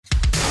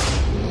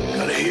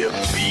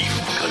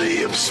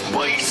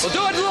spice. We'll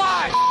do it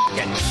live.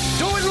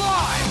 Do it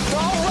live.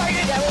 I'll write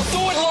it and we'll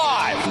do it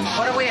live.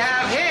 What do we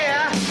have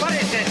here? What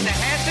is this? The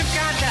handsome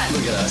contest?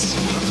 Look at us.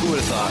 Who would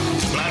have thought?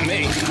 Not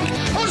me.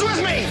 Who's with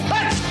me?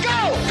 Let's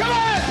go! Come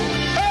on!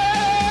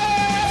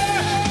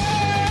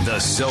 The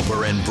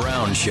Soper and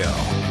Brown Show.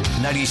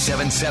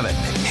 97.7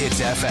 Hits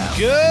FM.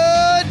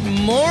 Good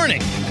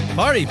morning,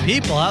 party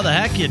people. How the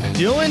heck you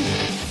doing?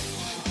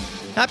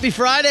 Happy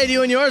Friday to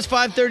you and yours,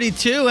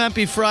 5:32.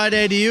 Happy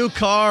Friday to you,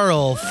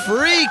 Carl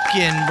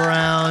freaking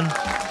Brown.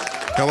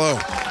 Hello.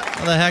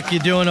 How the heck you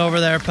doing over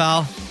there,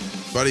 pal?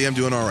 Buddy, I'm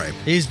doing all right.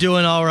 He's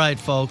doing all right,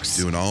 folks.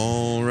 Doing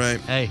all right.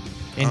 Hey,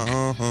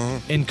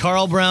 in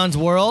Carl Brown's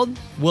world,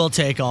 we'll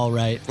take all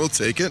right. We'll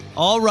take it.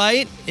 All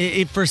right,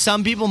 it for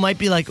some people might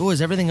be like, oh,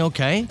 is everything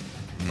okay?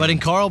 But in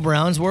Carl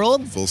Brown's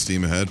world, Full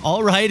steam ahead.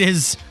 all right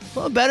is,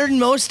 well, better than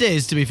most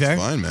days, to be fair.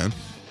 Fine, man.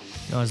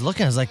 I was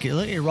looking, I was like,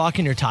 look, you're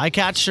rocking your Tie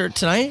Cat shirt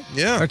tonight?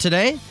 Yeah. Or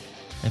today?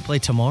 They play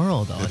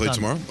tomorrow, though. They play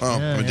tomorrow? Oh,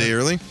 I'm a day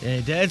early? Yeah,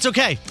 it's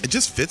okay. It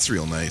just fits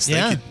real nice.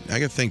 Yeah. Thank you. I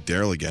got to thank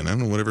Daryl again. I don't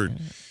know, whatever,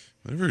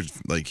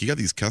 like, he got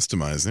these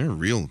customized. They're a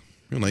real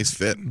nice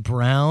fit.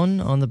 Brown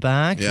on the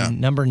back. Yeah.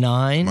 Number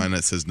 9. Mine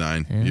that says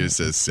 9. Yeah. Yours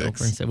says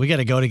 6. We got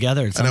to go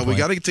together at some I know, point.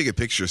 we got to take a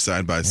picture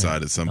side by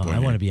side at some point. I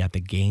want to here. be at the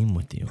game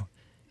with you.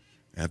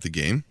 At the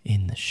game?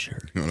 In the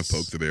shirt. You want to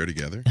poke the bear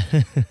together?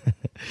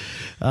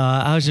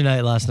 How was your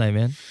night last night,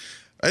 man?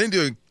 I didn't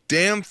do a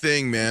damn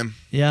thing, man.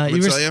 Yeah, Let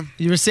me tell you.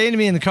 You were saying to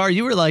me in the car,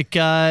 you were like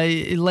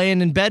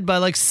laying in bed by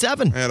like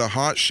 7. I had a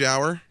hot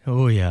shower.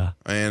 Oh, yeah.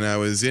 And I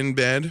was in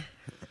bed,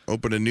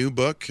 opened a new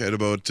book at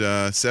about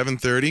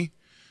 7:30.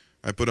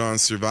 I put on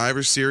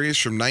Survivor Series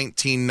from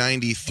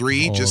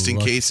 1993, just in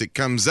case it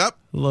comes up.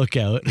 Look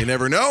out. You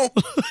never know.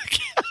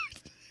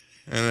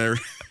 And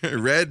I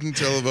read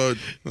until about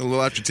a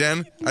little after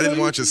 10. I didn't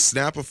watch a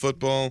snap of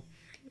football.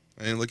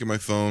 I didn't look at my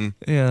phone.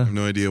 Yeah. I have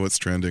no idea what's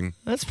trending.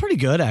 That's pretty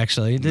good,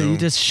 actually. Did you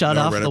just shut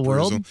off Reddit the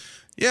world? perusal.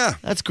 Yeah.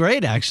 That's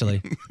great,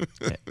 actually.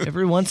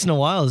 Every once in a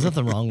while, there's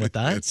nothing wrong with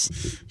that.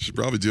 Should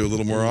probably do a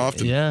little more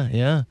often.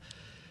 Yeah.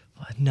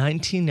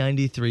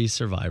 1993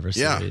 Survivor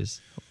Yeah. Series.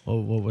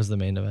 What was the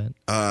main event?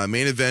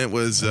 Main event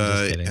was... I'm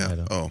just kidding. I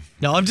don't. Oh.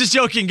 No, I'm just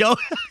joking. Go.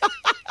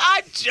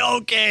 I'm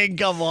joking.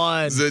 Come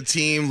on. The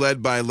team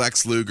led by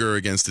Lex Luger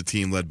against a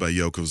team led by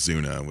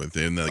Yokozuna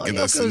within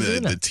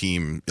the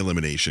team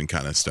elimination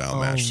kind of style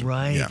match. Oh,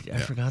 right. Yeah, I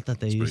forgot that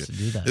they used to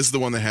do that. This is the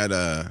one that had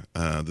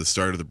the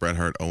start of the Bret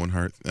Hart-Owen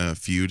Hart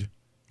feud.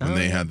 When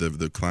they had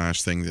the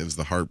clash thing, it was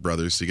the Hart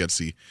brothers. So you got to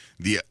see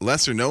the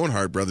lesser-known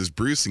Hart brothers,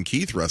 Bruce and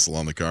Keith, wrestle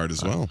on the card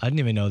as well. I didn't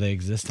even know they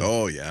existed.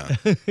 Oh, yeah.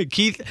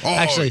 Keith,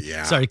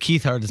 sorry,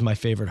 Keith Hart is my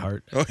favorite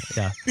Hart. Oh.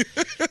 Yeah.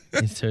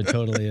 He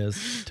totally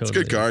is. It's a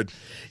good card.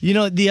 You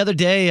know, the other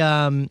day...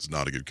 it's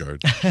not a good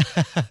card.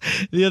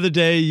 The other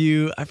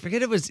day, I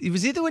forget it was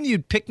either when you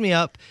picked me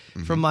up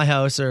from my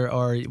house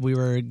or we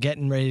were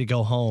getting ready to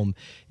go home.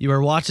 You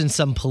were watching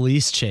some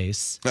police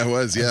chase. I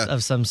was, yeah.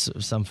 Of some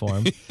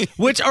form,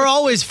 which are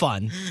always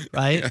fun,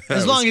 right?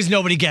 As long as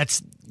nobody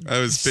gets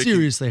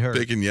seriously hurt.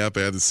 Picking you up.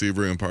 I had the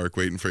Subaru in park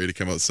waiting for you to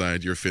come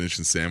outside. You were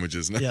finishing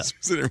sandwiches. And I was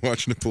sitting there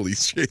watching a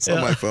police chase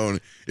on my phone.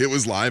 It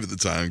was live at the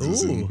time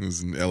because it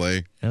was in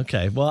L.A.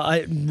 Okay. Well,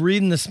 I'm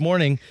reading this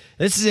morning.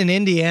 This is in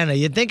Indiana.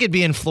 You'd think it'd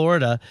be in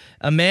Florida.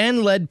 A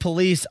man led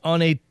police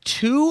on a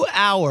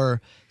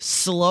 2-hour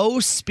slow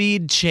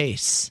speed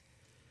chase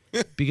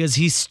because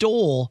he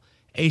stole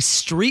a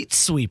street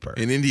sweeper.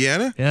 In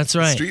Indiana? Yeah, that's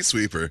right. Street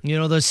sweeper. You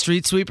know those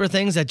street sweeper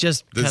things that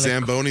just... The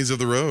Zambonis of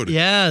the road.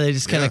 Yeah, they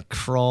just kind of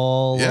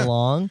crawl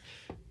along.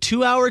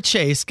 2-hour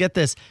chase. Get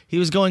this. He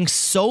was going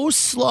so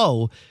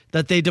slow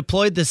that they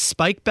deployed the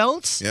spike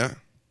belts. Yeah.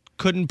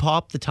 Couldn't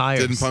pop the tires.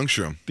 Didn't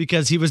puncture him.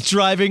 Because he was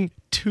driving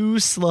too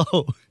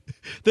slow.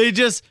 They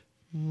just...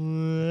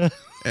 And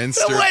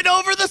went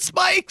over the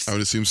spikes. I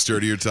would assume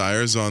sturdier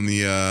tires on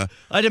the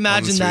I'd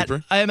imagine that.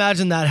 I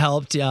imagine that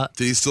helped. Yeah.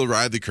 Did he still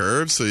ride the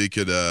curve so he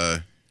could,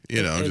 at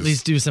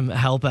least do some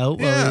help out?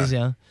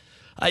 Yeah.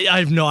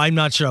 I'm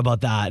not sure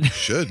about that.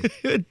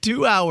 Should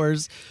 2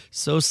 hours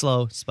so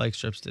slow. Spike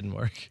strips didn't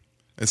work.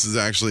 This is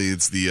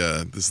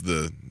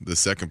the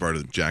second part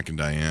of Jack and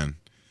Diane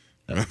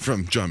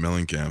from John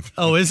Mellencamp.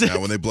 Oh, is it? Yeah,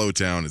 when they blow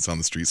town, it's on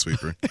the street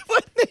sweeper.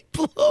 When they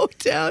blow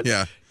down.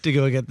 Yeah. To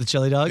go get the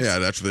chili dogs? Yeah,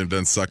 after they've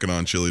done sucking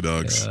on chili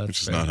dogs,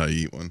 which is not how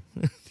you eat one.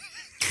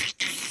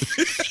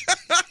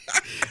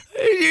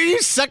 Are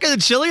you sucking the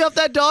chili off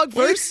that dog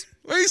first?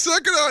 Why are you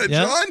sucking on it,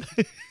 John?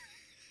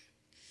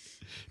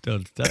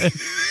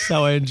 That's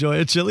how I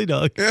enjoy a chili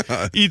dog.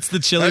 Yeah. Eats the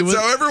chili. That's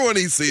how everyone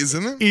eats these,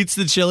 isn't it? Eats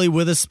the chili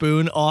with a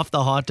spoon off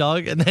the hot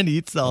dog and then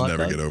eats the hot dog. I'll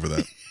never get over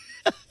that.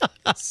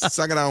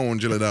 Suck it on,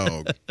 chili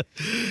dog.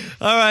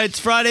 All right,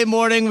 it's Friday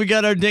morning. We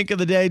got our dink of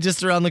the day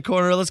just around the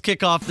corner. Let's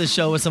kick off this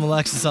show with some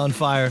Alexis on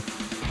Fire.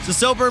 It's the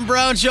Soper and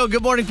Brown Show.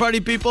 Good morning, party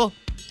people.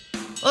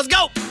 Let's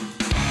go.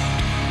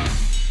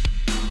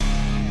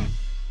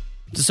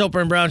 It's the Soper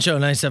and Brown Show,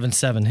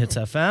 97.7 Hits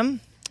FM.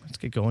 Let's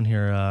get going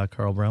here,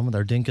 Carl Brown, with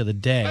our dink of the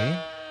day.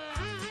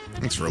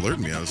 Thanks for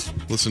alerting me. I was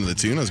listening to the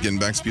tune. I was getting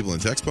back to people in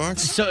the text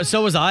box.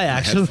 So was I,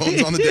 actually.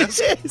 Headphones on the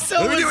desk.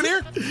 What are we doing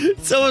here?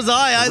 So was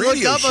I. I looked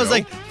radio up. I was show?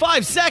 like,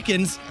 5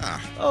 seconds.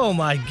 Oh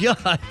my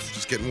god.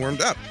 Just getting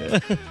warmed up.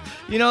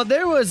 You know,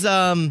 there was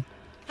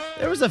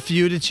a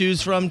few to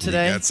choose from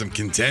today. Got some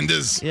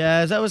contenders. Yeah,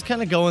 as I was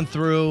kind of going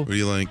through. What do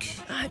you like?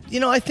 You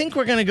know, I think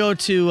we're gonna go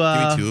to.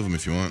 Give me 2 of them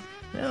if you want.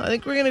 Yeah, I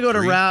think we're gonna go to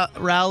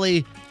 3.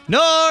 Raleigh,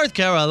 North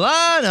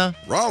Carolina.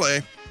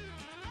 Raleigh.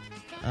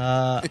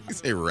 You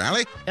say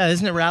Raleigh? Yeah,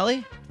 isn't it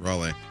Raleigh?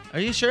 Raleigh. Are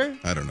you sure?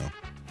 I don't know.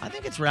 I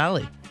think it's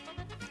Raleigh.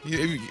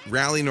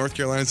 Raleigh, North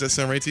Carolina. Does that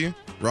sound right to you?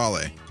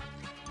 Raleigh.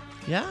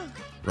 Yeah.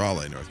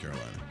 Raleigh, North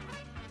Carolina.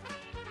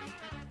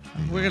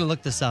 We're gonna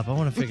look this up. I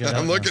want to figure it out.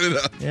 I'm looking it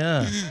up.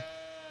 Yeah.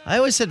 I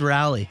always said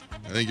Raleigh.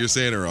 I think you're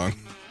saying it wrong.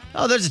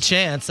 Oh, there's a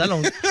chance. I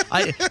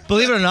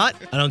believe it or not,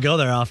 I don't go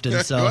there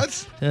often. So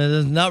What?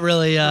 It's not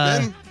really.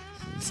 Been?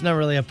 It's not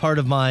really a part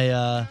of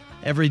my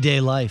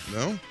everyday life.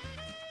 No?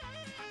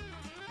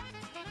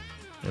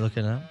 You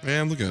looking it up?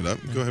 Yeah, I'm looking it up.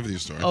 Go ahead with your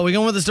story. Oh, we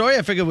going with the story?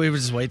 I figured we would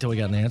just wait till we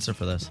got an answer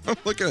for this. I'm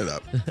looking it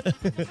up.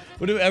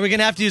 Are we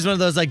gonna have to use one of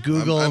those like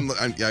Google?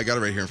 Yeah, I got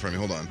it right here in front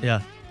of me. Hold on.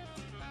 Yeah.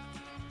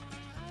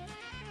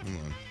 Hold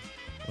on.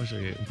 Wish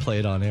I could play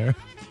it on air.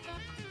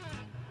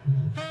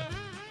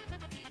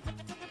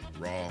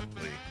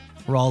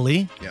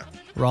 Raleigh. Yeah.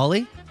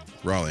 Raleigh.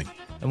 Raleigh.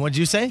 And what'd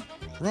you say?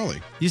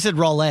 Raleigh. You said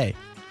Raleigh.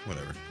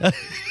 Whatever.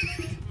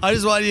 I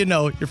just wanted you to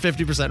know you're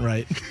 50%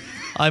 right.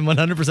 I'm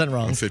 100%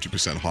 wrong. I'm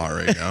 50% hot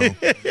right now.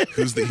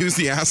 Who's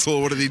the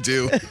asshole? What did he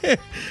do?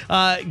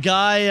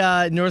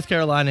 Guy, North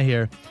Carolina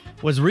here,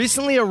 was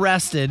recently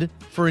arrested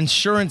for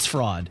insurance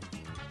fraud.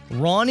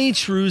 Ronnie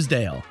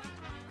Truesdale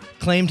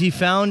claimed he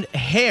found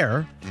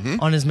hair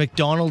on his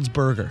McDonald's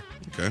burger.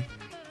 Okay.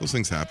 Those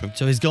things happen.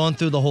 So he's going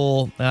through the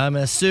whole, I'm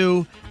going to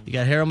sue. You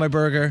got hair on my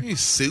burger. You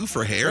sue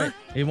for hair?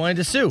 He wanted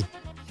to sue.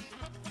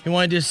 He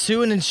wanted to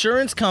sue an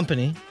insurance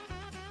company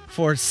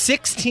for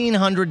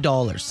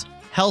 $1,600.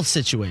 Health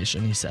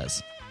situation, he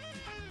says.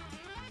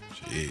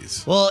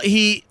 Jeez. Well,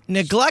 he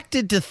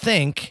neglected to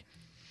think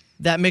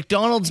that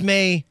McDonald's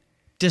may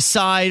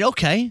decide,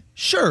 okay,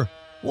 sure,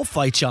 we'll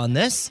fight you on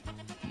this.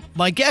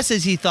 My guess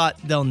is he thought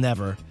they'll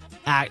never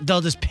act.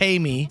 They'll just pay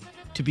me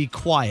to be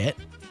quiet,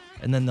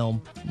 and then they'll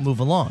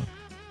move along.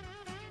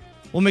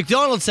 Well,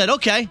 McDonald's said,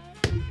 okay,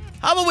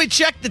 how about we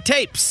check the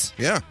tapes?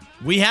 Yeah.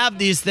 We have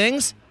these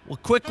things. We'll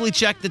quickly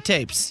check the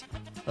tapes.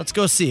 Let's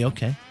go see.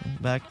 Okay,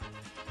 back.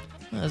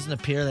 Well, it doesn't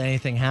appear that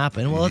anything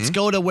happened. Well, let's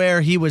go to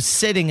where he was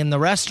sitting in the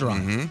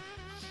restaurant.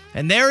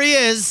 And there he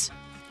is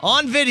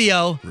on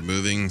video.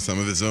 Removing some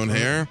of his own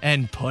hair.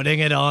 And putting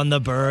it on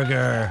the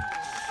burger.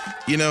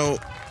 You know,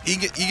 you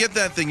get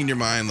that thing in your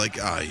mind like,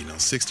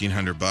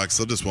 $1,600.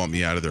 They'll just want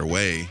me out of their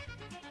way.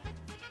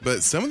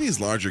 But some of these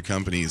larger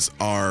companies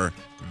are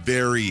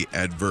very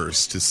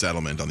adverse to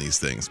settlement on these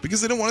things because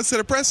they don't want to set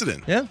a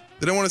precedent. Yeah.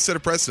 They don't want to set a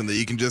precedent that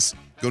you can just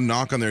go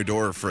knock on their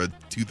door for a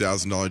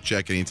 $2,000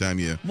 check anytime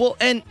you... Well,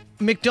 and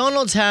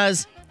McDonald's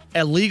has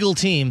a legal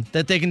team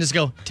that they can just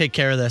go, take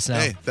care of this now.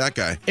 Hey, that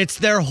guy. It's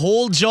their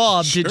whole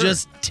job Sure. to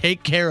just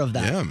take care of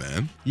that. Yeah,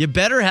 man. You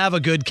better have a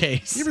good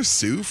case. You ever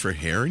sue for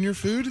hair in your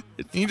food?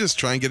 You just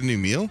try and get a new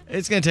meal?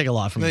 It's going to take a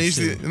lot from No, you.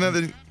 usually,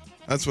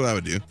 that's what I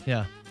would do.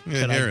 Yeah.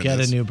 Yeah, Can hair I in get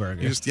this. a new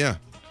burger? It's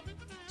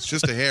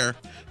just a hair.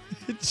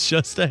 It's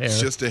just a hair.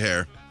 It's just a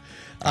hair.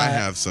 I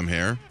have some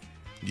hair.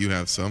 You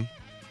have some.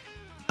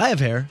 I have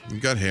hair. You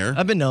got hair.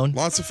 I've been known.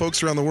 Lots of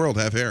folks around the world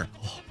have hair.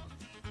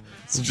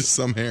 It's just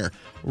some hair.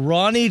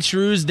 Ronnie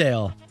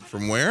Truesdale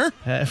From where?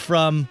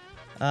 from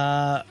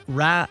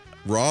Raleigh,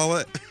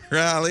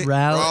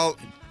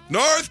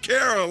 North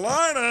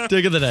Carolina.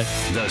 Dig of the Day.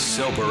 The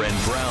Soper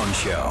and Brown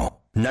Show.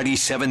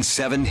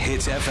 97.7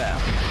 Hits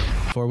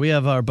FM. We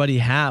have our buddy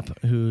Hap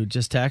who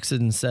just texted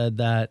and said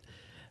that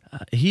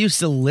he used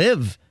to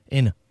live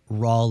in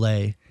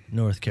Raleigh,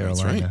 North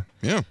Carolina.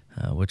 That's right.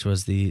 Yeah. Which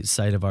was the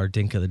site of our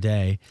Dink of the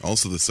Day.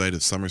 Also the site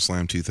of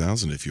SummerSlam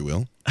 2000, if you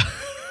will.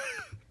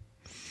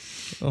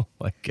 Oh,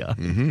 my God.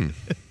 In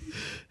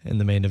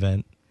the main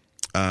event.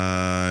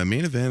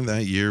 Main event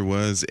that year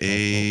was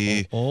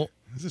it Oh,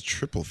 was a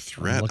triple I'm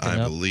threat, looking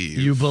I up. believe.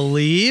 You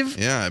believe?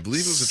 Yeah, I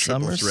believe it was a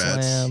triple threat.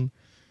 SummerSlam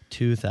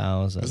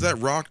 2000. Was that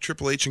Rock,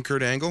 Triple H, and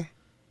Kurt Angle?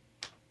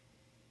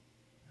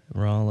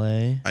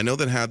 Raleigh? I know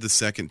that had the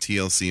second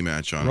TLC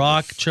match on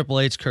Rock, it. Triple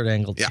H, Kurt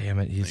Angle. Yeah. Damn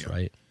it, he's There you go.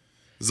 right.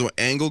 So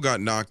Angle got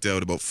knocked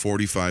out about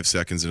 45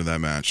 seconds into that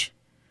match.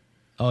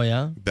 Oh,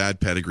 yeah? Bad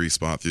pedigree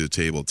spot through the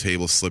table.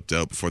 Table slipped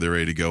out before they were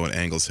ready to go, and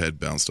Angle's head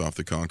bounced off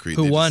the concrete.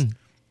 Who won?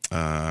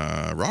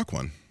 Rock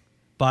won.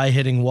 By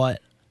hitting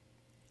what?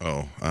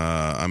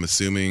 I'm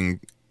assuming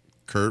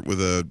Kurt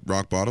with a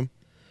rock bottom.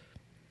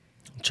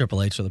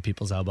 Triple H with the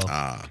people's elbow.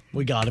 Ah.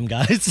 We got him,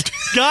 guys.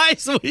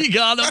 Guys, we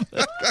got him.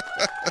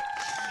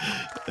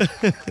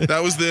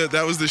 That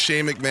was the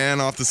Shane McMahon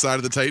off the side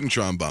of the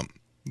Titantron bump.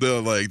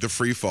 The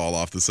free fall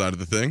off the side of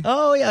the thing.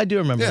 Oh, yeah, I do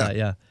remember Yeah. that,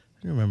 yeah.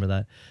 I remember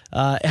that.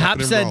 Hap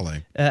in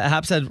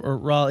said,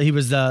 Raleigh. he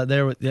was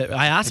there.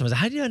 I asked him, I was like,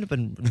 how did you end up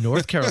in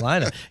North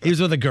Carolina? He was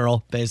with a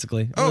girl,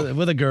 basically.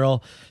 With a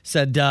girl.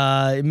 Said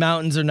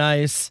mountains are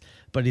nice,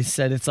 but he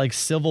said it's like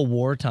Civil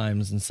War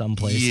times in some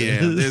places. Yeah,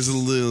 there's a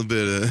little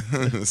bit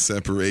of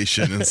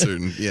separation in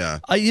certain, yeah.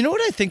 You know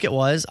what I think it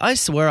was? I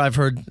swear I've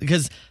heard,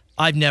 because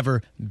I've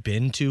never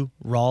been to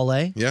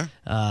Raleigh. Yeah.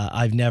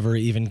 I've never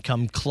even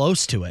come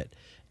close to it.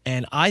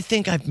 And I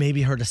think I've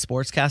maybe heard a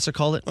sportscaster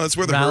call it Well, that's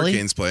where the Raleigh.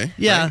 Hurricanes play.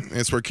 Yeah. Right?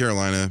 It's where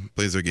Carolina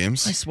plays their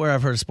games. I swear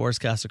I've heard a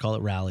sportscaster call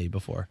it Raleigh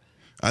before.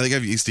 I think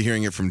I've used to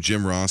hearing it from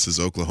Jim Ross's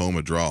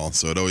Oklahoma drawl,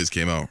 so it always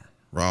came out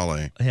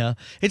Raleigh. Yeah.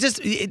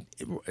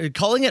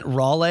 Calling it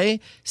Raleigh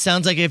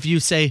sounds like if you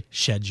say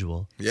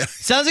schedule. Yeah.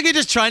 Sounds like you're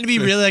just trying to be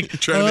really like,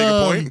 Trying to make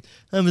a point?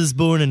 I was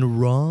born in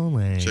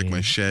Raleigh. Check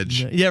my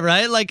schedule. Yeah,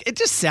 right? Like, it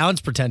just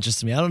sounds pretentious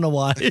to me. I don't know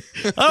why.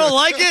 I don't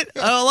like it.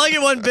 I don't like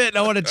it one bit, and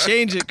I want to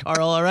change it,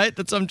 Carl, all right?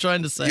 That's what I'm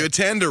trying to say. You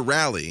attend a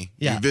rally,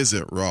 Yeah. you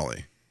visit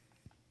Raleigh.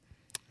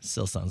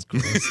 Still sounds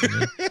gross to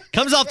me.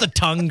 Comes off the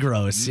tongue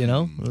gross, you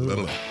know?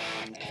 Little.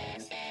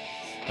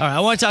 All right, I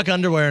want to talk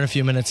underwear in a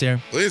few minutes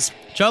here. Please.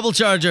 Trouble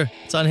Charger.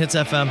 It's on Hits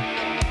FM.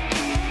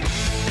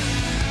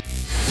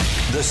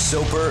 The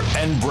Soper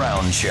and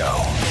Brown Show.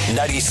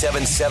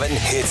 97.7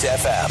 Hits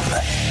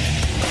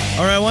FM.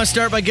 All right, I want to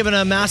start by giving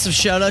a massive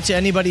shout out to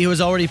anybody who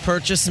has already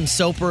purchased some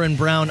Soper and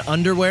Brown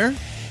underwear.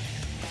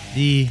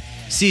 The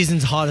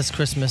season's hottest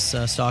Christmas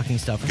stocking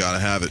stuffer. Gotta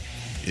have it.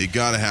 You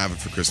gotta have it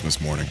for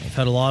Christmas morning. I've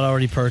had a lot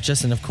already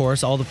purchased, and of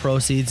course, all the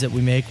proceeds that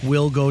we make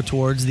will go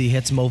towards the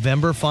Hits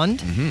Movember Fund.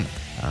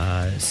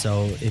 Mm-hmm.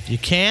 So if you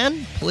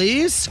can,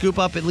 please scoop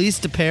up at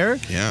least a pair.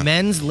 Yeah.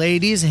 Men's,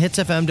 ladies,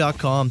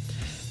 hitsfm.com.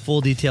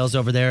 Full details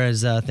over there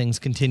as things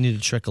continue to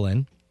trickle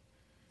in.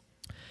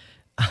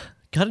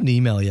 Got an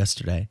email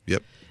yesterday.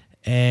 Yep.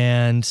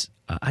 And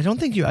I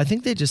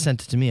think they just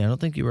sent it to me. I don't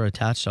think you were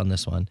attached on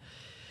this one.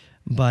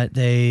 But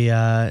they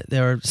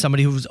were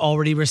somebody who's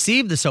already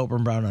received the Soper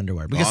and Brown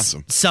underwear. Because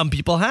Awesome. some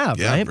people have,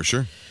 Yeah, right? for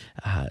sure.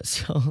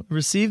 So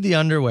received the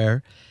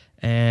underwear,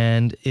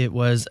 and it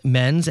was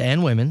men's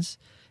and women's,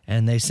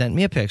 and they sent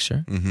me a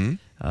picture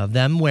of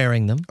them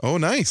wearing them, Oh,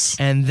 nice.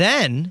 and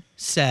then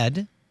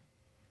said,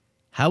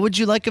 how would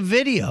you like a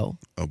video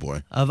Oh,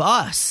 boy. of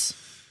us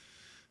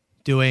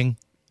doing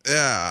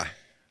Yeah.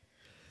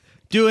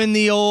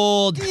 the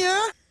old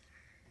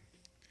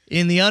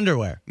in the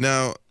underwear?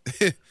 Now,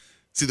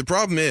 see, the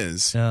problem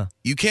is Yeah.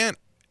 you can't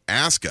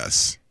ask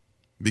us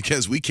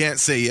because we can't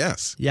say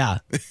yes. Yeah.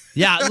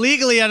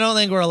 Legally, I don't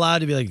think we're allowed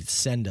to be like,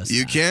 send us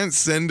You that. can't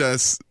send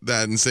us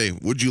that and say,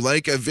 would you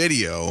like a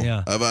video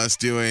Yeah. of us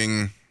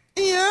doing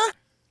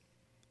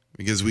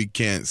because we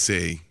can't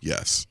say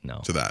yes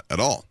No. to that at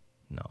all.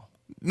 No.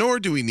 Nor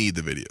do we need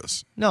the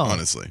videos. No.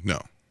 Honestly,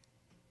 no.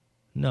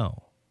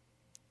 No.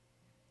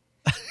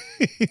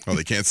 Oh,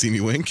 they can't see me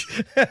wink?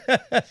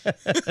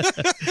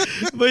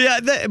 But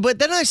yeah, but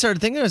then I started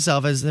thinking to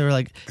myself as they were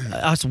like,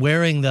 us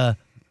wearing the,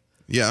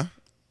 Yeah.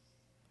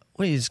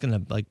 what, are you just going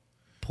to like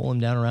pull them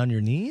down around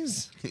your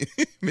knees?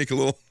 Make a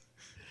little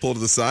pull to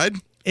the side.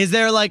 Is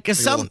there like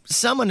some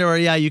underwear?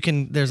 Yeah, you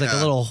can. There's like a Yeah.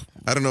 little.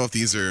 I don't know if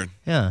these are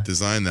Yeah.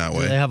 designed that They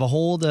way. have a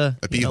hole to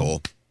A pee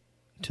hole.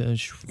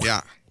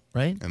 Yeah.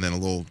 Right. And then a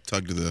little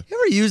tug to the. You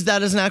ever used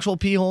that as an actual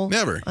pee hole?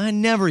 Never. I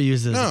never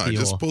used it as No, a I pee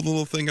just hole. pulled the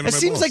little thing under It my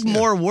seems balls. like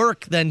more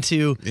work than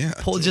to Yeah, just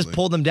totally.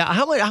 pull them down.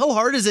 How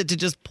hard is it to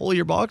just pull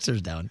your boxers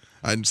down?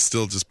 I'd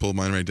still just pull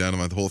mine right down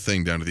to the whole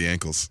thing down to the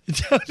ankles.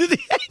 Down to the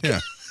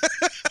Yeah.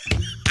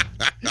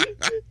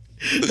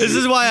 This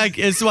is why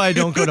I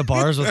don't go to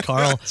bars with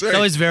Carl. It's right.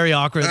 always very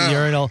awkward at the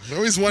urinal.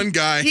 Always one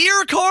guy.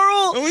 Here,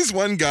 Carl. Always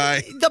one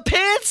guy. The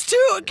pants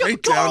too.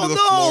 Right Carl, down to the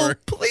no, floor.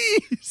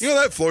 please. You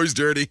know that floor's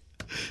dirty.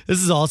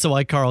 This is also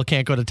why Carl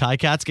can't go to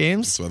Ticats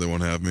games. That's why they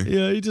won't have me.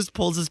 Yeah, he just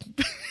pulls his down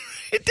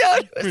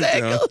to his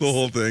Right down, ankles. the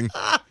whole thing.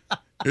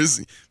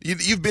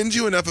 You've been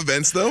to enough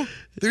events though.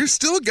 There's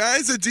still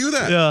guys that do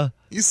that. Yeah.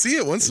 You see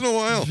it once in a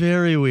while.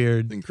 Very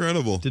weird.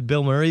 Incredible. Did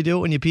Bill Murray do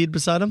it when you peed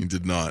beside He him?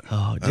 did not.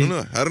 Oh, I don't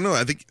know. I don't know.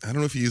 I don't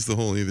know if he used the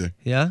hole either.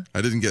 Yeah?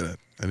 I didn't get it.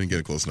 I didn't get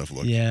a close enough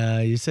look.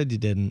 Yeah, you said you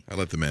didn't. I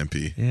let the man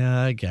pee.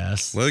 Yeah, I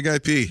guess. Let a guy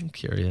pee. I'm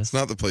curious. It's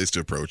not the place to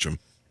approach him.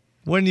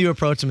 When do you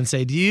approach him and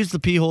say, do you use the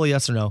pee hole,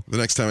 yes or no? The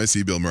next time I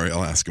see Bill Murray,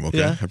 I'll ask him, okay?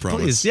 Yeah, I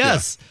promise. please.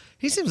 Yes.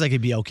 He seems like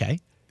he'd be okay.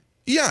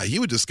 Yeah, he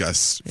would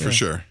discuss for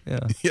sure. Yeah.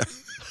 Yeah.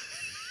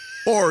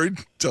 Or he'd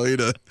tell you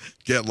to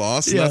get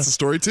lost, and Yeah. that's the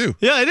story too.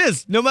 Yeah, it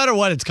is. No matter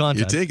what, it's You're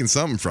content. taking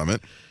something from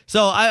it.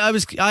 So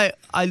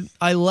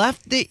I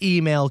left the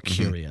email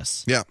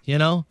curious. Yeah. You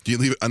know? Do you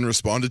leave it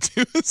unresponded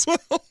to as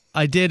well?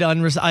 I did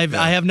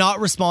I have not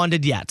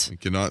responded yet. You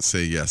cannot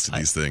say yes to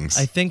these things.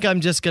 I think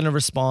I'm just going to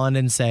respond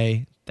and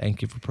say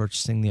thank you for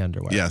purchasing the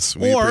underwear. Yes,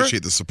 we Or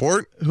appreciate the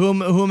support.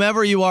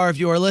 whomever you are, if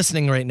you are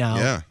listening right now,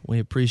 Yeah. we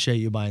appreciate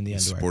you buying the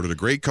underwear. Supported a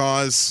great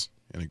cause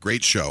and a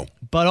great show,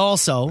 But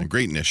also, a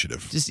great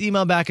initiative. just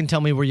email back and tell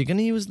me, were you going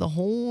to use the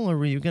hole or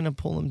were you going to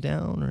pull them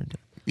down? Or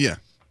Yeah,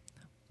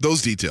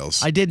 those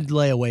details. I did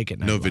lay awake at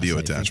night. No last video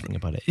night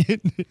attachment.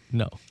 thinking about it.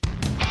 No.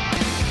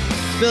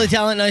 Billy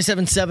Talent,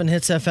 97.7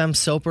 Hits FM,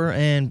 Soper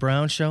and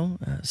Brown Show.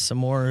 Some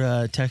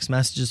more text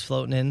messages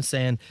floating in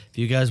saying, if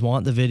you guys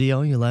want the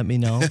video, you let me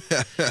know.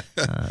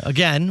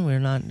 Again,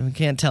 we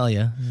can't tell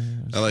you.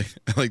 I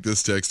like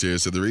this text here.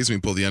 So the reason we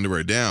pull the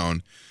underwear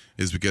down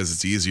is because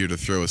it's easier to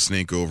throw a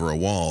snake over a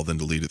wall than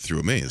to lead it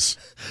through a maze.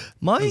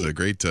 That's a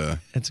great,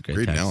 it's a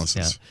great text, Yeah.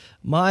 analysis.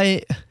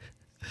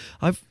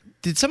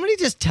 Did somebody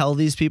just tell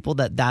these people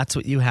that that's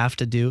what you have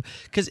to do?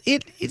 Because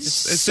it's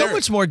so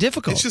much more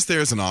difficult. It's just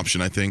there as an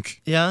option, I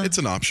think. Yeah? It's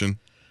an option.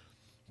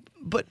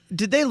 But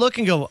did they look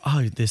and go,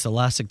 oh, this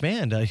elastic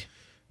band, I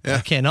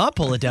cannot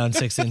pull it down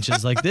 6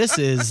 inches. Like, this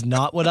is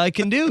not what I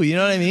can do. You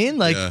know what I mean?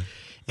 Like,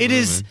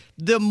 it's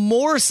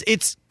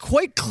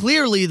quite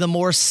clearly the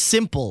more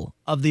simple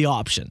of the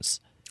options.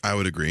 I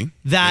would agree.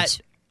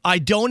 That I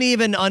don't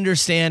even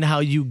understand how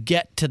you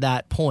get to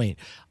that point.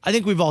 I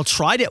think we've all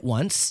tried it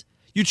once.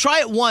 You try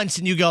it once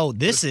and you go,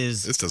 this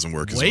doesn't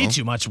work way as well.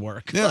 too much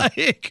work. Yeah.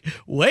 Like,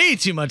 way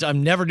too much.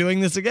 I'm never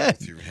doing this again.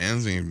 With your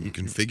hands and you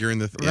configuring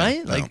the thing.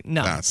 Right? Like,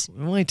 no, that's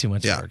way too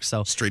much work.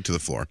 So straight to the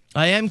floor.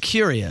 I am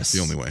curious. The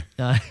only way.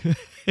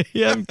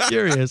 I'm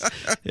curious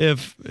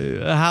if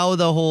how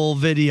the whole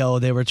video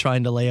they were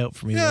trying to lay out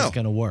for me was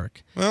going to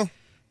work. Well,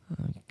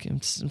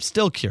 I'm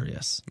still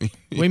curious.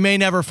 We may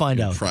never find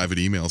out. Private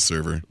email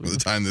server by the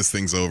time this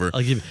thing's over.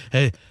 I'll give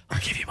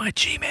you my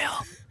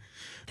Gmail.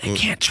 They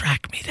can't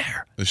track me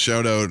there. A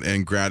shout out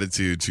and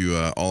gratitude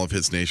to all of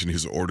Hits Nation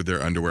who's ordered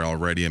their underwear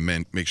already, and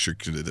make sure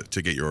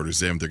to get your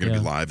orders in. They're going to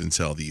be live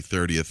until the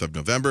 30th of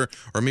November,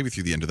 or maybe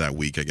through the end of that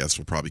week. I guess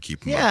we'll probably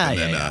keep them up. And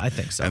then, I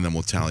think so. And then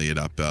we'll tally it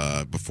up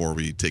before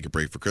we take a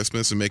break for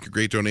Christmas and make a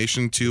great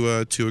donation to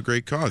a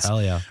great cause.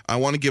 Hell yeah. I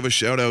want to give a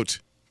shout out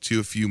to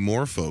a few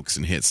more folks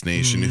in Hits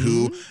Nation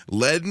who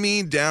led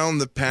me down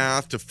the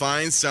path to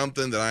find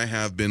something that I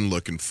have been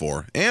looking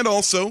for, and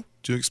also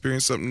to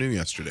experience something new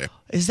yesterday.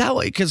 Is that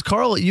what? Because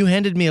Carl, you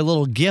handed me a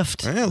little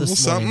gift. Yeah, a little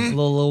this morning. something.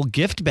 A little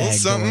gift bag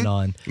going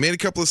on. Made a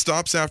couple of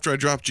stops after I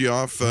dropped you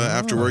off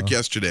after work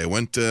yesterday.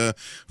 Went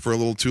for a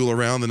little tool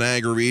around the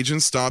Niagara region.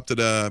 Stopped at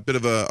a bit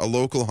of a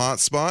local hot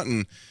spot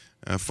and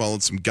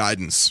followed some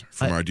guidance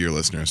from our dear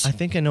listeners. I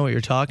think I know what you're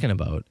talking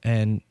about.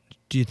 And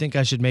do you think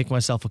I should make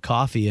myself a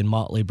coffee in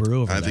Motley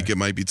Brew over there? I think it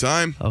might be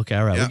time. Okay,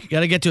 all right. Yeah. We got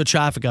to get to a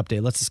traffic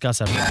update. Let's discuss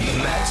that.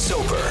 Matt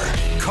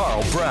Soper,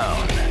 Carl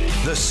Brown,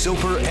 The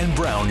Soper and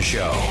Brown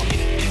Show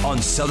on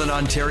Southern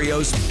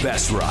Ontario's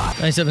best rock.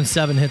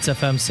 97.7 Hits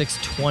FM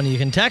 620. You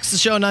can text the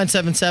show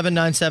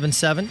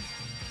 977-977.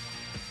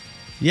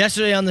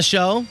 Yesterday on the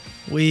show,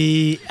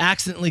 we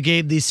accidentally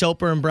gave the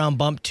Soper and Brown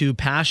bump to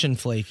Passion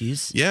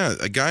Flakies. Yeah,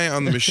 a guy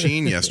on the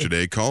machine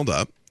yesterday called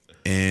up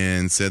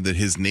and said that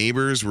his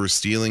neighbors were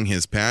stealing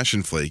his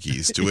Passion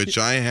Flakies, to which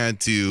I had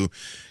to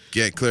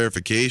get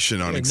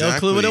clarification on exactly no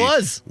clue what it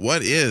was.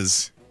 What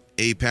is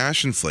a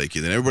Passion Flaky?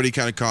 Then everybody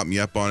kind of caught me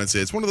up on it and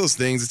said it's one of those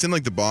things. It's in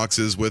like the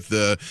boxes with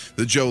the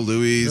Joe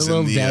Louis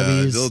and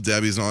the Little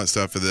Debbie's and all that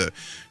stuff for the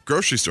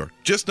grocery store.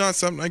 Just not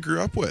something I grew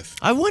up with.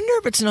 I wonder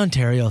if it's an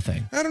Ontario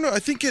thing. I don't know. I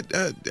think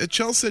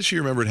Chell said she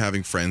remembered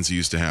having friends who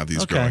used to have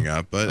these growing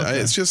up, but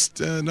it's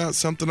just not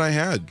something I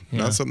had. Yeah.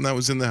 Not something that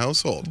was in the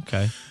household.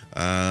 Okay.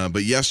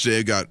 But yesterday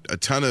I got a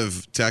ton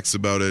of texts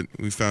about it.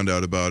 We found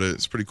out about it.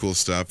 It's pretty cool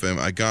stuff.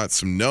 And I got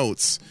some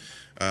notes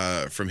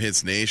from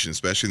Hits Nation,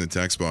 especially in the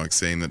text box,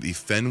 saying that the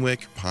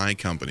Fenwick Pie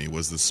Company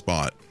was the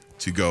spot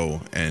to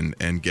go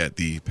and get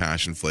the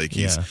Passion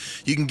Flakies. Yeah.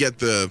 You can get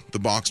the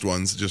boxed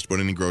ones just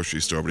about any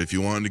grocery store, but if you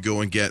wanted to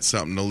go and get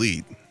something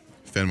elite,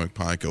 Fenwick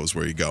Pie Co. is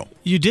where you go.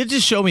 You did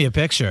just show me a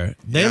picture.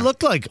 They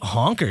looked like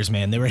honkers,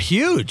 man. They were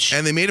huge.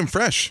 And they made them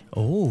fresh.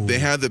 Oh. They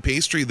had the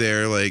pastry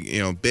there, like,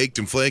 baked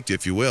and flaked,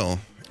 if you will.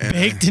 And,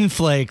 Baked and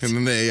flaked.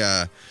 And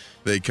then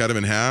they cut them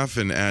in half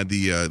and add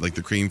the like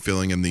the cream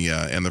filling and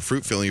the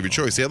fruit filling of your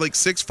choice. They had like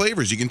 6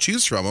 flavors you can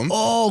choose from them.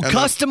 Oh, and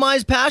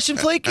customized Passion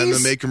Flakies? And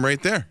then make them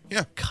right there.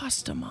 Yeah.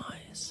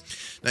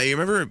 Customize. Now, you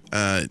remember,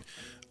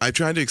 I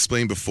tried to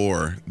explain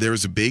before, there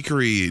was a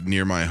bakery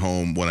near my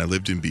home when I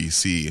lived in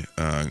BC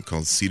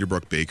called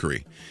Cedarbrook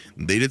Bakery.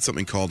 They did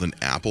something called an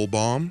apple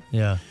bomb.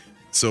 Yeah.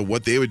 So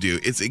what they would do,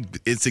 it's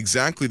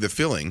exactly the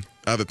filling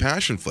of a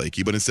Passion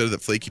Flaky, but instead of the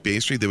flaky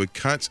pastry, they would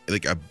cut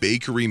like a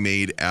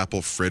bakery-made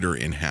apple fritter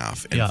in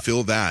half and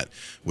fill that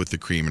with the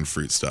cream and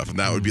fruit stuff. And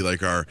that would be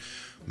like our,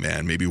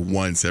 maybe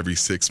once every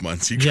 6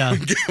 months you can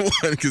get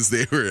one, because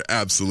they were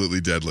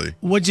absolutely deadly.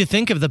 What'd you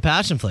think of the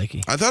Passion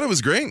Flaky? I thought it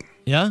was great.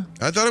 Yeah?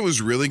 I thought it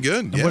was really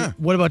good. And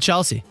what about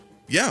Chelsea?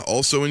 Yeah,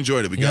 also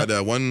enjoyed it. We got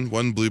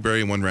one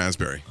blueberry and one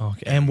raspberry.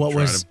 Okay. And what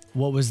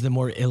was the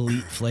more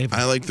elite flavor?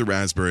 I like the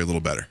raspberry a little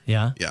better.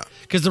 Yeah? Yeah.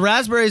 Because the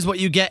raspberry is what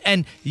you get,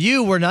 and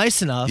you were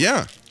nice enough.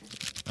 Yeah.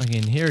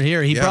 Again, here.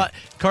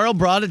 Carl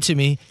brought it to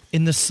me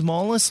in the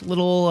smallest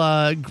little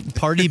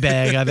party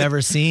bag I've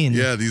ever seen.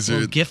 Yeah, these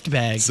are gift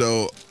bags.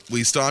 So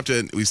we stopped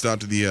at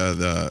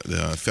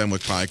the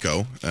Fenwick Pie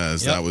Co.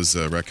 as that was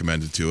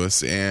recommended to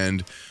us,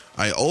 and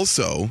I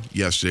also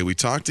yesterday we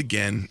talked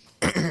again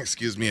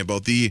excuse me,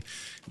 about the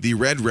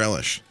red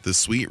relish, the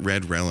sweet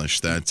red relish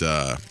that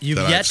You've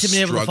that yet I've to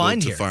be able to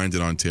find here. find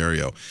in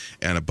Ontario,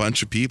 and a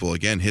bunch of people,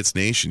 again, Hits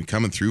Nation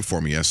coming through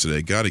for me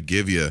yesterday. Got to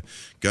give you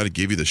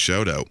the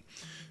shout out.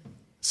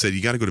 Said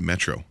you got to go to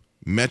Metro.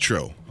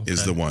 Metro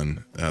is the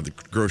one, the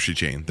grocery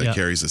chain that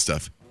carries this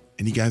stuff,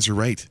 and you guys are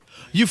right.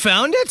 You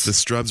found it? The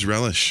Strubs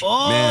relish.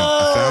 Oh. Man,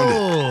 I found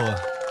it.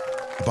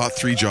 I bought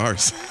 3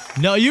 jars.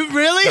 No, you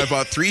really? I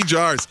bought 3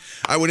 jars.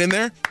 I went in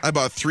there, I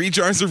bought 3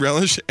 jars of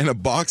relish and a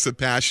box of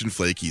passion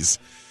flakies.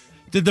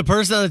 Did the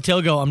person at the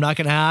till go, I'm not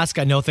going to ask.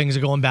 I know things are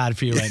going bad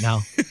for you right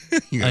now.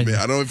 I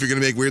don't know if you're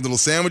going to make weird little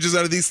sandwiches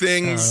out of these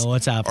things. I don't know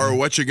what's happening. Or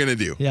what you're going to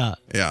do. Yeah.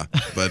 Yeah.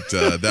 But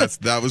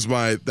that was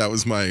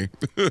my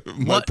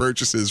my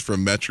purchases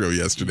from Metro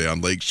yesterday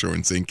on Lakeshore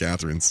in St.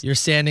 Catharines. You're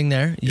standing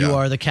there. You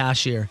are the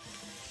cashier.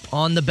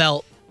 On the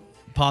belt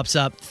pops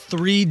up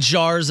 3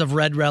 jars of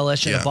red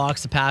relish and a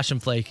box of passion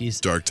flakies.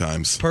 Dark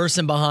times.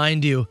 Person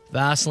behind you,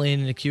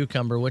 Vaseline and a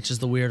cucumber. Which is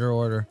the weirder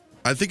order?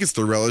 I think it's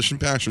the relish and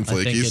passion flakies.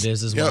 I think it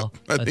is as well.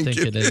 Yep, I think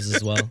it is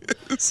as well.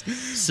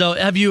 So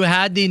have you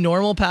had the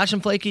normal passion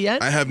flaky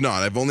yet? I have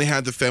not. I've only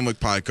had the Fenwick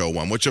Pico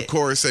one, which of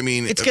course, I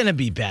mean... It's going to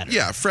be better.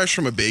 Yeah, fresh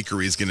from a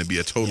bakery is going to be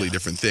a totally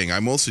different thing.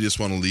 I mostly just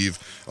want to leave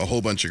a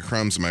whole bunch of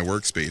crumbs in my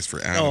workspace for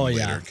Adam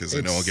later, because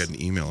I know I'll get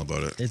an email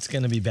about it. It's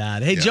going to be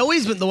bad. Hey,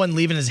 Joey's been the one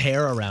leaving his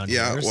hair around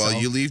here. Yeah, well,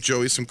 you leave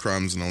Joey some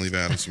crumbs, and I'll leave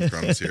Adam some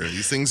crumbs here.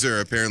 These things are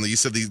apparently... You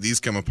said these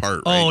come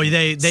apart, right? Oh,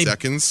 they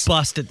seconds?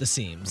 Bust at the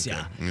seams, Okay,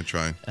 yeah. I'm going to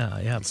try.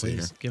 Yeah,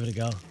 please. Give it a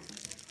go.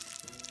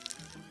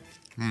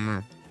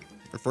 They're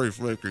pretty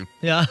flaky.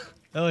 Yeah.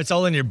 Oh, it's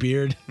all in your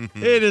beard.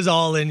 It is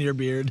all in your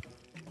beard.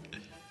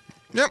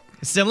 Yep.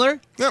 Similar?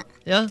 Yep.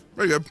 Yeah.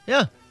 Very good.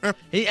 Yeah. Yep.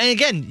 And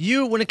again,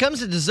 when it comes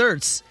to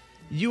desserts,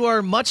 you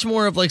are much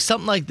more of like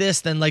something like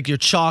this than like your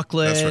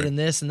chocolate and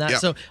this and that. Yep.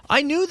 So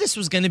I knew this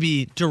was going to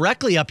be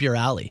directly up your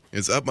alley.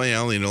 It's up my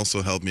alley and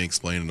also helped me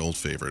explain an old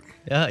favorite.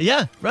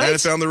 Yeah, right. And I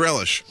found the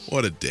relish.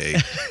 What a day.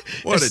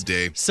 What a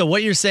day. So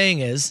what you're saying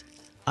is,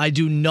 I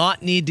do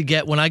not need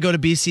to when I go to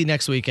BC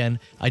next weekend,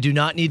 I do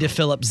not need to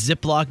fill up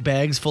Ziploc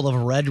bags full of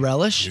red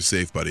relish. You're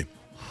safe, buddy.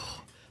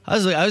 I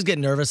was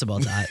getting nervous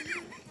about that.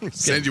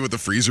 Send you with a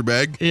freezer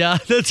bag? Yeah,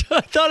 that's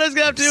what I thought I was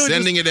going to have to do.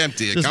 Sending it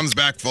empty. It comes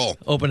back full.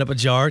 Open up a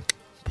jar,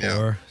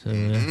 pour,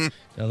 Yeah.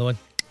 Another one,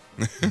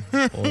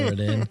 pour it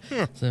in.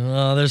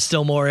 So, there's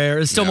still more air.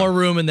 There's still more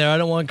room in there. I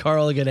don't want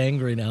Carl to get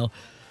angry now.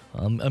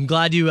 I'm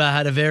glad you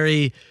had a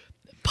very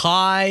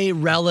pie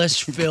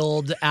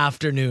relish-filled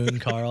afternoon,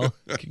 Carl.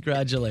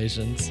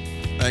 Congratulations.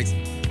 Thanks.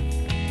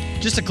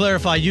 Just to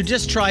clarify, you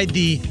just tried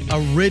the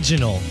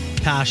original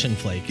passion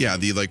flake. Yeah,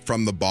 the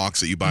from the box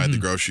that you buy at the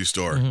grocery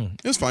store.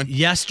 It was fine.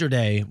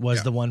 Yesterday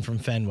was the one from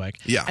Fenwick.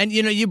 Yeah. And,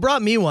 you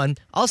brought me one.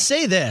 I'll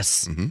say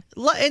this, and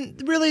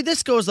really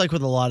this goes like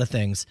with a lot of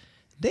things.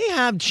 They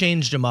have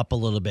changed them up a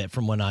little bit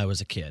from when I was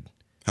a kid.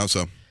 How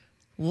so?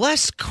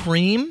 Less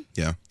cream.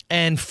 Yeah.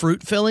 And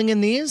fruit filling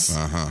in these.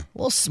 A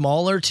little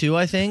smaller too,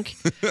 I think.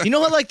 You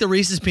know how the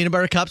Reese's peanut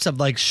butter cups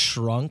have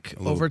shrunk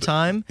over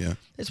time? Yeah.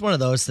 It's one of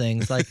those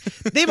things.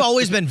 They've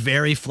always been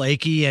very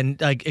flaky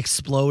and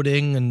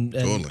exploding and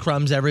Totally.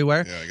 crumbs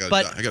everywhere. Yeah,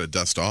 but I got to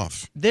dust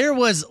off. there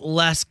was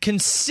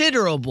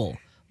considerable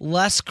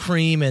less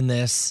cream in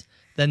this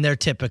than there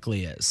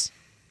typically is.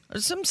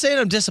 I'm saying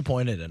I'm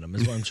disappointed in them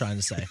is what I'm trying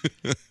to say.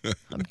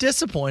 I'm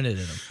disappointed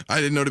in them. I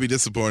didn't know to be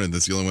disappointed.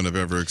 That's the only one I've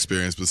ever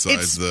experienced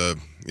besides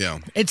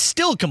It's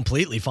still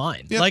completely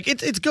fine. Yeah.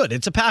 It's good.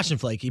 It's a passion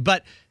flaky,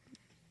 but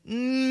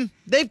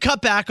they've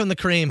cut back on the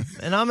cream,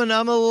 and I'm a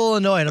little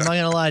annoyed. I'm not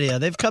going to lie to you.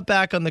 They've cut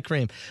back on the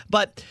cream.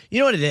 But you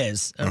know what it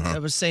is? I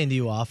was saying to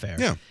you off air.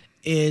 Yeah.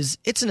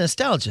 It's a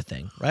nostalgia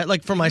thing,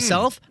 right? For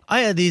myself,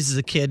 I had these as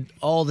a kid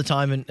all the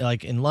time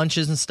in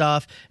lunches and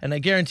stuff, and I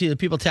guarantee the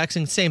people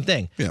texting, same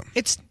thing. Yeah.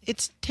 It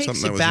takes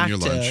Something that it was back in your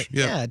to lunch.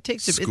 Yeah. it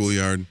takes it.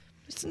 Schoolyard.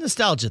 It's a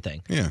nostalgia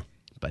thing. Yeah.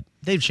 But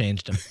they've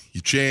changed them. You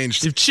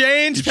changed. They've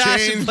changed You've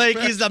passion changed.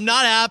 flakies. I'm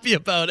not happy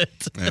about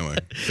it. Anyway,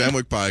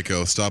 Fenwick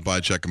Pico, stop by,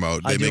 check them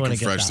out. I They do make wanna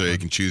them get fresh that there. You one.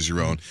 can choose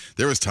your own.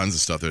 There was tons of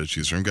stuff there to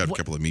choose from. Got a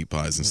couple of meat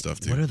pies and stuff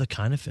too. What are the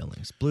kind of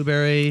fillings?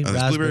 Blueberry, There's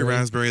raspberry. blueberry,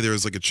 raspberry. There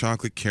was a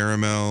chocolate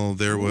caramel.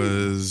 There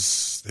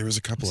was a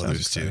couple Sounds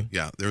others too. exciting.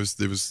 Yeah, there was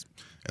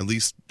at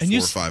least And 4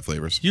 you or 5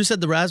 flavors. You said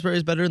the raspberry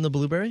is better than the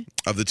blueberry?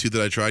 Of the 2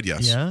 that I tried,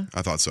 yes. Yeah?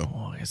 I thought so.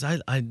 Oh, because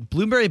I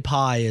blueberry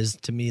pie is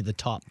to me the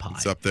top pie.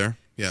 It's up there.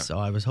 Yeah. So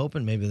I was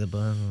hoping maybe I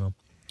don't know.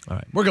 All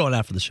right, we're going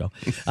after the show.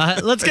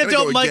 Let's get to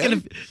Go open mic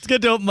again? let's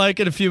get to open mic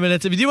in a few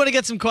minutes. If you do want to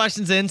get some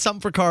questions in,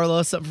 something for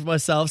Carlos, something for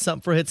myself,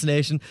 something for Hits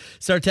Nation,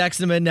 start texting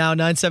them in now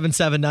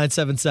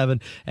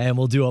 977-977, and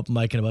we'll do open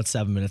mic in about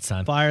 7 minutes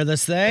time. Fire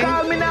this thing.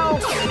 Call me now.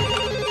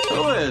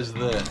 Who is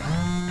this?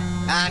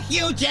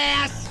 Huge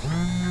ass.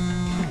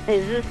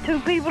 Is this 2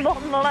 people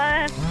on the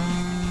line?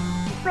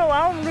 No,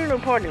 I don't do no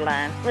party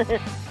line.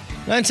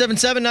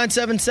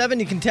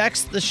 977-977. You can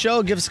text the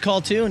show. Give us a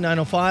call too.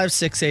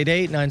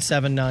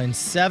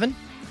 905-688-9797.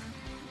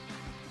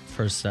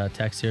 First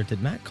text here.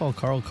 Did Matt call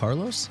Carl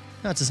Carlos?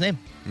 No, that's his name.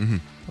 I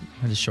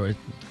just short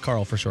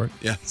Carl for short.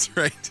 Yeah, that's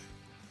right.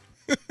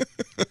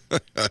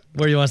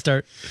 Where do you want to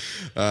start?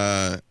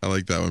 I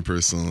like that one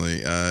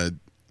personally.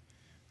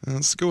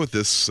 Let's go with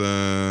this.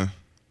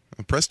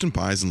 Preston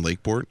Pies in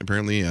Lakeport,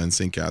 apparently in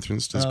St.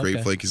 Catharines, does great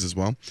flakies as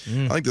well.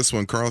 I like this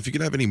one. Carl, if you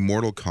could have any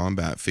Mortal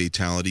Kombat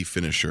fatality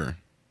finisher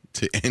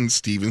to end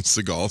Steven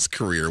Seagal's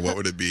career, what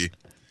would it be?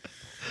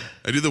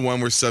 I do the one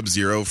where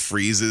Sub-Zero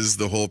freezes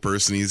the whole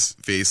person he's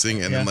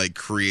facing and then like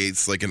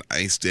creates like an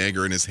ice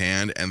dagger in his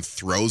hand and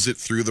throws it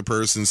through the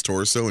person's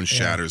torso and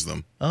shatters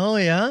them. Oh,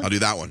 yeah? I'll do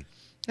that one.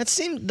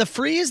 The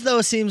freeze,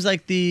 though, seems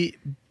like the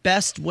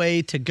best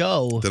way to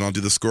go. Then I'll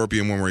do the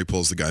Scorpion one where he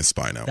pulls the guy's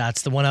spine out.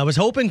 That's the one I was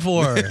hoping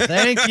for.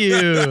 Thank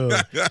you.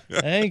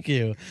 Thank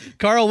you.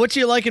 Carl, what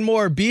you liking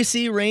more,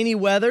 BC rainy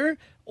weather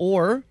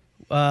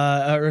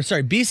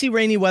BC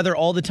rainy weather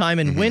all the time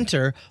in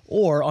winter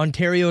or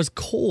Ontario's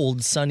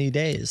cold, sunny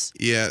days?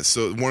 Yeah,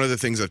 so one of the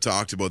things I've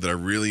talked about that I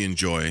really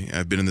enjoy,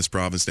 I've been in this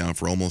province now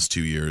for almost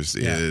 2 years,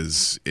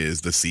 is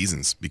the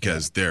seasons,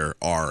 because there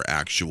are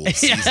actual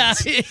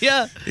seasons.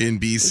 In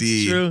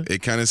BC,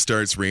 it kind of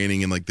starts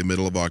raining in like the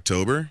middle of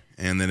October,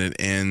 and then it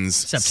ends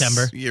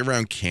September.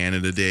 Around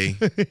Canada Day.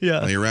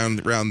 Like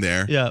around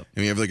there. Yeah. And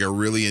we have like a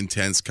really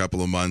intense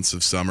couple of months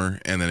of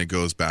summer, and then it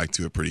goes back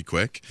to it pretty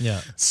quick.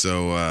 Yeah.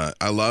 So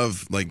I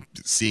love like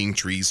seeing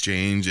trees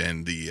change,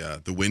 and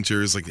the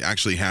winters, like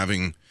actually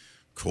having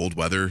cold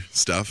weather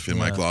stuff in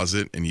my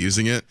closet and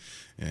using it.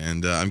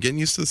 And I'm getting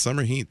used to the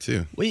summer heat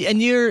too. And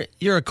you're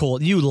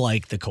you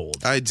like the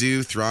cold. I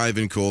do thrive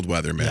in cold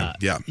weather, man.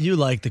 Yeah. You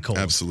like the cold.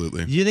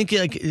 Absolutely. You think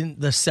like in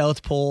the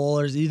South Pole,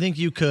 or do you think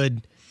you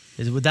could?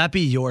 Would that be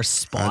your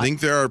spot? I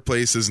think there are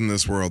places in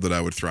this world that I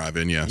would thrive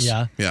in, yes.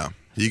 Yeah? Yeah.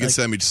 You can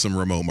send me to some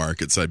remote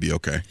markets. I'd be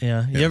okay.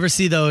 Yeah. You ever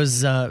see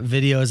those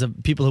videos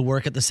of people who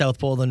work at the South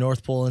Pole, the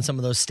North Pole, and some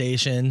of those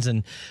stations,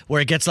 and where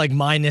it gets like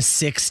minus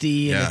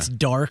 60 and it's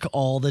dark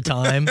all the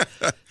time?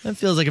 That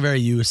feels like a very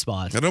you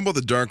spot. I don't know about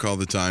the dark all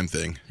the time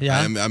thing.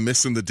 Yeah. I'm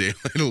missing the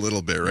daylight a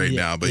little bit right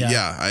now. But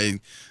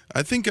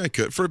I think I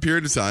could. For a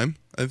period of time,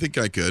 I think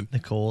I could. The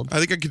cold. I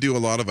think I could do a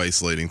lot of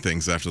isolating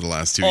things after the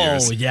last 2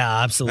 years. Oh,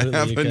 yeah, absolutely.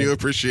 I have a new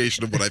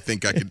appreciation of what I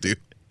think I could do.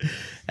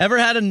 Ever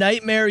had a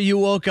nightmare you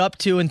woke up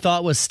to and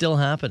thought was still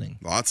happening?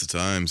 Lots of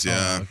times,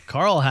 yeah.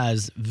 Carl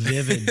has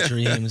vivid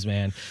dreams,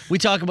 man. We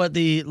talk about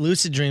the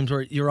lucid dreams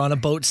where you're on a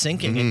boat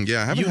sinking and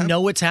you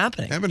know what's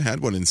happening. I haven't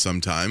had one in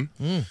some time.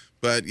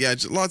 But yeah,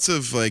 just lots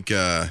of like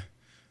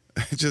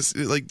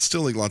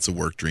still lots of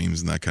work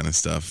dreams and that kind of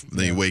stuff.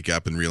 Then you wake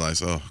up and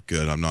realize, oh,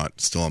 good, I'm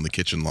not still on the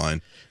kitchen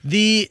line.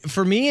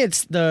 For me,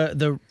 it's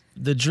the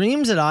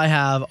dreams that I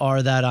have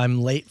are that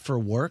I'm late for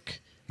work.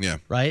 Yeah.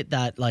 Right?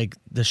 That like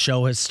the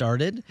show has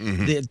started.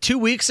 2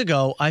 weeks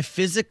ago, I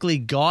physically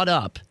got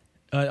up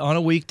on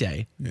a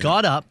weekday,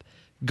 got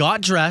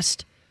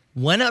dressed,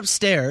 went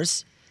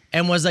upstairs,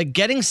 and was like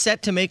getting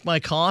set to make my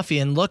coffee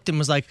and looked and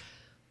was like,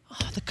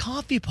 oh, the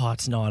coffee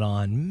pot's not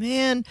on,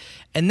 man.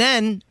 And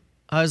then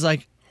I was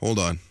like, hold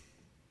on.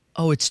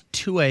 Oh, it's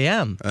 2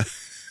 a.m.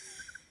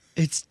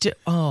 It's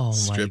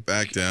strip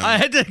back down. I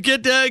had to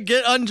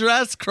get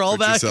undressed, crawl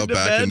back into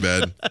bed. In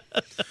bed.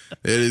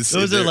 It is.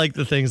 Those are like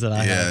the things that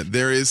I have. Yeah,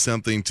 there is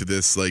something to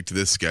this, like to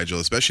this schedule,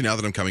 especially now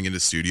that I'm coming into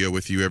studio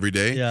with you every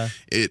day. Yeah.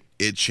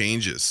 It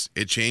changes.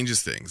 It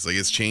changes things. Like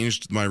it's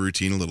changed my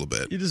routine a little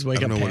bit. You just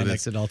wake up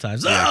panicked at all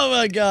times. Yeah. Oh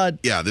my God.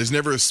 Yeah, there's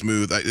never a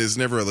smooth. There's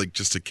never like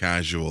just a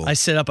casual. I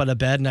sit up on a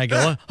bed and I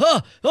go,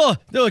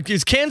 no,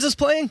 is Kansas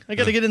playing? I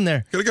got to get in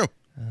there. Gotta go.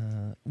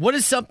 What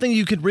is something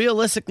you could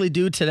realistically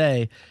do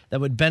today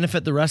that would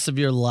benefit the rest of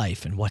your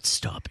life, and what's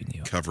stopping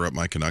you? Cover up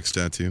my Canucks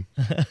tattoo.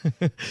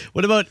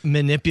 What about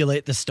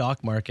manipulate the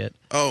stock market?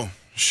 Oh,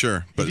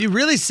 sure. But if you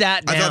really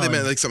sat down. I thought they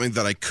meant like something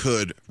that I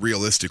could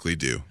realistically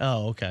do.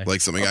 Oh, okay. Like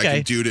something I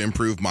can do to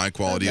improve my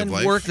quality of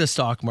life. Work the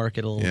stock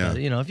market a little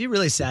bit. You know, if you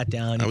really sat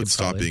down, I would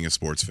stop being a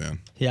sports fan.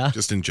 Yeah?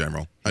 Just in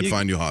general. I'd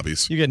find new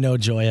hobbies. You get no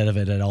joy out of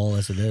it at all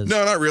as it is.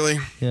 No, not really.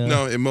 Yeah.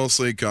 No, it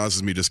mostly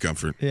causes me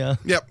discomfort. Yeah.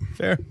 Yep.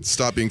 Fair.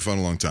 Stopped being fun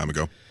a long time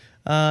ago.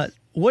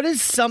 What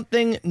is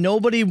something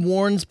nobody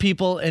warns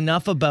people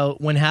enough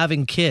about when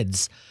having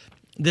kids?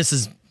 This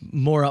is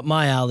more up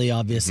my alley,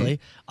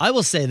 obviously. I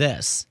will say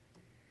this.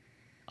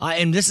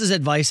 And this is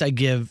advice I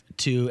give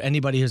to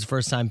anybody who's a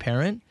first-time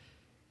parent.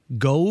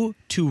 Go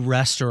to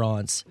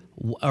restaurants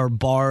or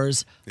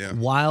bars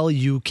while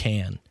you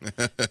can.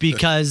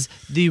 Because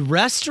the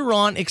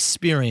restaurant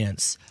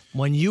experience,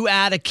 when you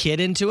add a kid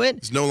into it,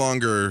 it's no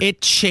longer.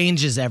 It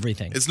changes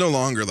everything. It's no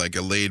longer like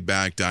a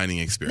laid-back dining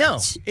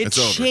experience. No, it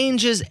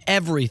changes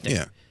everything.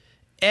 Yeah.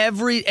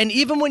 And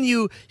even when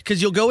because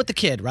you'll go with the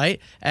kid,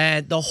 right?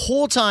 And the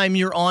whole time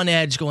you're on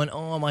edge going,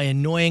 oh, am I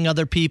annoying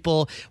other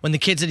people? When the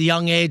kid's at a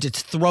young age,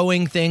 it's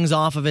throwing things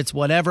off of its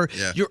whatever.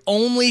 Yeah. You're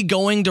only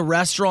going to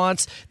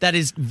restaurants that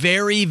is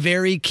very,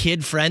 very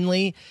kid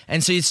friendly.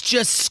 And so it's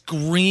just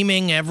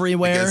screaming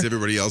everywhere. Because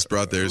everybody else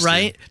brought theirs.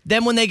 Right? Too.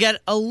 Then when they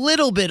get a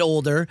little bit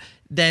older,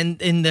 then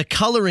in the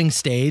coloring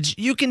stage,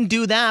 you can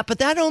do that, but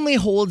that only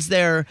holds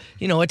their,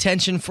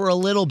 attention for a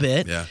little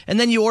bit. Yeah. And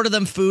then you order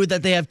them food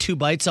that they have 2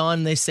 bites on,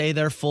 and they say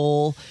they're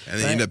full.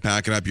 And they end up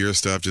packing up your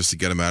stuff just to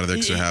get them out of there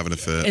because they're having a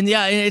fit. And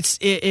yeah, it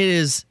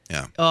is.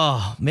 Yeah.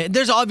 Oh man,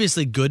 there's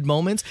obviously good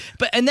moments,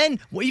 and then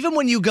even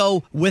when you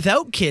go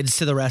without kids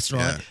to the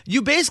restaurant,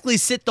 you basically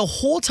sit the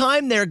whole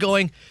time there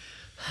going,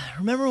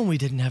 remember when we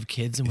didn't have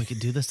kids and we could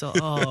do this?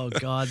 Oh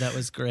God, that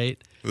was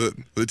great.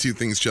 The 2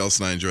 things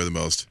Chelsea and I enjoy the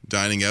most: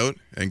 dining out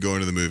and going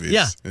to the movies.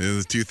 Yeah.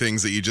 And the 2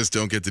 things that you just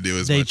don't get to do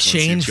as They much.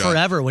 change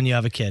forever when you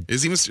have a kid.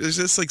 There's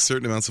just like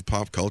certain amounts of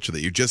pop culture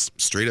that you're just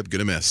straight up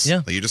gonna miss. Yeah.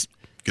 Like you're just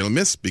gonna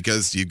miss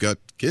because you've got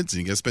kids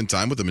and you gotta spend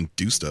time with them and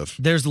do stuff.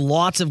 There's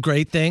lots of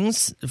great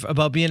things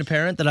about being a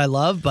parent that I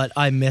love, but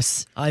I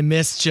miss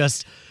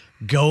just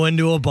going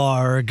to a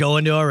bar or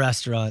going to a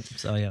restaurant.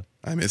 So yeah.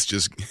 I miss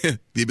just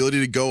the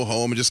ability to go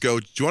home and just go,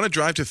 do you want to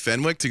drive to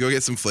Fenwick to go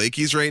get some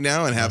Flakies right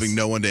now, and having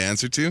no one to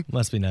answer to?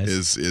 Must be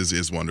nice.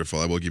 Is wonderful.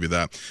 I will give you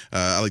that.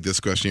 I like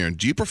this question here.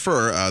 Do you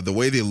prefer the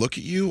way they look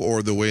at you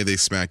or the way they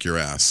smack your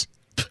ass?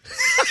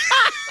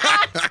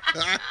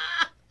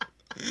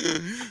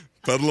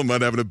 Puddle of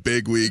Mud having a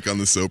big week on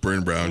the Soper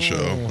and Brown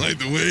show. Like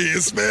the way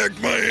you smack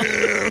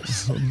my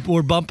ass.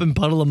 We're bumping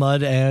Puddle of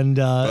Mud and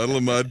Puddle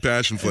of Mud,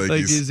 Passion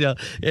Flakies. Yeah.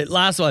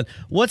 Last one.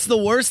 What's the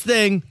worst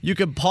thing you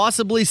could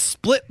possibly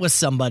split with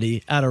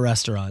somebody at a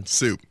resturant?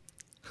 Soup.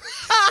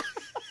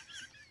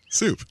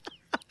 Soup.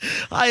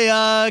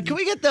 Can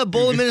we get the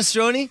bowl of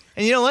minestrone?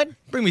 And you know what?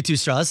 Bring me 2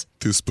 straws.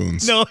 2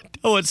 spoons. No,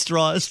 it's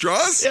straws.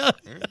 Straws? Yeah.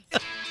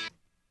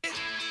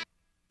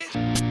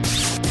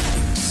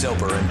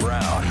 Soper and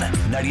Brown,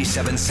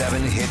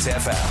 97.7 Hits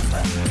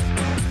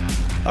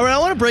FM. All right, I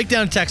want to break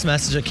down a text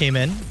message that came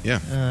in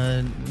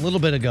a little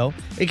bit ago.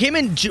 It came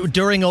in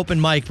during open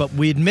mic, but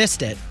we'd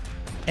missed it.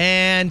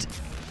 And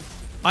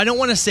I don't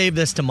want to save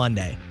this to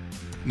Monday.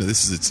 No,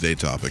 this is a today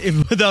topic.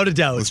 Without a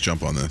doubt. Let's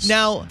jump on this.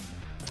 Now,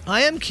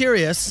 I am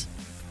curious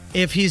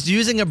if he's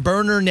using a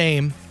burner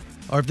name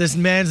or if this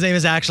man's name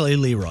is actually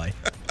Leroy.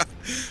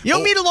 You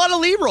don't meet a lot of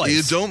Leroys.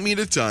 You don't meet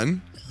a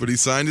ton, but he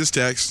signed his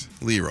text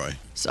Leroy.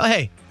 So,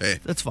 hey,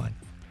 that's fine.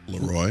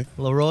 Leroy?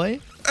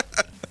 Raleigh?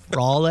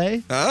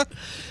 Huh?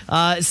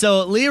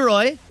 So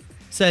Leroy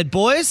said,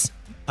 boys,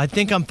 I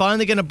think I'm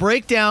finally going to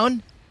break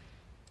down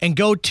and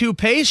go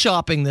toupee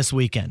shopping this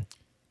weekend.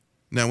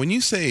 Now, when you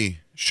say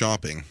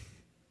shopping,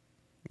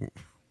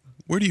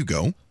 where do you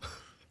go?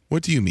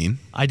 What do you mean?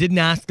 I didn't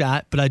ask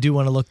that, but I do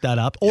want to look that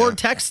up. Or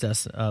text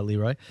us,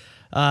 Leroy.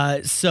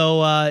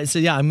 So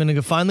yeah, I'm going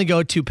to finally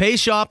go toupee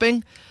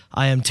shopping.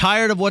 I am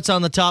tired of what's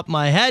on the top of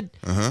my head,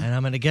 and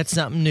I'm going to get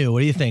something new. What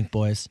do you think,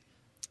 boys?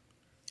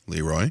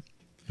 Leroy,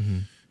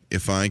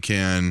 if I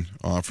can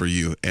offer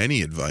you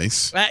any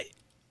advice.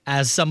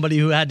 As somebody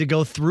who had to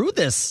go through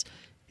this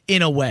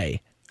in a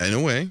way. I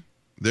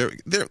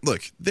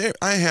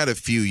had a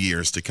few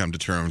years to come to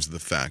terms with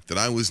the fact that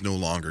I was no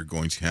longer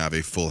going to have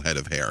a full head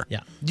of hair.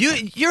 Yeah.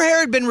 Your hair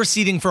had been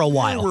receding for a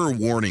while. There were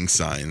warning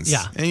signs.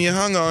 Yeah. And you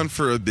hung on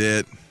for a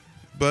bit.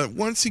 But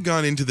once you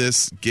got into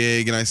this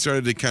gig and I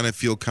started to kind of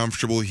feel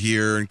comfortable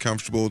here and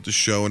comfortable at the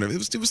show, and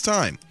it was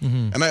time.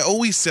 And I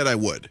always said I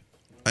would.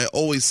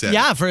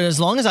 Yeah, for as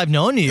long as I've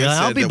known you,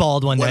 I'll be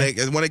bald one day.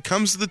 When it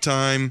comes to the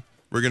time,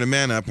 we're going to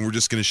man up and we're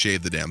just going to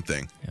shave the damn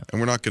thing. Yeah. And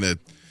we're not going to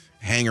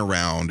hang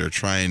around or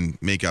try and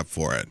make up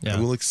for it. Yeah.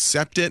 We'll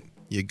accept it.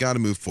 You got to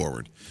move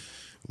forward.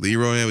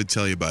 Leroy, I would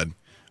tell you, bud,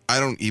 I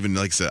don't even,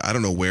 like I said, I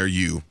don't know where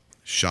you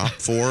shop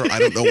for. I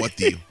don't know what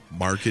the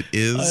market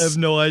is. I have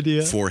no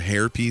idea. For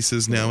hair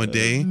pieces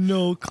nowadays.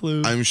 No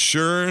clue. I'm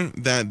sure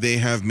that they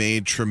have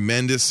made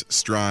tremendous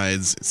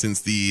strides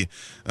since the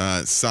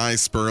Cy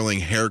Sperling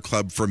Hair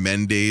Club for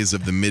Men days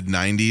of the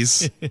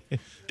mid-90s.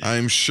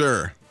 I'm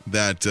sure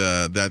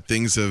that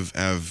things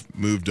have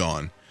moved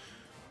on.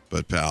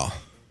 But, pal,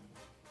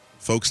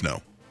 folks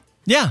know.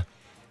 Yeah.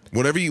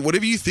 Whatever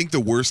you think the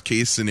worst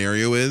case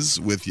scenario is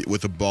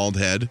with a bald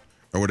head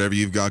or whatever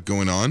you've got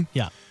going on.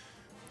 Yeah.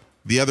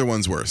 The other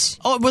one's worse.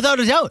 Oh,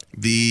 without a doubt.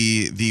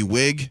 The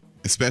wig,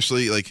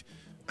 especially, like,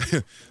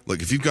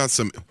 look, if you've got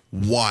some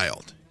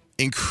wild,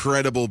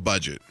 incredible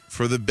budget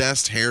for the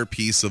best hair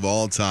piece of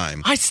all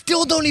time. I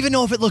still don't even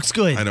know if it looks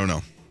good. I don't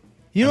know.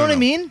 You know what I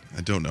mean? I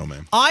don't know,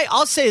 man.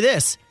 I'll say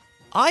this.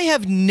 I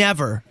have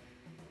never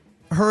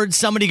heard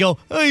somebody go,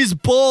 oh, he's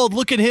bald,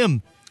 look at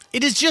him.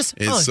 It is just,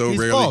 he's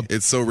bald.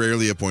 It's so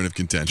rarely a point of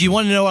contention. Do you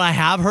want to know what I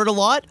have heard a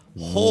lot?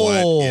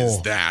 What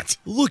is that?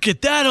 Look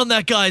at that on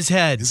that guy's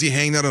head. Is he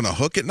hanging out on a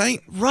hook at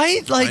night?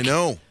 Right? Like, I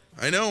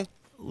know.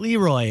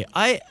 Leroy,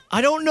 I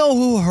don't know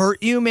who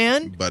hurt you,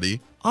 man. Buddy.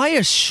 I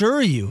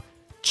assure you,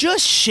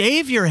 just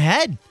shave your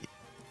head.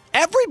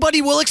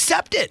 Everybody will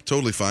accept it.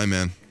 Totally fine,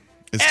 man.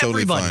 It's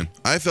totally fine.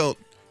 I felt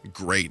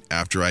great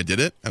after I did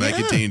it, and I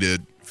continue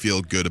to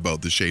feel good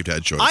about the shaved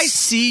head choice. I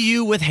see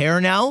you with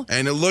hair now.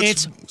 And it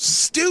looks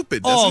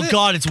stupid, doesn't it? Oh,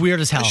 God, it's weird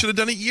as hell. I should have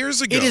done it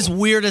years ago. It is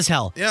weird as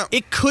hell. Yeah.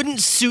 It couldn't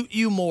suit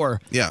you more,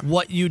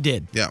 what you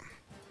did. Yeah.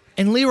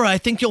 And Leroy, I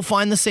think you'll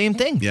find the same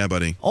thing. Yeah,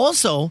 buddy.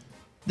 Also,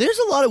 There's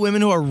a lot of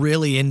women who are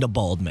really into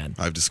bald men.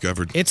 I've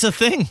discovered. It's a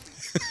thing.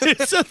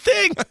 It's a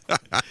thing.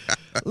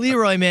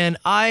 Leroy, man,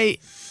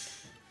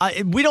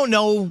 we don't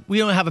know. We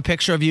don't have a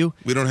picture of you.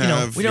 We don't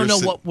have. We don't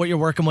know what you're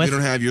working with. We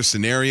don't have your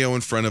scenario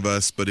in front of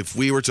us. But if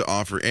we were to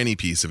offer any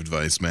piece of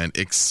advice, man,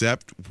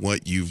 accept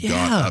what you've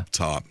got up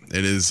top.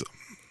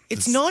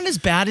 It's not as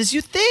bad as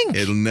you think.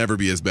 It'll never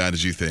be as bad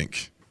as you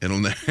think.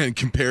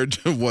 Compared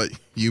to what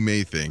you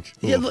may think.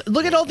 Yeah,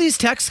 look at all these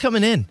texts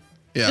coming in.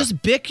 Yeah.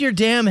 Just bick your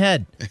damn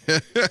head.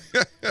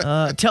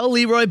 Tell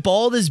Leroy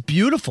bald is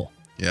beautiful.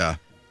 Yeah.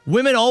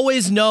 Women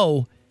always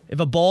know if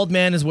a bald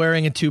man is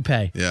wearing a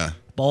toupee. Yeah.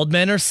 Bald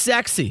men are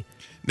sexy.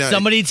 Now,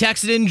 somebody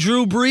texted in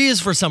Drew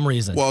Brees for some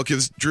reason. Well,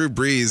 because Drew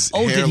Brees'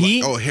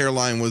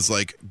 hairline was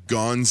like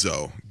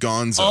gonzo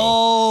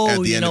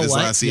at the end of his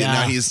last season. Yeah,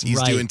 now he's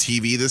doing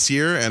TV this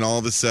year, and all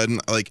of a sudden,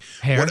 like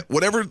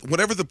whatever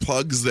the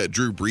plugs that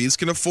Drew Brees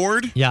can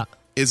afford,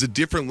 is a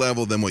different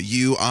level than what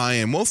you, I,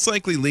 and most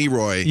likely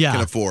Leroy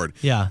can afford.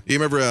 Yeah, you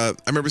remember? I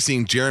remember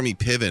seeing Jeremy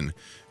Piven,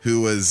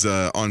 who was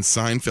on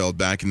Seinfeld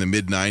back in the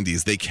mid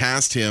 '90s. They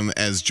cast him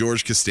as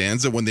George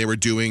Costanza when they were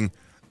doing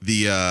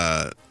the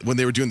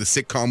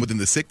sitcom within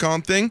the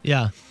sitcom thing.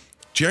 Yeah.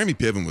 Jeremy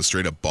Piven was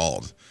straight up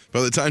bald. By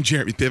the time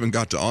Jeremy Piven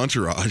got to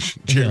Entourage,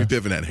 Jeremy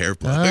Piven had hair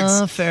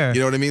plugs. Fair. You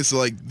know what I mean? So,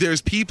 like,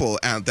 there's people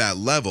at that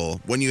level,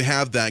 when you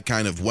have that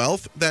kind of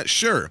wealth, that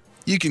sure,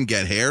 you can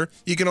get hair.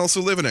 You can also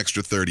live an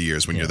extra 30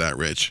 years when you're that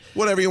rich.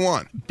 Whatever you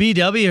want.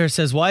 BW here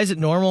says, why is it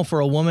normal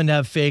for a woman to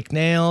have fake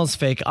nails,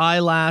 fake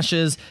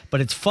eyelashes, but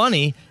it's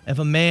funny if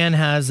a man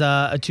has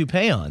a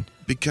toupee on?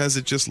 Because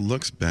it just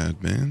looks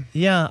bad, man.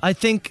 Yeah, I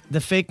think the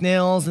fake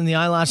nails and the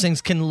eyelash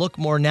things can look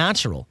more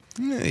natural.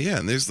 Yeah,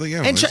 and there's like,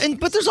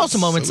 but there's also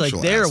moments like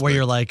there where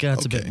you're like,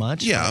 that's a bit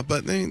much. Yeah,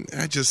 but you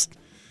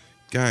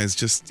gotta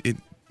accept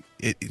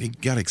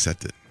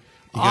it.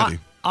 You gotta.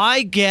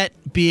 I get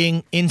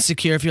being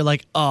insecure if you're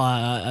like,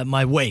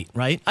 my weight,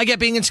 right? I get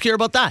being insecure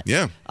about that.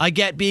 Yeah. I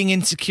get being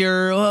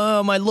insecure,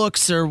 my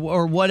looks or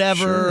whatever.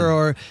 Sure.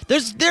 Or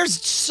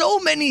there's so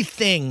many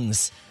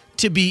things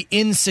to be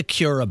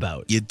insecure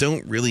about. You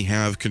don't really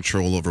have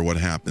control over what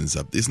happens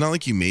up. It's not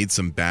like you made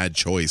some bad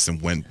choice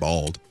and went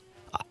bald.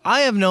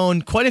 I have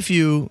known quite a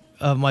few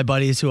of my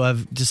buddies who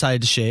have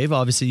decided to shave,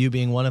 obviously you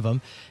being one of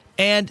them.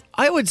 And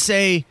I would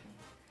say,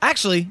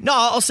 actually, no,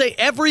 I'll say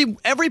every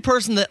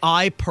person that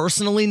I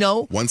personally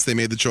know, once they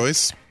made the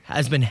choice,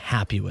 has been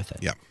happy with it.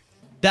 Yeah.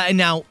 And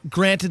now,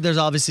 granted, there's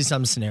obviously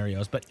some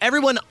scenarios, but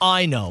everyone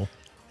I know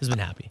has been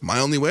happy. My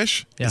only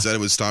wish is that it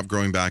would stop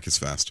growing back as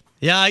fast.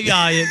 Yeah,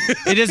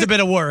 it is a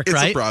bit of work, it's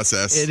right? It's a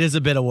process. It is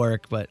a bit of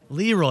work, but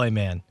Leroy,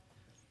 man.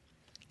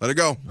 Let it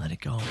go. Let it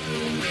go.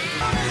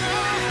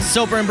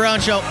 Soper and Brown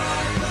Show.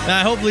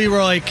 I hope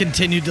Leroy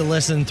continued to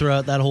listen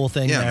throughout that whole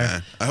thing there.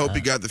 Man. I hope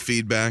he got the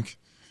feedback.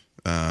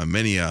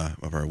 Many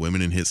of our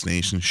women in Hits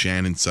Nation,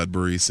 Shannon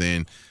Sudbury,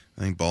 saying,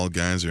 I think bald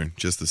guys are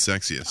just the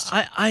sexiest.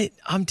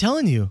 I'm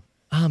telling you.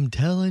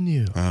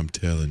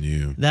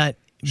 That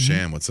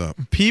Shan, what's up?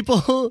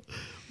 People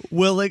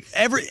will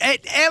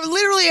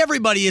literally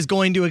everybody is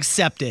going to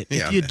accept it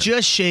if you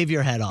just shave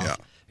your head off. Yeah.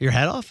 Your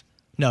head off?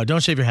 No,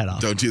 don't shave your head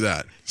off. Don't do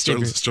that. Start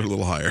a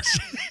little higher.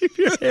 Shave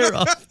your hair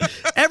off.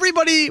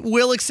 Everybody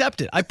will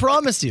accept it. I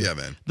promise you. Yeah,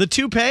 man. The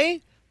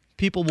toupee,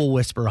 people will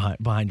whisper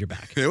behind your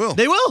back. They will.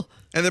 They will.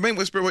 And they might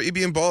whisper about you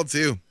being bald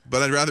too,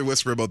 but I'd rather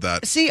whisper about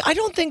that. See, I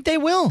don't think they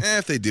will.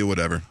 If they do,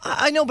 whatever.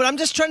 I know, but I'm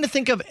just trying to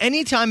think of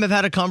any time I've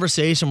had a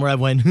conversation where I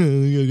went,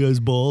 you guys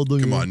bald.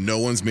 Come on, no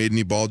one's made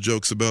any bald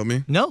jokes about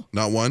me? No.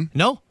 Not one?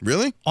 No.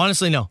 Really?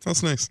 Honestly, no.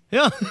 That's nice.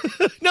 Yeah.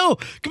 No,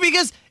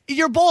 because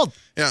you're bald.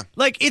 Yeah.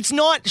 Like, it's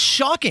not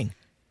shocking.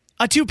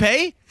 A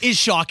toupee is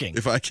shocking.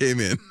 If I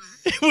came in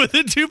with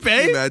a toupee,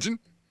 can you imagine?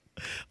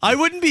 I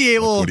wouldn't be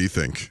able. What do you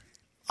think?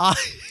 What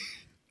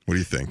do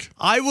you think?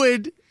 I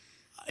would.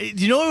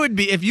 You know what it would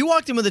be? If you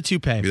walked in with a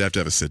toupee, you'd have to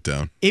have a sit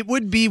down. It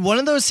would be one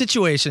of those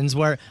situations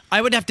where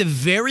I would have to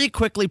very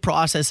quickly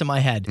process in my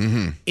head,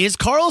 is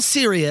Carl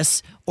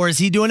serious or is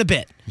he doing a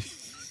bit?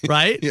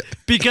 Right? Yeah.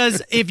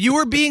 Because if you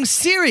were being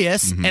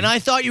serious and I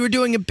thought you were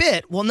doing a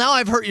bit, well, now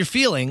I've hurt your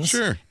feelings.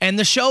 Sure. And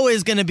the show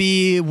is going to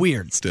be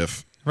weird.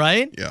 Stiff.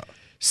 Right? Yeah.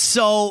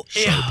 So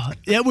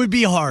it would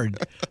be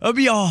hard. It would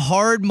be a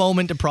hard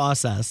moment to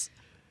process.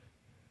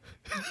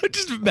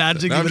 Just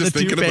imagining you with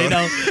a toupee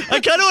now. I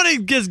kind of want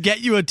to just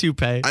get you a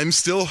toupee. I'm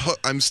still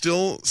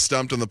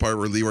stumped on the part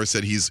where Leroy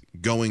said he's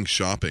going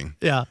shopping.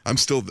 Yeah. I'm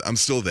still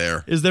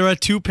there. Is there a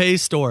toupee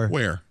store?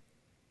 Where?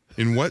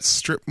 In what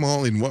strip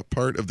mall in what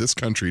part of this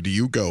country do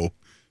you go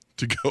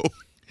to go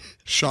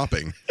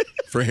shopping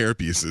for hair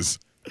pieces?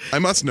 I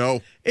must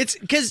know. It's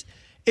because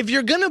if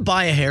you're going to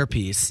buy a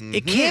hairpiece,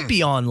 it can't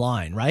be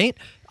online, right?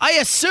 I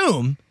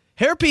assume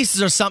hair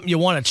pieces are something you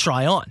want to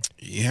try on.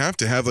 You have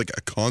to have like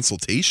a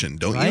consultation,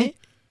 don't you?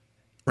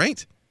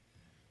 Right?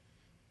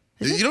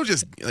 You don't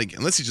just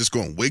unless you just go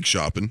on wig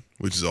shopping,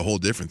 which is a whole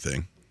different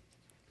thing.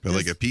 But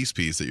like a piece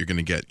that you're going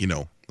to get,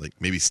 like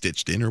maybe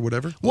stitched in or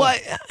whatever. Well,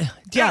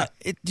 do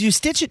you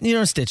stitch it? You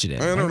don't stitch it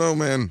in. I don't know,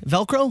 man.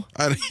 Velcro?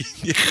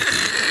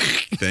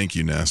 Thank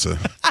you, NASA.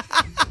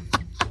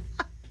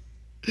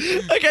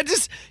 Like,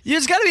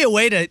 there's got to be a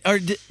way to, or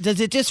does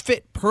it just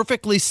fit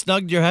perfectly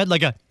snug to your head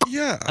like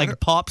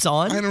pops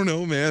on? I don't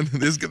know, man.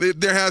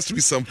 There has to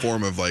be some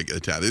form of like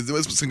attach.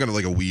 There's some kind of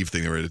like a weave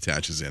thing where it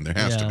attaches in. There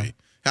has to be.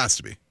 Has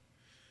to be.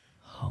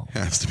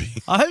 Has to be.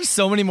 I have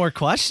so many more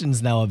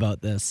questions now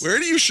about this. Where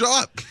do you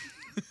shop?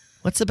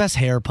 What's the best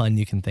hair pun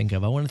you can think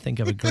of? I want to think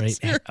of a great.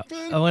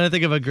 I want to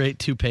think of a great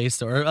toupee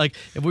store. Like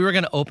if we were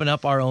going to open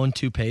up our own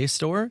toupee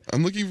store.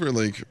 I'm looking for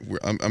like.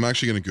 I'm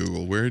actually going to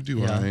Google. Where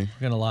do I? We're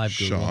going to live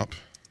shop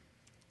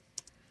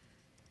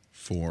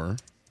for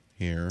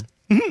hair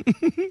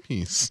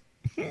piece?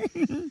 Yeah,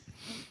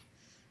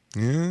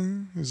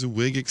 there's a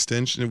wig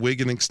extension, wig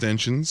and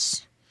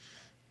extensions.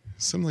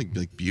 Some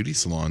like beauty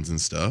salons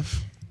and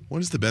stuff. What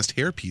is the best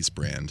hairpiece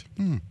brand?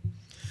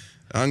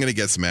 I'm going to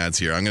get some ads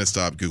here. I'm going to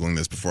stop Googling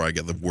this before I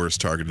get the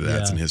worst targeted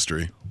ads in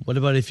history. What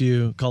about if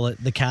you call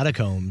it the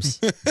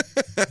Catacombs?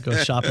 Go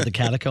shop at the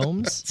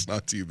Catacombs. It's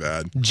not too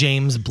bad.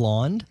 James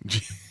Blonde.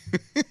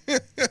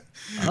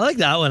 I like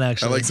that one,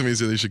 actually. I like somebody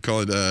said they should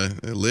call it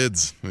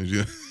Lids.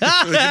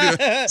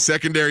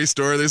 Secondary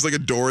store. There's like a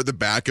door at the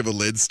back of a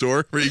lid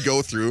store where you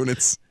go through and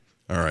it's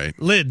all right.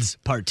 Lids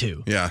Part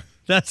 2. Yeah.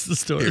 That's the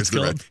store. Here's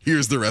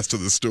the rest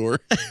of the store.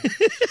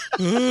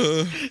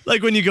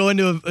 Like when you go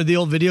into the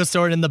old video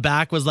store and in the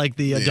back was like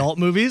the adult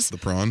movies. The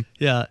prawn.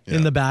 Yeah.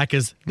 In the back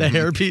is the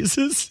hair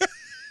pieces.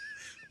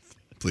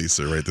 Please,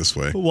 sir, right this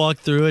way. Walk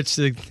through it.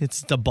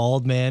 It's the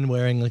bald man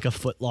wearing like a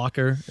Foot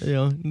Locker,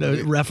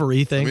 the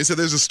referee thing. They said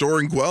there's a store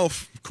in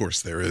Guelph. Of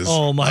course there is.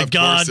 Oh, my God.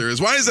 Of course there is.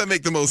 Why does that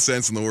make the most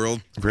sense in the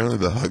world? Apparently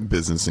the hug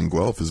business in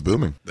Guelph is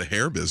booming. The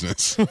hair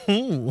business.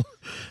 All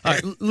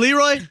right,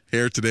 Leroy.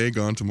 Hair today,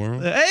 gone tomorrow.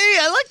 Hey,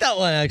 I like that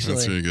one, actually.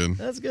 That's really good.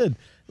 That's good.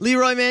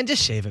 Leroy, man,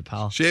 just shave it,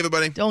 pal. Shave it,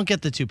 buddy. Don't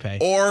get the toupee.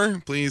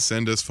 Or please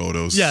send us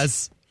photos.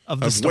 Yes.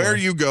 Of where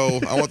you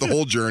go. I want the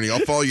whole journey. I'll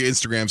follow your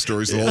Instagram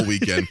stories the whole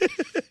weekend.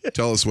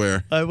 Tell us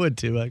where. I would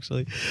too,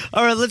 actually.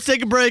 All right, let's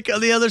take a break.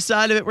 On the other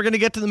side of it, we're going to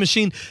get to the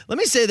machine. Let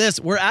me say this.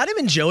 Were Adam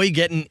and Joey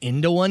getting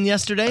into one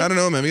yesterday? I don't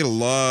know, man. We got a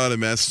lot of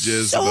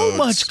messages. So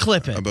much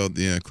clipping.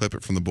 Clip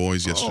it from the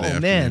boys yesterday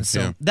afternoon. Man.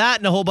 So that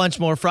and a whole bunch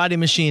more. Friday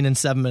Machine in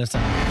 7 minutes.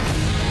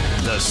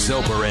 The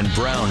Soper and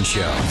Brown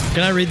Show.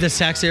 Can I read this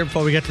text here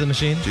before we get to the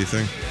machine? Do you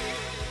think?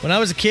 When I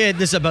was a kid,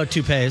 this is about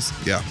toupees.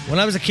 Yeah. When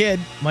I was a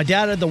kid, my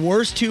dad had the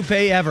worst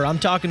toupee ever. I'm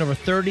talking over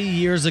 30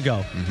 years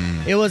ago.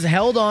 Mm-hmm. It was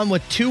held on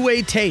with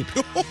two-way tape.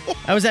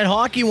 I was at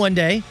hockey one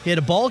day. He had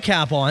a ball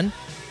cap on.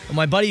 And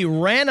my buddy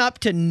ran up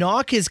to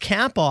knock his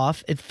cap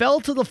off. It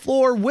fell to the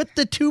floor with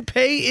the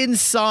toupee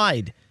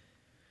inside.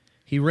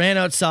 He ran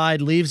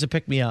outside, leaves to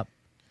pick me up.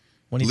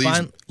 When he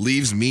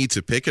leaves me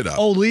to pick it up.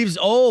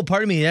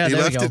 Pardon me. Yeah, he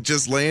there left we go. it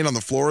just laying on the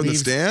floor in the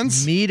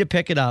stands? Me to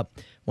pick it up.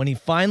 When he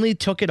finally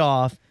took it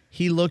off,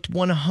 he looked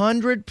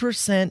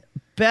 100%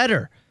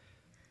 better.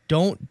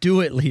 Don't do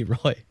it,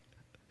 Leroy.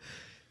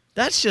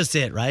 That's just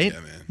it, right?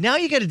 Yeah, man. Now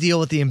you got to deal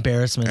with the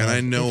embarrassment. And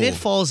I know if it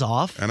falls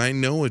off. And I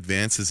know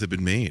advances have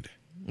been made.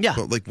 Yeah.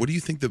 But what do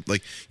you think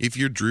if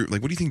you're Drew,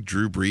 what do you think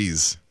Drew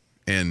Brees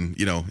and,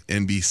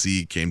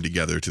 NBC came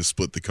together to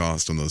split the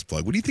cost on those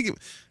plugs? What do you think?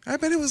 I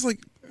bet it was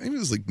like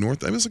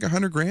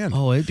 $100,000.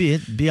 Oh, it'd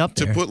be up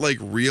there. To put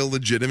real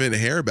legitimate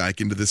hair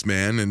back into this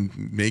man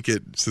and make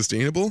it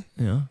sustainable.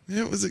 Yeah.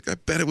 I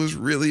bet it was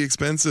really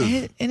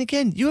expensive. And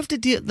again, you have to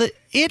deal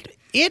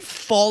it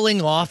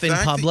falling off in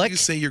public. That you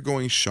say you're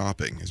going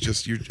shopping. It's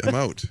just I'm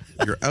out.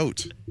 You're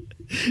out.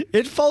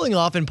 It falling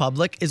off in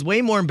public is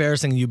way more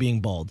embarrassing than you being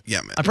bald.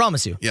 Yeah, man. I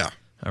promise you. Yeah.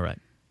 All right.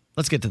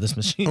 Let's get to this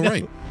machine. All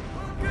right.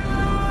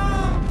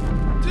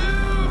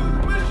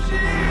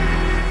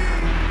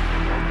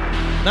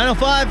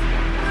 905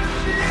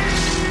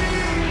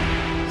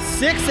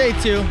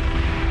 682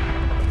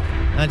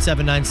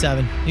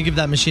 9797. You give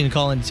that machine a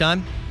call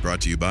anytime.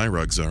 Brought to you by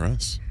Rugs R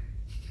Us.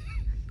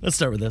 Let's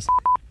start with this.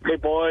 Hey,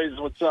 boys.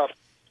 What's up?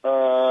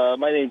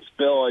 My name's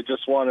Bill. I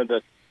just wanted to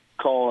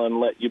call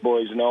and let you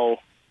boys know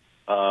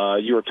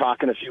you were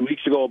talking a few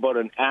weeks ago about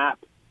an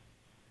app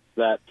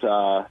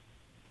that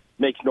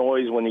makes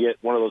noise when you get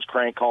one of those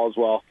crank calls.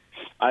 Well,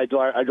 I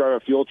drive a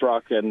fuel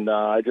truck, and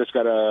I just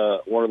got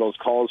one of those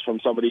calls from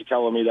somebody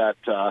telling me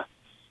that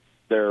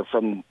they're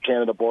from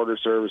Canada Border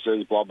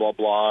Services, blah, blah,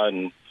 blah,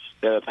 and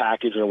they have a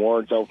package and a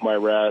warrant out for my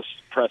arrest.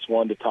 Press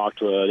 1 to talk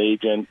to an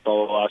agent, blah,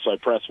 blah, blah. So I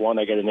press 1.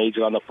 I get an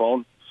agent on the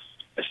phone.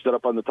 I stood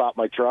up on the top of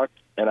my truck,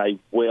 and I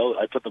wailed.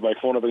 I put my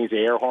phone up against the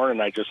air horn,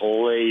 and I just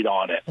laid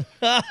on it.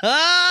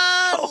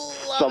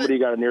 Somebody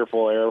got an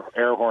earful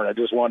air horn. I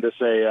just wanted to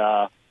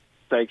say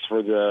thanks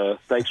for the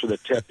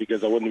tip,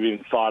 because I wouldn't have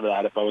even thought of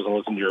that if I wasn't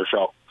listening to your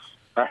show.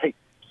 All right.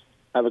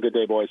 Have a good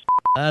day, boys.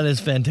 That is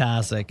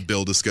fantastic.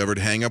 Bill discovered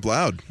Hang Up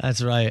Loud.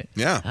 That's right.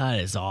 Yeah. That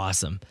is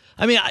awesome.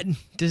 I mean,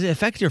 does it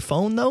affect your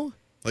phone, though?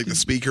 Like the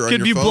speaker on your phone?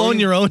 Could you blown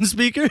your own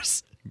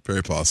speakers?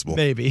 Very possible.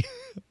 Maybe.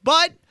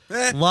 But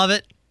love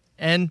it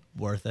and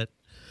worth it.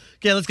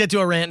 Okay, let's get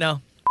to a rant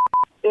now.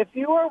 If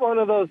you are one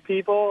of those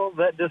people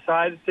that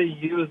decides to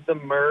use the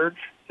merge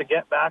to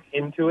get back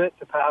into it,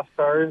 to pass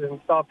cars and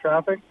stop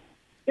traffic,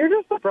 you're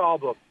just a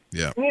problem.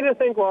 Yeah. You need to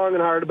think long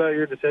and hard about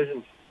your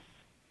decisions.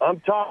 I'm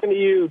talking to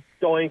you,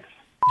 doinks.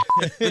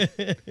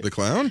 The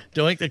clown?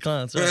 Doink the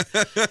clown. Sorry.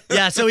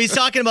 Yeah, so he's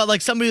talking about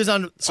like somebody who's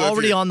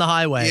already on the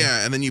highway.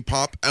 Yeah, and then you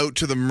pop out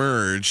to the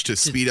merge to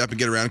speed up and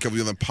get around a couple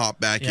of them, pop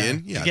back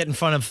in. Yeah. You get in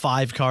front of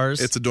 5 cars.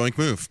 It's a doink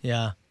move.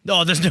 Yeah.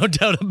 No, there's no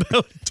doubt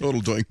about it.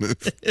 Total doink move.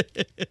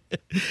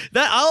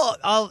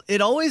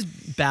 It always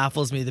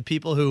baffles me, the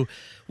people who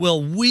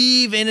will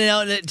weave in and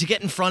out to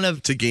get in front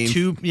of to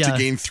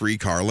gain 3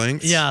 car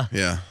lengths. Yeah.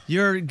 Yeah.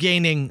 You're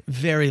gaining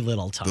very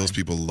little time. Those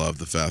people love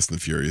the Fast and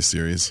the Furious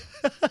series.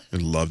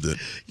 And loved it.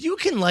 You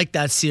can like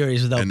that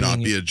series without and being...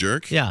 not be a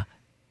jerk? Yeah.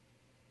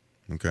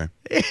 Okay.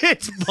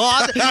 It's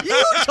bothering.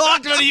 You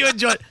talked about it. You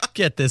enjoyed.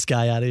 Get this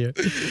guy out of here.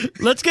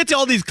 Let's get to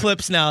all these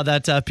clips now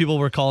that people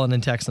were calling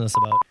and texting us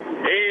about.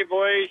 Hey,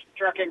 boys.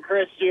 Trucking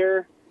Chris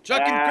here.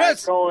 Trucking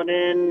Chris. Calling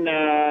in.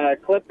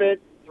 Clip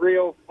it.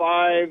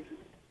 3:05.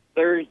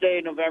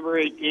 Thursday,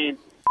 November 18th.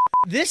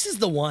 This is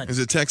the one. There's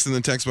a text in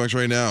the text box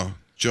right now.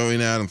 Joey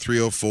and Adam,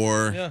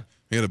 304. Yeah.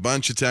 We got a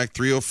bunch of text,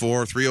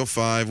 304,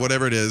 305,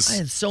 whatever it is. I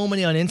had so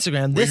many on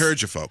Instagram. We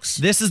heard you, folks.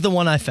 This is the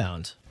one I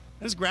found.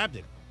 I just grabbed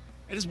it.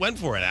 I just went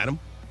for it, Adam.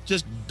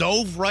 Just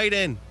dove right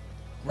in.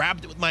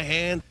 Grabbed it with my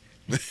hand.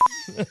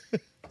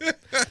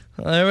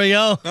 There we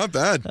go. Not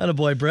bad.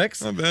 Attaboy,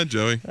 Bricks. Not bad,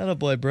 Joey.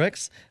 Attaboy,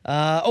 Bricks.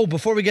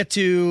 Before we get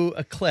to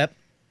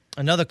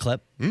another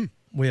clip,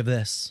 we have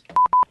this.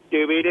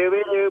 Doobie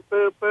doobie doop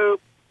boop boop.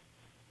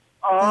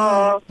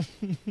 Oh.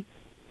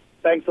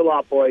 Thanks a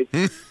lot, boys.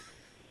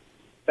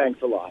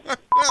 Thanks a lot.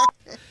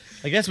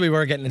 I guess we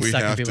were getting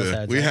stuck in people's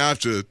heads. We have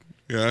to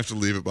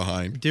leave it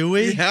behind. Do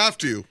we? We have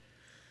to.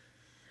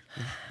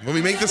 When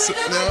we make this, no.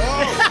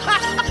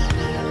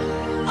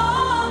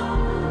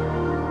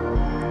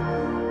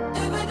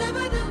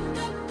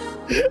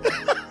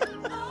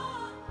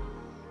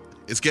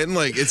 It's getting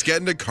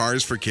to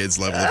Cars for Kids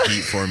level of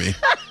heat for me.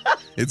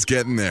 It's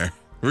getting there.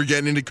 We're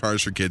getting into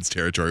Cars for Kids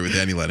territory with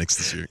Annie Lennox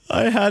this year.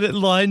 I had it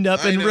lined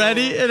up and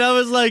ready, and I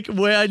was like,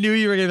 I knew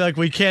you were going to be like,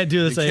 we can't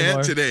do this anymore. We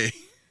can't today.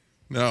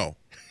 No.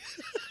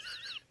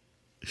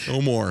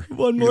 No more.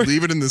 One more. We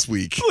leave it in this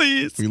week.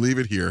 Please. We leave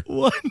it here.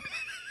 One.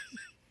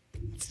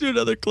 Let's do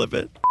another clip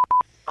it.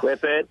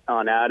 Clip it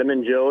on Adam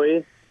and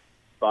Joey,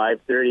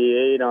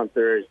 5:38 on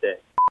Thursday.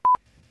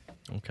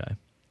 Okay.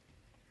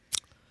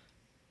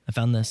 I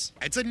found this.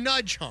 It's a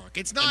nudge honk.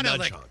 It's not a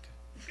honk.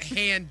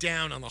 Hand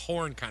down on the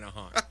horn kind of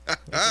honk.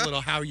 It's a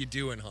little how you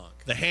doing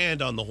honk. The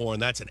hand on the horn,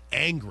 that's an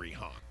angry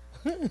honk.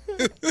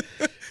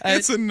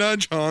 It's a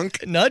nudge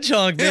honk. Nudge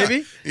honk, baby.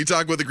 Yeah. You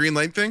talk about the green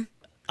light thing?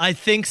 I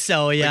think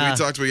so, yeah. Like we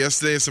talked about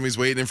yesterday, somebody's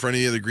waiting in front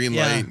of you, the green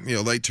light,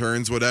 light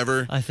turns,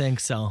 whatever. I think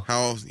so.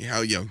 How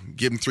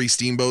give them 3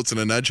 steamboats and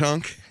a nudge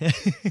honk?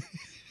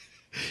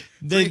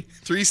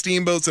 Three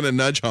steamboats and a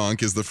nudge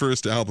honk is the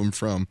first album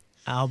from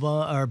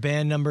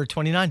band number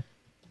 29.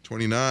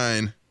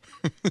 29.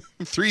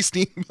 3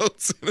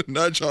 steamboats and a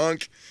nudge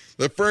honk.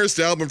 The first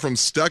album from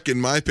Stuck in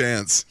My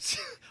Pants.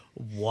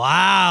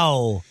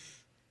 Wow.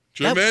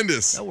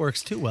 Tremendous. That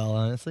works too well,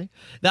 honestly.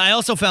 Now, I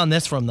also found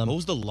this from them. What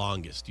was the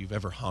longest you've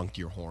ever honked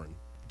your horn?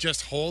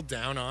 Just hold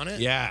down on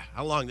it? Yeah.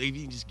 How long? You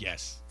can just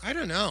guess. I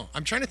don't know.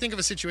 I'm trying to think of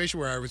a situation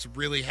where I was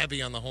really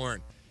heavy on the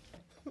horn.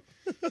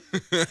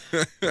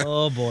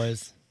 Oh,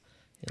 boys.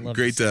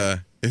 Great.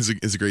 Is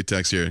a great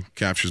text here.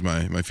 Captures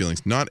my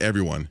feelings. Not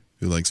everyone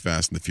who likes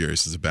Fast and the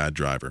Furious is a bad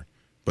driver,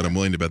 but I'm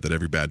willing to bet that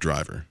every bad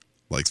driver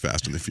likes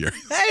Fast and the Furious.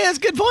 Hey, that's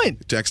a good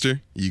point.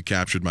 Texter, you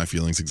captured my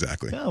feelings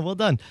exactly. Yeah, well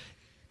done.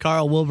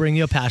 Carl will bring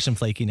you a passion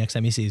flaky next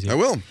time he sees you. I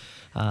will.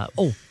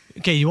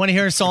 Okay. You want to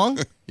hear a song?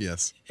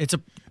 Yes. It's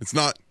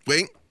not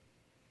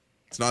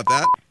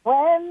that.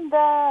 When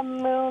the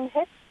moon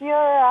hits your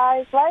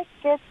eyes like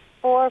it's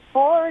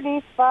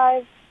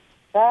 4:45,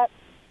 that's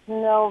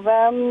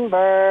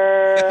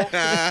November.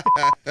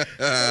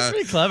 That's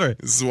pretty clever.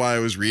 This is why I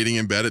was reading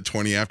in bed at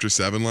 20 after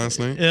 7 last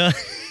night. Yeah.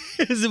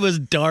 Because it was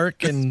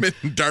dark and it's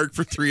been dark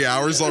for 3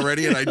 hours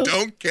already, and I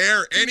don't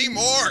care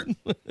anymore.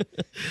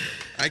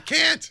 I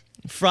can't.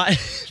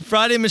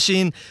 Friday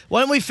Machine.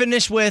 Why don't we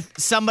finish with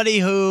somebody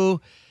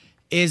who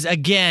is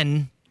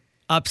again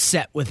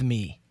upset with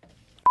me?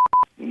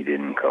 You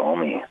didn't call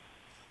me.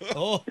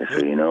 Oh. Just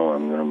so you know,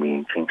 I'm going to be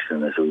in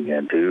Kingston this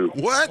weekend, too.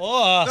 What?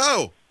 Oh.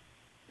 No.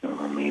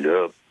 We'll meet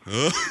up.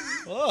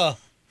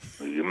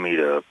 We can meet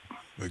up.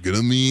 We're going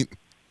to meet.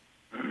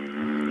 We're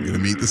going to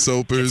meet the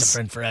Soapers. It's a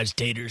friend for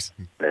agitators.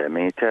 Let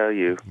me tell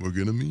you. We're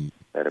going to meet.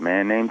 That a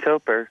man named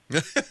Soper,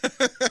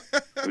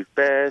 whose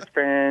best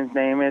friend's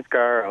name is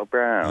Carl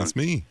Brown. That's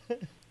me.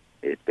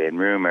 It's been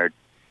rumored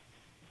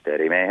that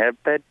he may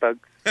have bed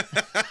bugs,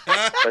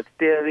 but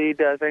still he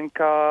doesn't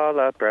call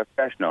a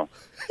professional.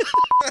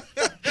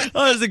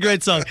 Oh, that's a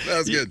great song. That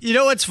was good. You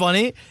know what's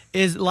funny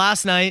is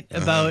last night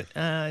about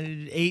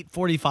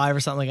 8:45 or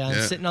something like that,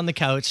 I'm sitting on the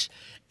couch,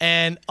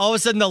 and all of a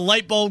sudden the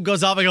light bulb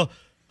goes off. I go,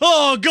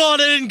 oh,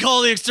 God, I didn't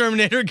call the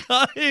exterminator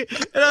guy. And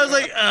I was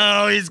like,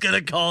 oh, he's going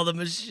to call the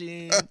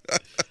machine.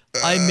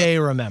 I may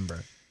remember.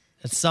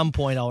 At some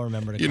point, I'll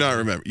remember to You're call not him.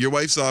 remember. Your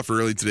wife's off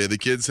early today. The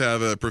kids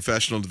have a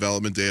professional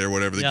development day or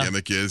whatever the Yeah.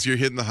 gimmick is. You're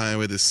hitting the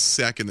highway the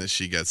second that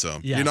she gets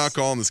home. Yes. You're not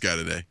calling this guy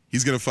today.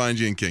 He's going to find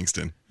you in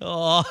Kingston.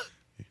 Oh.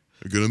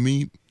 We're going to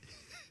meet.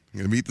 I'm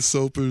going to meet the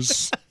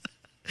Soapers.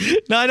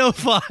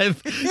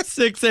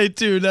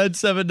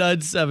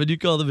 905-682-9797. You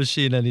call the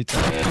machine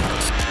anytime.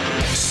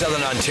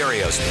 Southern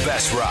Ontario's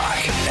best rock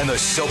and the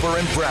Soper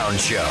and Brown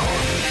Show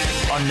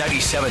on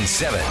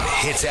 97.7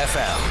 Hits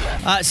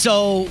FM.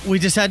 So we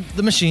just had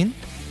the machine.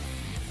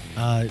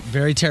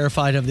 Very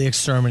terrified of the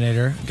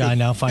exterminator guy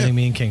now finding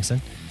me in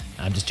Kingston.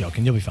 I'm just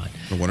joking. You'll be fine.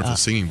 A wonderful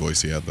singing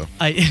voice he had, though.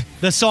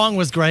 The song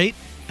was great,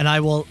 and I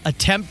will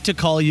attempt to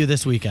call you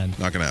this weekend.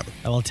 Not going to happen.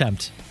 I will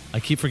attempt. I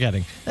keep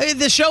forgetting.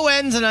 The show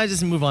ends, and I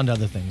just move on to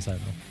other things. I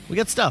don't know. We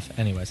got stuff.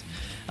 Anyways.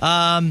 We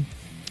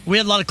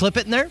had a lot of clip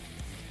it in there.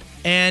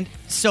 And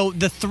so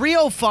the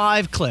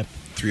 305 clip.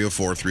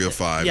 304,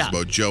 305 Yeah. is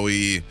about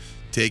Joey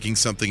taking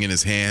something in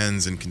his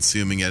hands and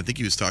consuming it. I think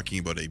he was talking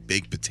about a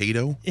baked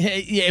potato. Yeah,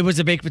 it was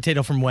a baked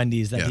potato from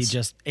Wendy's that he Yes.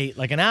 just ate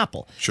like an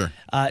apple. Sure.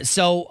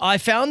 So I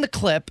found the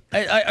clip.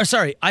 I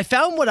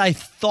found what I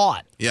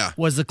thought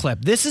was the clip.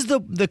 This is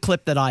the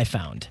clip that I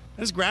found.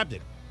 I just grabbed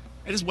it.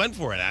 I just went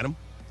for it, Adam.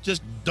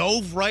 Just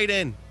dove right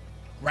in.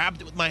 Grabbed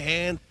it with my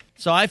hand.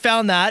 So I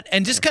found that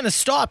and just kind of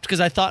stopped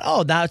because I thought,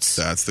 oh, that's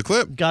the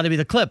clip. Got to be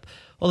the clip.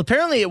 Well,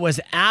 apparently it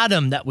was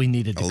Adam that we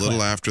needed to A little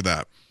clip. after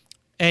that.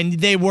 And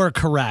they were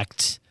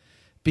correct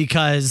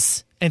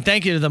because, and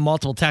thank you to the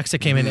multiple texts that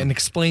came in and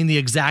explained the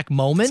exact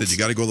moment. Said you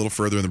got to go a little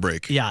further in the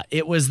break. Yeah,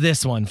 it was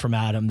this one from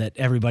Adam that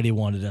everybody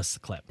wanted us to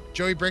clip.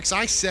 Joey Bricks,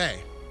 I say,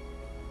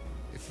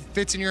 if it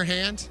fits in your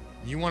hand,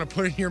 you want to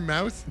put it in your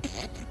mouth,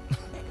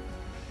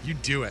 you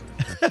do it.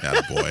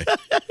 Attaboy.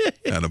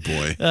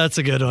 Attaboy. That's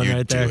a good one You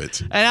right do there.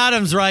 it. And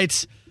Adam's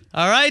right.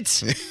 All right?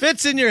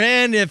 Fits in your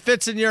hand, it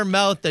fits in your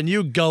mouth, then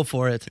you go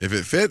for it. If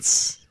it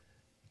fits,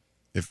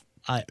 if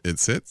it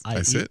sits,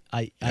 I sit.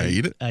 I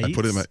eat it. I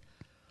put it in my.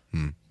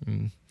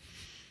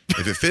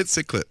 If it fits,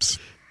 it clips.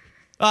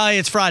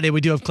 It's Friday.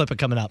 We do have Clip It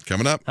coming up.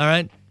 Coming up. All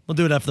right. We'll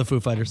do it after the Foo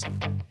Fighters.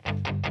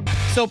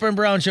 Soper and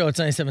Brown Show. It's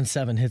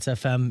 97.7 Hits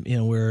FM. You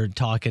know, we're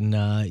talking,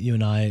 you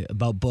and I,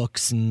 about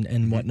books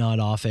and whatnot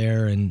off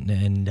air.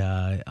 And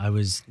I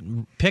was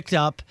picked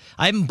up.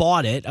 I haven't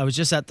bought it. I was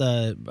just at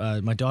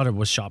my daughter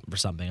was shopping for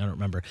something. I don't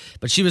remember.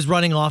 But she was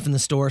running off in the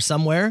store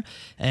somewhere.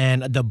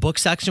 And the book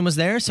section was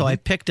there. So I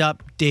picked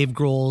up Dave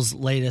Grohl's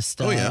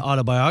latest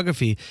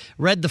autobiography.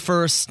 Read the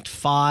first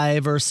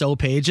 5 or so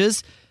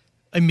pages.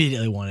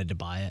 Immediately wanted to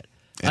buy it.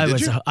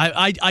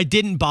 I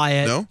didn't buy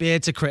it. No?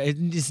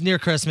 It's near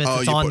Christmas.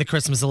 Oh, it's you on put- the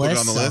Christmas put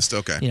list. it on the list?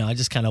 Okay. You know, I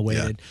just kind of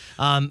waited.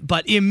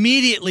 But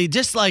immediately,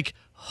 just like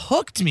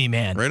hooked me,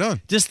 man. Right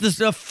on. Just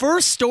the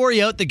first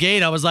story out the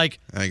gate, I was like,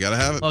 I gotta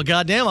have it. well,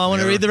 goddamn, I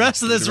want to read the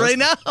rest of this right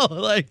now.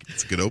 Like,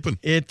 it's a good open.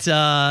 It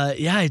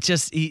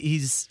just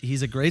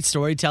he's a great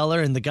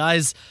storyteller, and the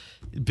guy's,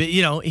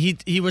 you know,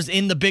 he was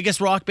in the biggest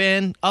rock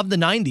band of the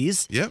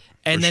 90s. Yep.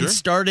 And then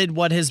started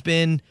what has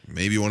been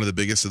maybe one of the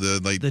biggest of the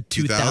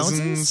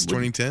 2000s,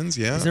 2010s.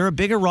 Yeah. Is there a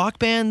bigger rock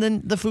band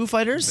than the Foo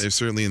Fighters? They're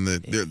certainly in they're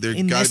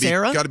in gotta this be,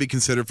 era? Got to be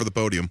considered for the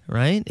podium,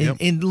 right? Yep.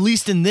 At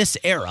least in this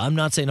era. I'm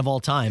not saying of all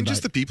time. And but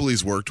just the people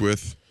he's worked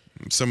with.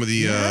 Some of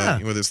the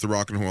whether it's the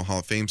Rock and Roll Hall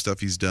of Fame stuff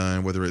he's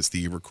done, whether it's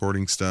the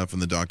recording stuff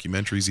and the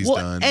documentaries he's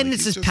done, and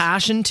it's his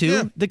passion too.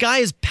 Yeah. The guy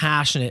is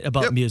passionate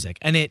about music,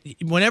 and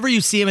whenever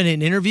you see him in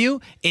an interview,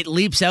 it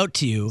leaps out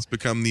to you. He's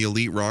become the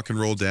elite rock and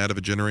roll dad of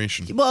a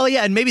generation. Well,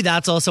 yeah, and maybe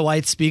that's also why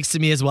it speaks to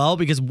me as well,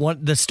 because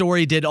the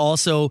story did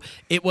also.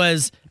 It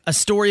was a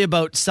story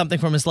about something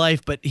from his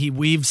life, but he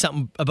weaved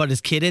something about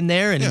his kid in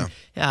there, and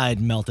it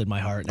melted my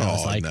heart. And I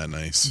was like, isn't that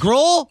nice?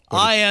 Grohl,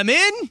 I am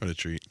in. What a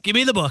treat. Give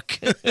me the book.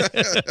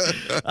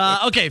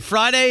 Okay,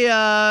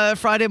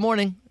 Friday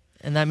morning.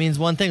 And that means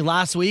one thing.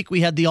 Last week,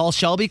 we had the All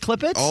Shelby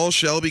Clip It. All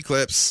Shelby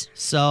Clips.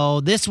 So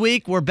this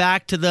week, we're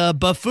back to the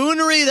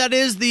buffoonery that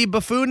is the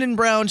Buffoon and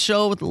Brown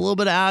Show with a little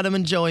bit of Adam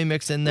and Joey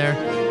mix in there.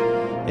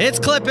 It's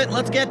Clip It.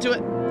 Let's get to it.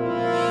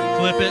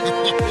 Clip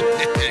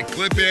it.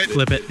 Clip it.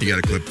 Clip it. You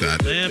got to clip that.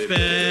 Clip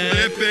it.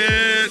 Clip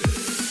it.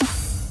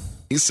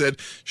 He said,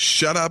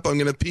 shut up, I'm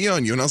going to pee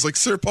on you. And I was like,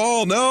 Sir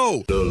Paul,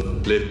 no.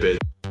 Clip it.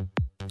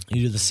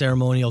 You do the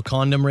ceremonial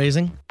condom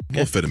raising?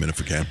 We'll fit him in if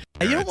we can.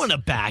 You don't want to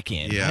back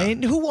in. Yeah.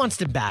 Right? Who wants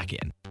to back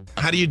in?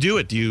 How do you do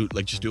it? Do you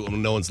just do it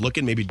when no one's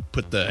looking? Maybe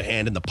put the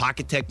hand in the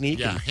pocket technique?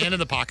 Yeah, hand in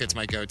the pocket's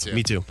my go-to.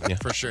 Me too. Yeah.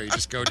 For sure. You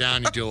just go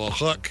down, you do a little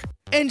hook.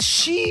 And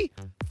she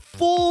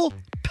full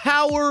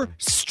power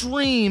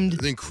streamed.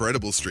 An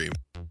incredible stream.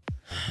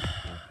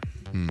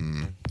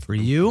 For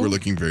you? We're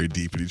looking very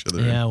deep at each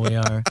other. Yeah, we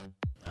are.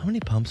 How many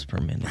pumps per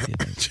minute do you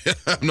think?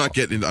 I'm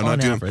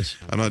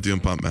not doing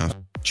pump math.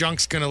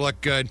 Junk's gonna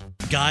look good.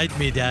 Guide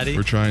me, Daddy.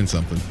 We're trying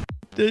something.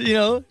 You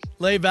know,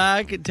 lay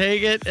back and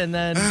take it, and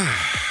then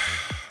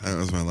That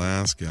was my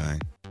last guy.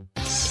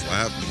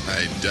 Slap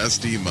my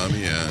dusty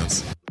mummy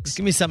ass. just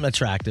give me something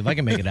attractive. I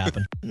can make it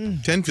happen.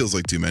 10 feels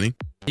like too many.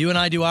 You and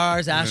I do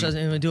ours. Ash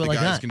doesn't even do it The like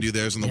guys that. can do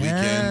theirs on the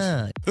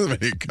Yeah. weekend. Doesn't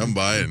make it come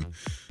by and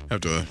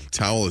have to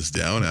towel us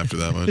down after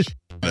that much.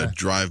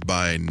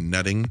 drive-by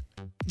nutting.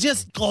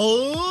 Just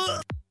go.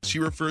 She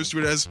refers to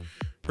it as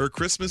her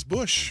Christmas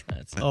bush.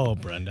 Oh,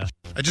 Brenda.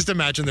 I just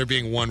imagine there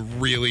being one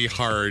really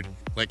hard,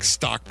 like,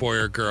 stock boy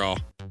or girl.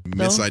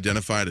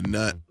 Misidentified a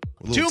nut.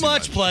 Too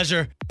much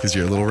pleasure. Because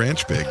you're a little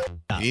ranch pig.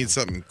 You need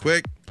something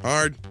quick,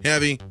 hard,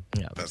 heavy,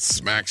 that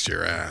smacks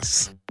your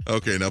ass.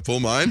 Okay, now pull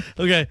mine.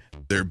 Okay.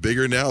 They're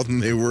bigger now than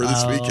they were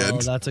this weekend. Oh,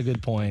 that's a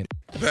good point.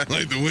 I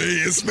like the way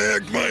you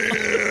smack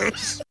my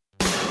ass.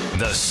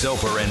 The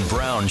Soper and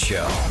Brown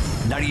Show.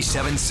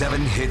 97.7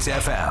 Hits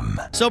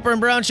FM. Soper and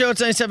Brown Show.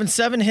 It's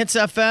 97.7 Hits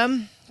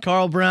FM.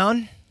 Carl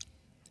Brown.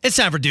 It's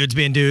time for Dudes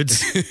Being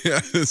Dudes. Yeah,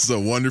 this is a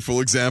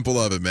wonderful example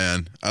of it,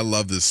 man. I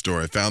love this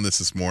story. I found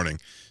this morning.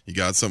 You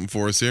got something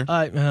for us here?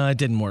 It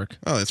didn't work.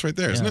 Oh, it's right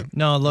there, isn't it?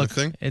 No, look. The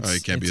thing? It's,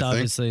 it can't be it's a thing?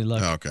 obviously,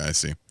 look. Oh, okay, I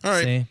see. All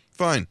right, See?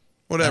 fine.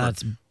 Whatever.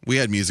 We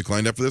had music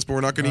lined up for this, but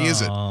we're not going to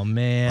use it. Oh,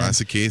 man. Well,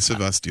 that's a case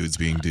of us dudes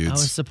being dudes. I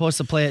was supposed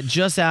to play it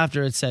just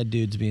after it said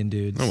Dudes Being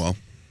Dudes. Oh, well.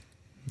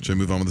 Should I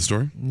move on with the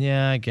story?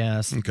 Yeah, I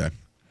guess. Okay.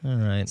 All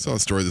right. Saw a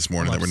story this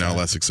morning that we're now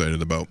less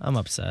excited about. I'm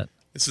upset.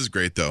 This is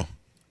great, though.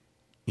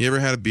 You ever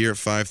had a beer at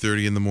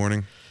 5:30 in the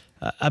morning?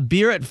 A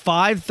beer at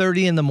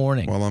 5:30 in the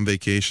morning. While on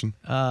vacation?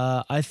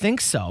 I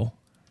think so.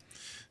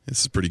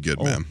 This is pretty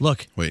good, man.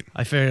 Look. Wait.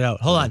 I figured it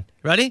out. Hold on.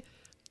 Ready?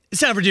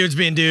 It's time for Dudes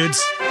Being Dudes.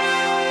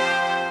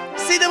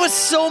 See, that was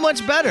so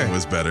much better. It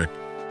was better.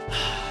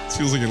 This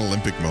feels like an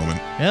Olympic moment.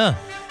 Yeah.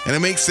 And it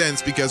makes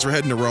sense because we're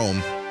heading to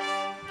Rome.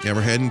 Yeah,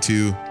 we're heading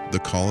to the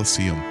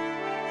Colosseum.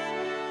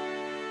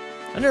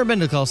 I've never been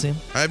to the Colosseum.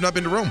 I have not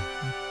been to Rome.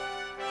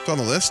 It's on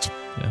the list.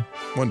 Yeah.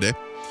 One day.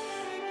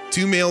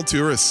 2 male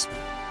tourists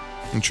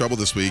in trouble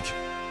this week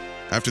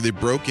after they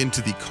broke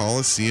into the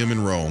Colosseum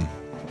in Rome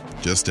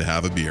just to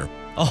have a beer.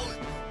 Oh.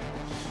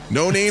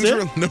 No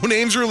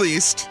names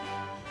released.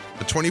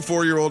 A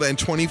 24-year-old and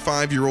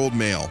 25-year-old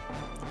male.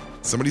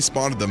 Somebody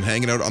spotted them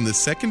hanging out on the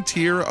second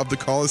tier of the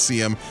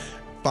Colosseum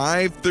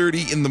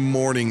 5:30 in the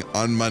morning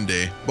on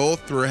Monday.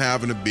 Both were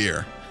having a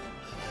beer.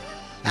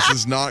 This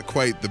is not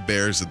quite the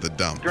bears at the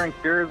dump. Drink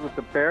beers with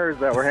the bears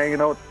that were hanging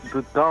out at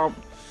the dump.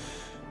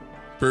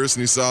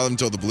 Person who saw them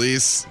told the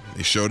police.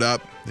 They showed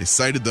up. They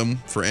cited them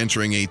for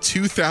entering a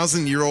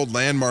 2,000-year-old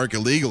landmark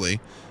illegally.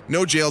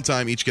 No jail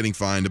time, each getting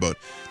fined about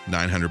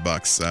 $900.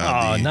 $900 is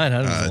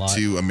a lot.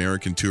 2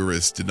 American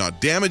tourists did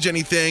not damage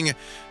anything.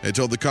 They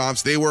told the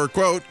cops they were,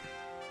 quote,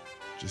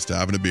 just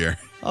having a beer.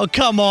 Oh,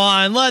 come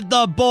on. Let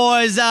the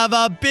boys have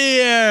a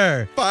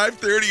beer.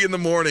 5:30 in the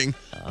morning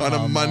on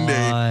a Monday.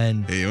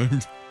 Hey, you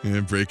want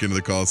to break into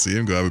the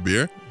Coliseum, go have a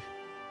beer?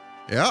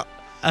 Yeah.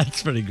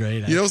 That's pretty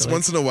great, actually. You know,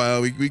 once in a while,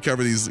 we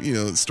cover these,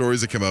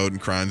 stories that come out and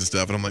crimes and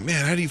stuff, and I'm like,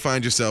 man, how do you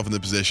find yourself in the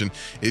position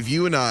if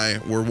you and I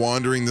were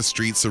wandering the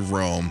streets of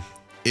Rome,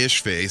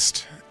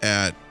 ish-faced,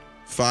 at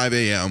 5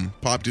 a.m.,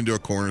 popped into a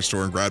corner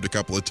store and grabbed a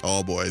couple of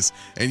tall boys,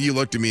 and you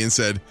looked at me and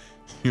said,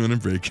 you want to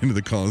break into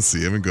the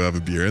Coliseum and go have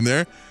a beer in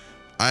there?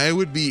 I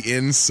would be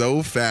in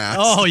so fast.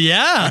 Oh,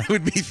 yeah. I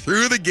would be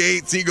through the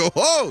gates, and you go,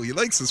 oh, he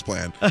likes this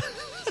plan.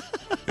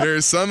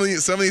 There's some of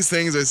these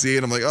things I see,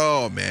 and I'm like,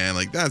 oh, man,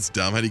 like, that's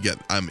dumb. How do you get,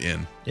 I'm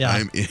in. Yeah.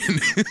 I'm in.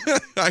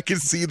 I can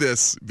see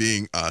this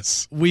being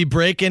us. We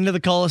break into the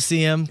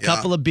Coliseum,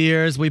 couple of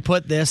beers, we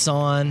put this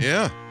on.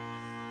 Yeah.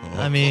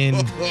 I mean,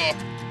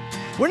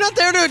 we're not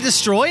there to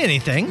destroy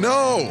anything.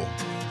 No.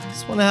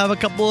 Just want to have a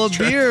couple of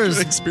beers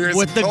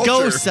with the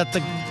ghosts at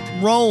the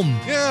Rome.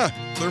 Yeah,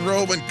 the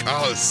Roman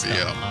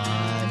Colosseum.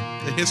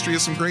 The history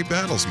of some great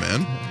battles,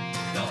 man.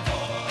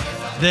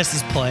 This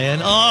is playing.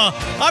 Oh,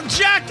 I'm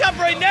jacked up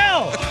right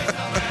now.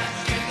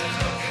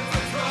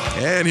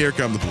 And here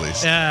come the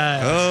police.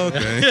 Yeah.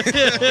 Okay.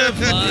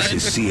 This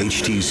is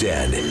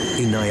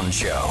CHTZ, a 9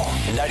 show.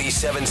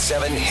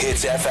 97.7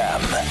 Hits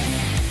FM.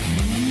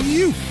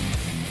 You.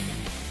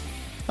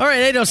 All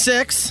right,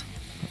 8:06.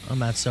 I'm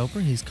Matt Soper.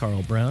 He's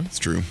Carl Brown. It's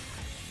true.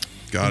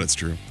 God, it's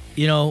true.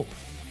 You know,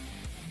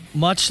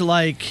 much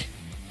like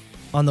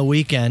on the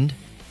weekend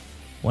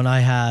when I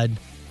had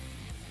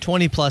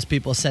 20 plus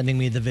people sending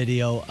me the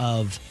video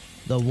of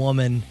the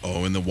woman.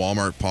 Oh, in the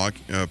Walmart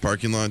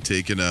parking lot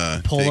taking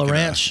a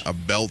ranch. A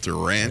belt or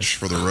ranch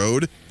for the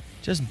road.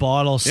 Just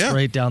bottles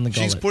straight down the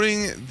gullet. She's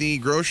putting the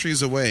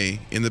groceries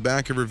away in the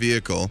back of her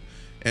vehicle,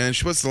 and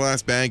she puts the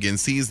last bag in,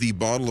 sees the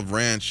bottle of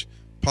ranch,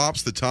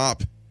 pops the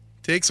top,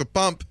 takes a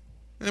pump,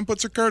 and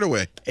puts her cart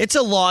away. It's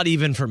a lot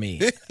even for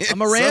me.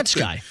 I'm a ranch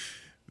guy.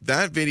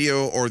 That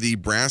video or the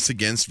Brass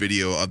Against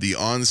video of the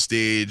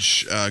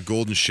onstage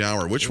golden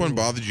shower, which one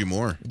bothered you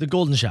more? The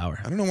golden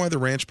shower. I don't know why the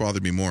ranch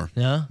bothered me more.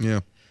 Yeah?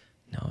 Yeah.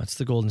 No, it's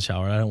the golden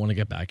shower. I don't want to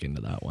get back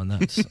into that one.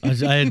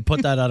 I had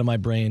put that out of my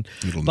brain.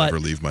 It'll never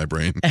leave my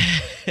brain.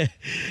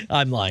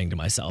 I'm lying to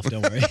myself.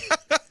 Don't worry.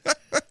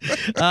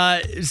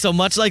 So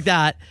much like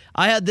that,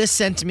 I had this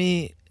sent to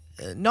me,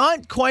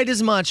 not quite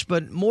as much,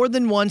 but more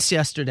than once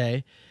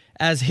yesterday,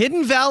 as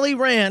Hidden Valley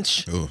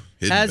Ranch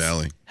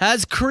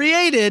has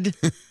created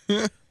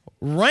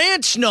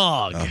Ranch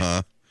Nog.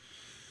 Uh-huh.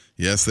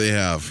 Yes, they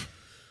have.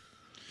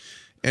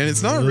 And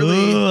it's not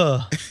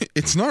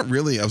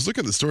really, I was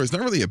looking at the story, it's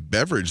not really a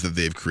beverage that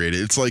they've created.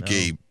 It's like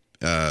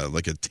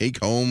like a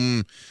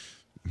take-home,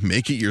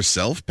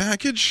 make-it-yourself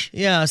package.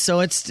 Yeah,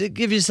 so it's to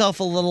give yourself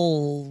a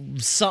little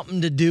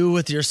something to do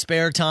with your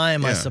spare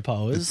time, I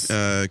suppose.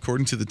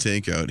 According to the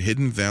takeout,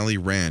 Hidden Valley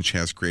Ranch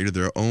has created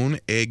their own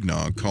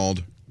eggnog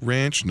called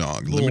Ranch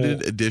Nog,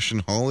 limited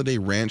edition holiday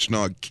Ranch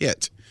Nog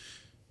kit.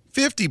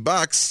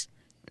 $50,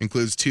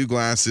 includes 2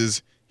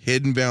 glasses,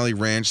 Hidden Valley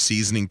Ranch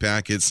seasoning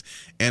packets,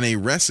 and a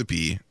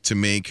recipe to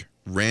make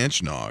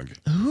Ranch Nog.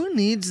 Who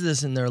needs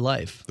this in their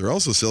life? They're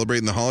also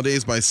celebrating the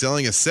holidays by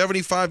selling a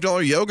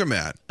 $75 yoga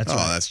mat.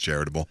 That's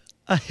charitable.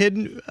 A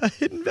Hidden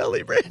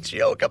Valley Ranch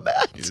yoga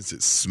mat. Does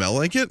it smell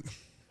like it?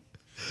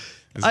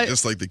 Is it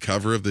just like the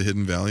cover of the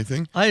Hidden Valley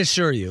thing? I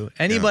assure you,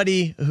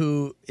 anybody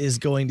who is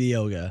going to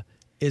yoga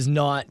is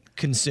not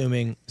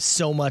consuming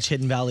so much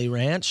Hidden Valley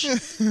Ranch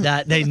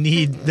that they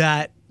need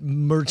that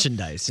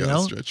merchandise. You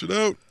know, stretch it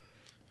out.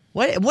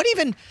 What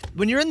even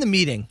when you're in the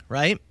meeting,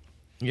 right?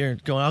 You're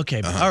going,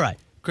 okay, all right,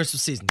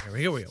 Christmas season.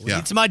 Here we go. We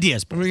need some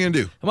ideas. What are we going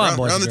to do? Come on,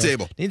 boys. On the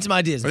table. Need some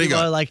ideas. What do you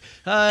People got? are like,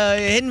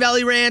 Hidden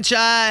Valley Ranch,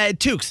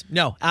 Tukes.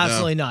 No,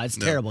 absolutely not. It's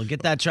terrible.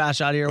 Get that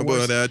trash out of here. How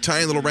about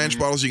tiny little ranch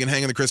bottles you can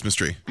hang on the Christmas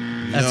tree?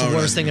 That's the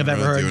worst thing I've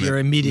ever heard. You're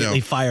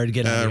immediately fired.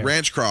 Get out of here.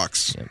 Ranch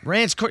Crocs.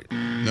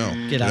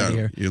 No. Get out of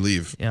here. You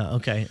leave. Yeah,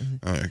 okay.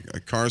 A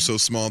car so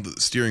small that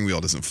the steering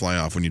wheel doesn't fly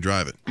off when you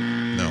drive it.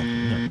 No.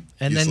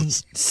 And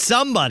Useless. then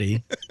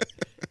somebody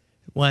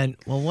went,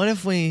 well, what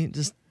if we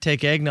just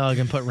take eggnog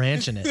and put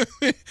ranch in it?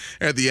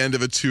 At the end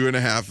of a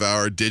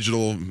 2.5-hour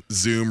digital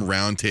Zoom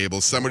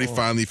roundtable, somebody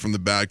finally from the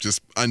back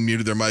just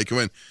unmuted their mic and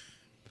went,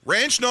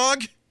 Ranch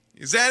Nog?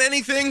 Is that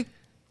anything?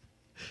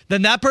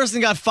 Then that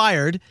person got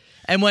fired.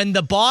 And when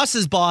the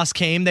boss's boss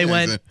came, they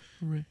went,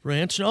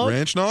 Ranch Nog?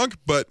 Ranch Nog,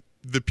 but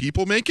the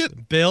people make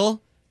it?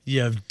 Bill,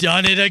 you've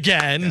done it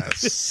again.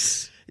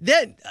 Yes.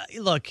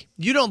 Look,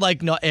 you don't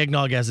like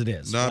eggnog as it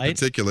is, Not right?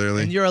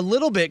 particularly. And you're a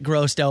little bit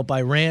grossed out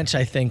by ranch,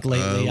 I think,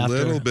 lately. A after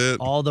little bit.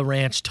 all the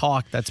ranch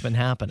talk that's been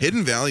happening.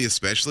 Hidden Valley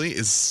especially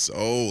is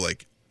so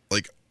like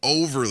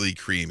overly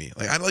creamy.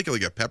 Like I like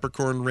a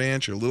peppercorn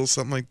ranch or a little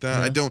something like that.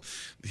 Yeah. I don't.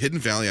 Hidden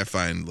Valley I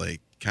find like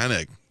kind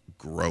of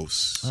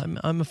gross.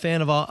 I'm a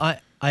fan of all.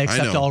 I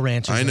accept all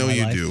ranches. I know in my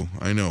you life. do.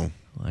 I know.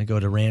 I go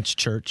to ranch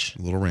church.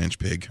 Little ranch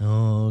pig.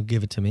 Oh,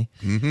 give it to me.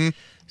 Mm-hmm.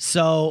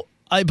 So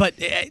but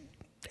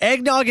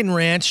eggnog and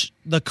ranch,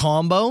 the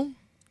combo,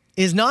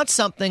 is not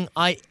something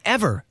I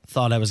ever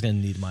thought I was going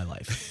to need in my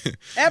life.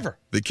 Ever.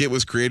 The kit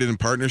was created in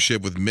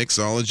partnership with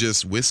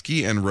mixologist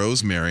Whiskey and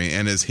Rosemary,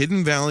 and as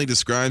Hidden Valley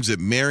describes it,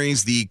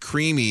 marries the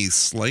creamy,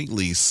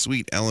 slightly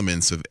sweet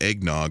elements of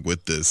eggnog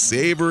with the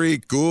savory,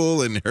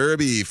 cool, and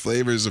herby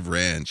flavors of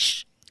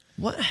ranch.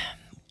 What?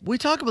 We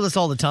talk about this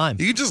all the time.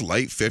 You can just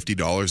light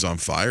 $50 on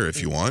fire if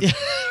you want.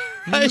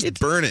 Right? Just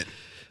burn it.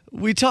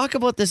 We talk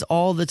about this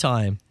all the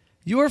time.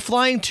 You are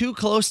flying too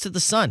close to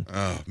the sun. Oh,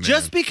 man.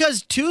 Just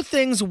because two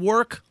things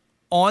work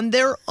on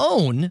their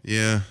own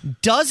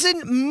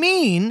doesn't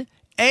mean,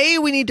 A,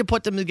 we need to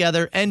put them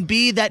together, and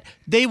B, that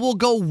they will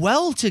go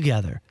well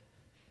together.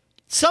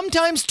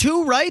 Sometimes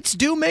two rights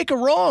do make a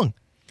wrong.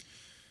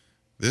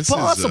 This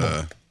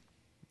possible.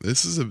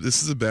 This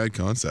is a bad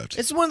concept.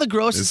 It's one of the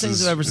grossest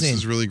things I've ever seen. This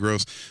is really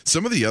gross.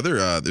 Some of the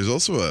other, there's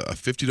also a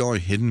 $50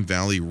 Hidden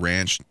Valley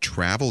Ranch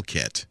travel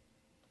kit.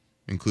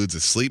 Includes a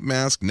sleep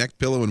mask, neck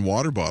pillow, and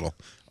water bottle.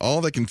 All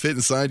that can fit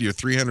inside your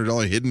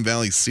 $300 Hidden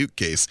Valley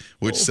suitcase,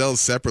 which sells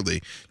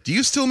separately. Do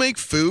you still make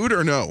food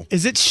or no?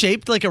 Is it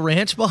shaped like a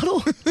ranch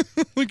bottle?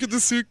 Look at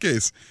the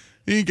suitcase.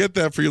 You can get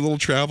that for your little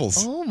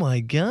travels. Oh my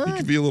God. You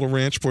can be a little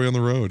ranch boy on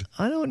the road.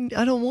 I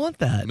don't want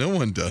that. No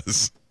one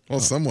does. Well,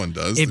 someone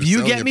does. If They're you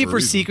selling get it me a for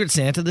reason. Secret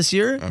Santa this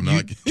year,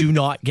 not. you do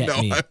not get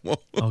No, me. I won't.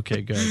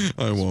 Okay, good.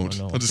 I won't.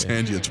 I'll just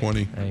hand you a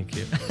 20. Thank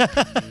you.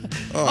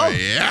 Oh,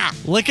 yeah.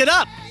 Lick it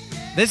up.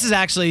 This is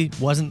actually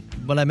wasn't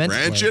what I meant.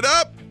 Ranch to play. it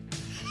up.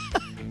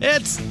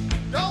 It's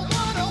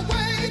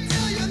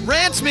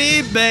Ranch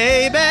me,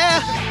 baby.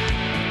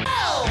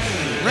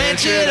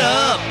 Ranch it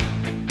up.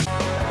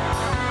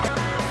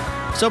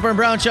 Soper and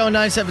Brown Show,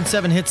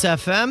 97.7 Hits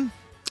FM.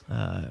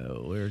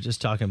 We were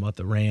just talking about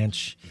the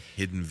ranch.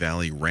 Hidden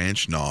Valley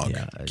Ranch Nog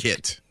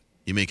kit.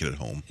 You make it at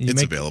home.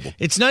 It's available.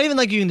 It's not even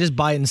like you can just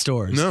buy it in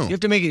stores. No. You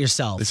have to make it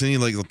yourself. They send you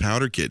like a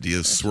powder kit. Do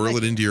you swirl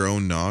it into your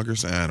own nog or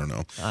something? I don't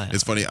know.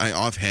 It's funny. I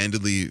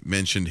offhandedly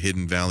mentioned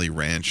Hidden Valley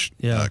Ranch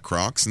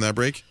Crocs in that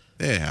break.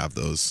 They have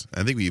those.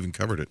 I think we even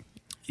covered it.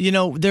 You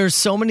know, there's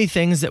so many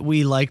things that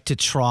we like to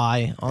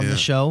try on the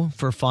show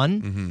for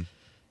fun. Mm-hmm.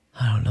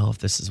 I don't know if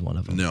this is one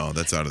of them. No,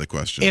 that's out of the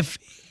question.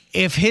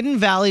 If Hidden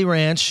Valley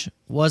Ranch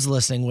was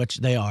listening, which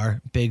they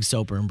are, big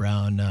Soper and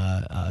Brown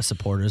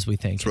supporters, we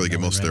think. That's where they get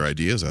most of their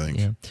ideas, I think.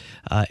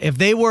 Yeah. If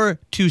they were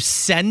to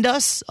send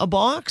us a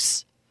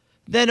box,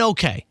 then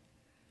okay.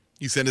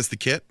 You send us the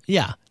kit?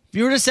 Yeah. If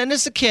you were to send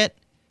us a kit,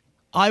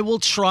 I will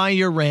try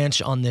your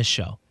ranch on this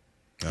show.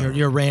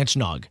 Your ranch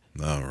nog.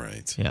 All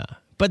right. Yeah.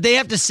 But they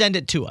have to send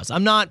it to us.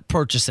 I'm not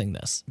purchasing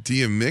this. Do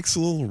you mix a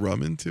little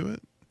rum into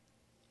it?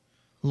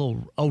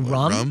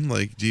 rum?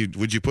 Like,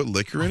 would you put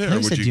liquor in it? I Or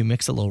would said you you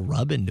mix a little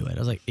rub into it. I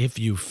was like, if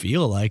you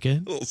feel like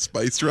it. a little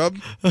spice rub?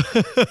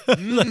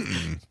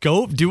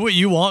 Go do what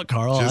you want,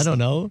 Carl. I Just don't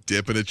know.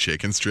 Dipping a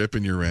chicken strip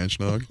in your ranch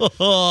nog?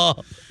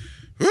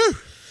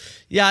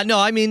 Yeah, no,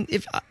 I mean,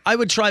 if I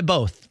would try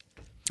both.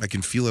 I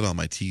can feel it on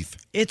my teeth.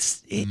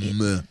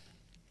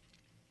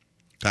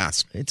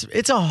 Pass.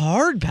 It's a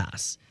hard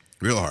pass.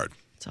 Real hard.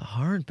 It's a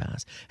hard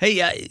pass.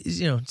 Hey,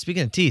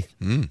 speaking of teeth,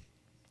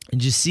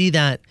 did you see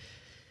that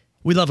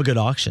we love a good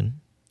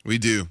auction? We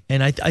do.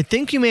 And I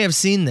think you may have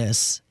seen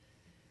this.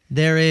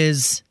 There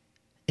is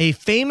a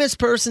famous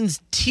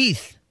person's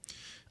teeth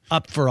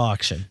up for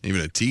auction.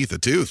 Even a tooth.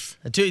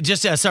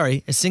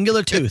 A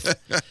singular tooth.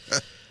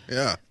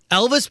 Yeah.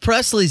 Elvis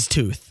Presley's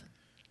tooth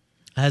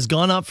has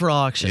gone up for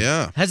auction.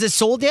 Yeah. Has it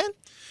sold yet?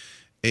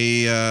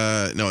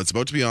 No, it's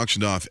about to be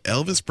auctioned off.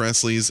 Elvis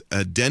Presley's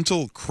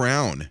dental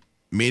crown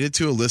made it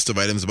to a list of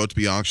items about to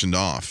be auctioned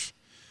off.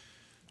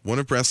 One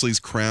of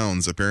Presley's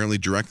crowns, apparently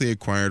directly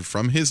acquired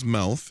from his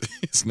mouth,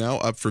 is now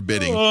up for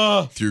bidding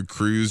through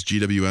Cruise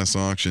GWS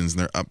Auctions and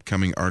their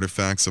upcoming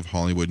Artifacts of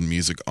Hollywood and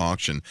Music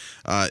auction.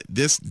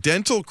 This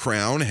dental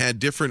crown had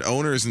different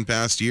owners in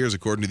past years,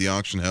 according to the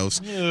auction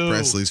house. Ew.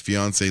 Presley's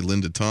fiancee,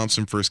 Linda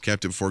Thompson, first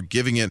kept it before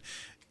gifting it,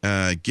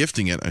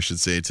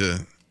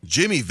 to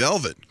Jimmy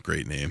Velvet.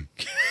 Great name.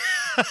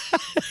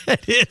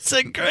 It's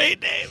a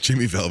great name.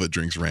 Jimmy Velvet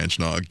drinks ranch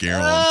nog,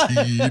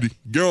 guaranteed.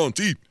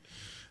 Guaranteed.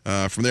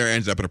 From there, it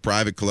ended up in a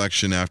private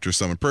collection after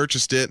someone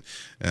purchased it,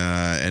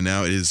 and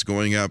now it is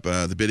going up.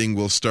 The bidding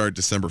will start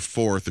December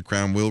 4th. The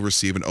crown will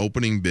receive an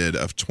opening bid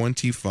of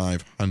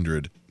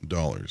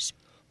 $2,500.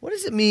 What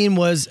does it mean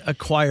was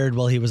acquired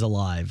while he was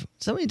alive?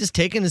 Somebody just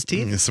taking his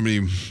teeth? Somebody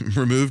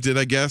removed it,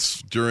 I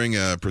guess, during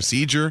a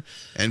procedure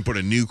and put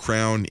a new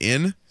crown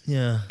in.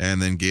 Yeah.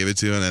 And then gave it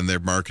to him, and their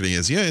marketing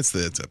is, it's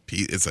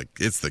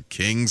the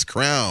king's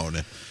crown.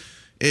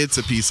 It's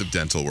a piece of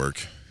dental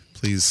work.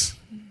 Please.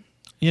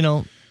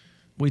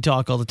 We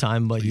talk all the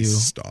time about you.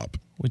 Stop.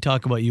 We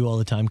talk about you all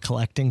the time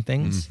collecting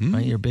things,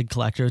 right? You're a big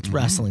collector. It's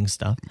wrestling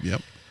stuff.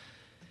 Yep.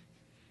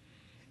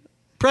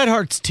 Bret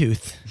Hart's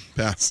tooth.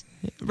 Pass.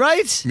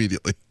 Right?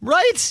 Immediately.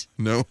 Right?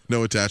 No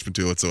attachment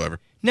to it whatsoever.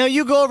 Now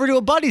you go over to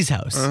a buddy's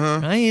house.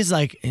 Right? He's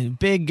like a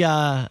big,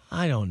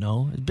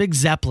 big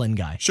Zeppelin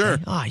guy. Sure.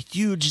 Right?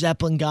 Huge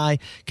Zeppelin guy.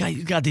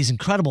 You got these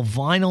incredible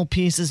vinyl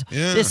pieces.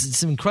 Yeah. This is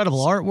some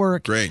incredible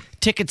artwork. Great.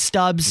 Ticket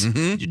stubs.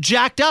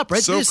 Jacked up,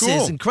 right? So this cool.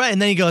 is incredible.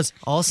 And then he goes,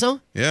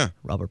 also? Yeah.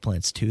 Robert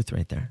Plant's tooth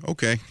right there.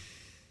 Okay. I'm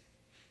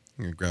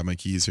going to grab my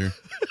keys here.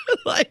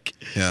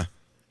 Yeah.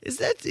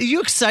 Are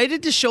you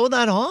excited to show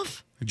that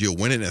off? Did you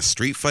win it in a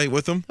street fight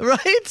with him?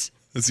 Right?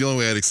 That's the only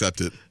way I'd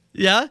accept it.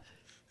 Yeah?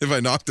 If I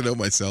knocked it out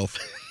myself.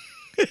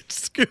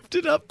 Scooped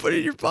it up, put it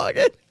in your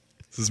pocket.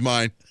 This is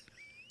mine.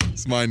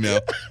 It's mine now.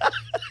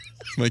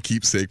 It's my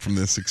keepsake from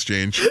this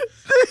exchange.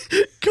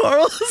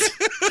 Carl's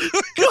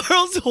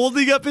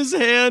holding up his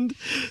hand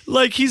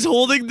like he's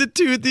holding the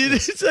tooth.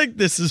 He's like,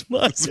 this is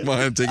mine. This is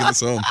mine. I'm taking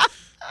this home.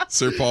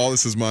 Sir Paul,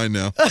 this is mine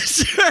now.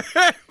 Sir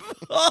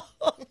Paul.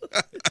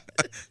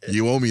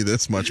 You owe me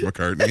this much,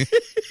 McCartney.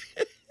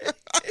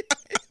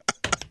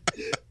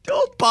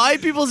 Don't buy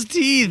people's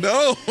teeth.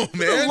 No, man. For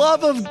the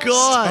love of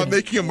God. Stop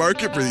making a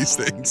market for these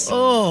things.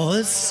 Oh,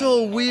 that's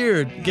so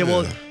weird. Okay,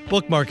 well,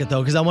 bookmark it,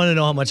 though, because I want to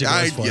know how much it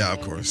goes for. Yeah,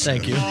 of course.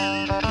 Thank you.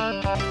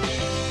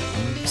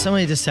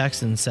 Somebody just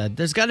texted and said,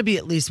 there's got to be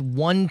at least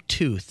one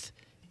tooth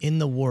in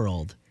the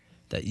world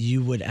that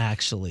you would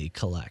actually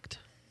collect.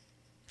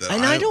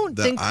 I don't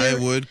think I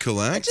would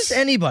collect. Just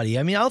anybody.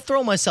 I mean, I'll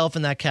throw myself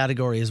in that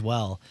category as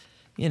well.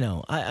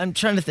 I'm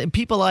trying to think.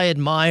 People I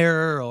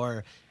admire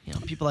or...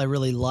 people I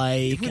really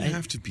like. It would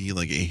have to be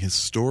like a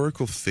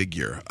historical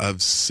figure of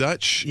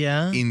such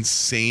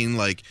insane,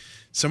 like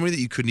somebody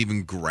that you couldn't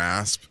even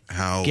grasp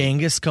how.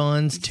 Genghis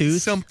Khan's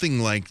tooth?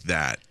 Something like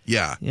that.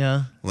 Yeah.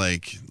 Yeah.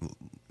 Like,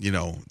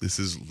 this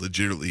is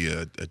legitimately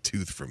a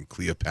tooth from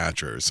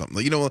Cleopatra or something.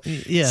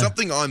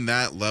 Something on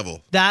that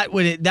level. That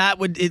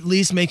would at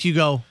least make you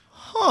go,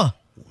 huh.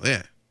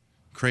 Yeah.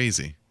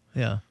 Crazy.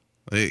 Yeah.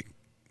 Like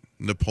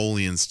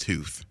Napoleon's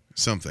tooth.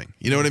 Something,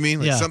 you know what I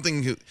mean? Like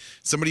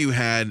somebody who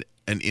had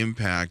an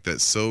impact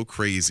that's so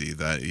crazy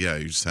that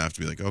you just have to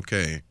be like,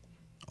 okay,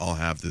 I'll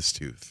have this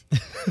tooth,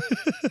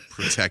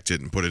 protect it,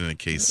 and put it in a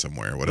case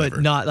somewhere, whatever.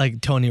 But not like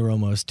Tony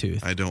Romo's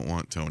tooth. I don't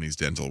want Tony's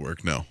dental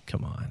work. No,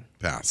 come on,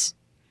 pass.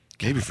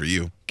 Maybe for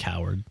you,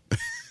 coward.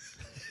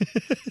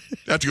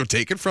 Have to go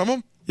take it from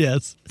him?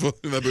 Yes,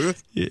 in the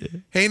booth. Yeah.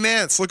 Hey,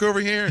 Nance, look over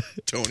here,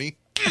 Tony.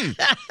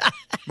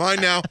 Mine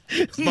now.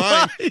 It's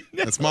mine.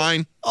 That's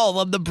mine. All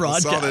of the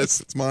broadcast. I saw this.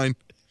 It's mine.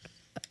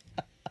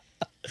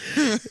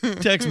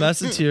 Text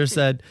message here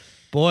said,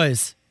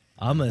 boys,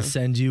 I'm going to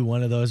send you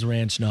one of those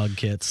Ranch Nog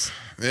kits.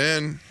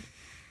 Man.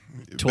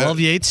 12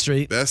 Yates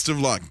Street. Best of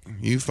luck.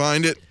 You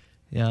find it.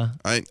 Yeah.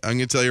 I'm going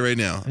to tell you right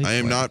now. I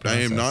am not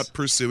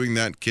pursuing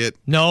that kit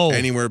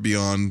anywhere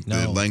beyond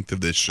the length of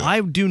this show.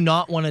 I do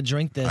not want to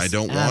drink this. I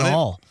don't want it.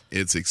 All.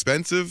 It's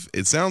expensive.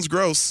 It sounds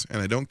gross,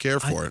 and I don't care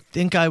for it. I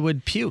think I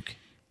would puke.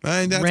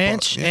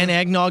 Ranch and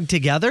eggnog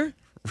together?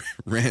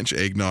 Ranch,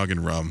 eggnog,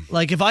 and rum.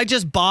 Like if I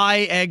just buy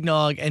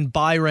eggnog and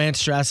buy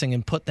ranch dressing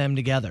and put them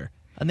together,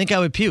 I think I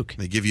would puke.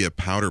 They give you a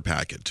powder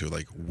packet to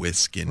like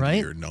whisk into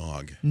your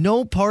nog.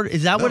 No part.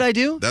 Is that what I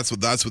do? That's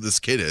what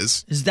this kit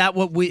is. Is that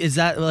what is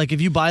that like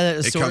if you buy that at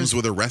a It store? comes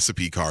with a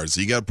recipe card,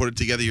 so you got to put it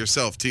together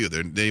yourself too.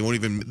 They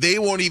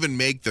won't even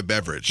make the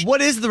beverage.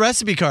 What is the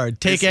recipe card?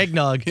 Take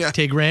eggnog,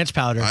 take ranch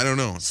powder. I don't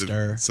know.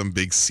 Stir. Some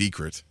big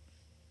secret.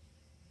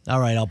 All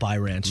right, I'll buy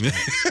ranch.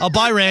 I'll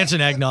buy ranch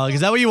and eggnog.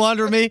 Is that what you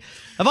wanted from me?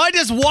 Have I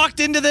just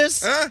walked into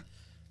this?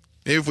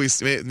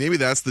 Maybe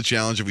that's the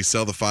challenge if we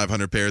sell the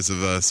 500 pairs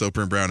of Soper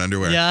and Brown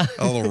underwear. Yeah.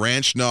 A little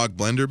ranch nog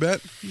blender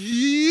bet.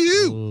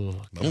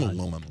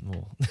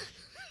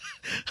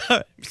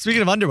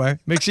 Speaking of underwear,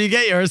 make sure you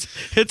get yours.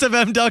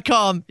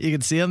 HitsFM.com. You can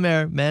see them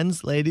there.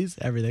 Men's, ladies,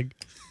 everything.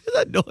 Look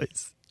at that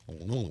noise.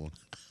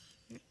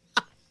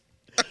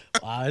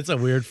 Wow, it's a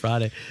weird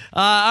Friday.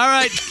 All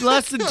right,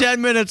 less than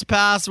 10 minutes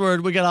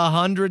password. We got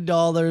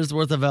 $100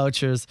 worth of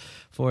vouchers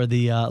for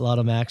the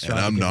Lotto Max draw.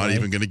 And I'm not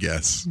even going to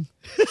guess.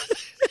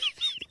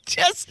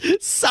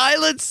 Just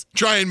silence.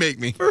 Try and make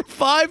me. For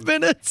 5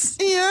 minutes.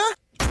 Yeah.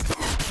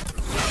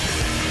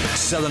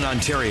 Southern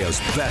Ontario's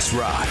best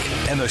rock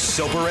and the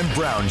Soper and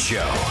Brown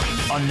Show.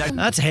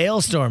 That's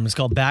Hailstorm. It's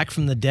called Back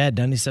from the Dead,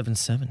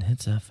 97.7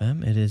 Hits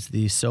FM. It is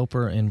the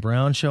Soper and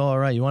Brown Show. All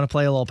right, you want to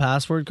play a little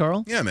password,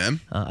 Carl? Yeah, man.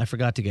 I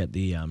forgot to get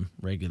the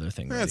regular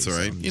thing ready. That's all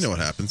right. You know what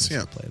happens.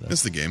 Yeah,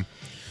 it's the game.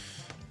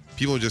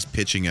 People are just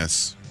pitching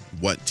us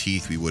what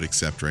teeth we would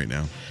accept right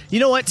now. You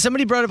know what?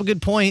 Somebody brought up a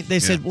good point. They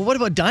said, well, what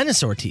about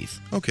dinosaur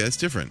teeth? Okay, that's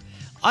different.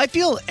 I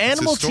feel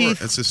animal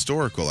teeth. It's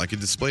historical. I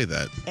could display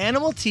that.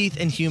 Animal teeth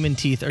and human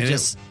teeth are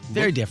just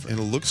very different.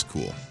 And it looks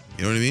cool.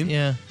 You know what I mean?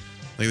 Yeah.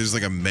 Like there's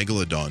like a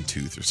megalodon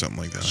tooth or something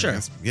like that. Sure.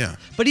 Yeah.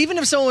 But even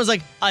if someone was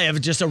like, I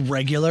have just a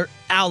regular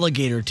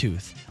alligator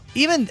tooth.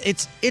 Even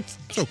it's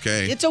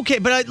okay. It's okay,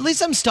 but at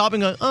least I'm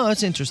stopping going, oh,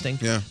 that's interesting.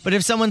 Yeah. But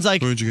if someone's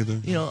like, where'd you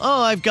get that?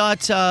 Oh, I've got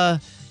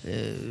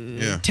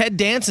Ted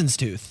Danson's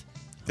tooth.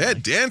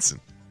 Ted Danson.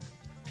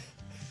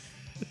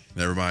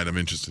 Never mind, I'm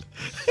interested.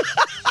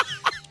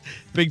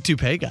 Big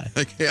toupee guy.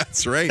 Yeah,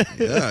 that's right.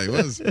 Yeah, he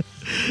was.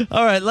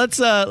 All right, let's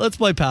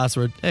play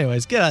password.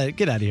 Anyways, get out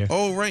of here.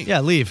 Oh, right. Yeah,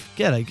 leave.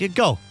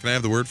 Go. Can I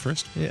have the word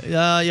first?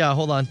 Yeah,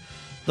 hold on.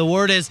 The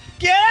word is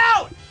get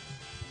out.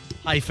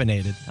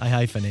 Hyphenated. I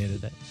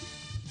hyphenated it.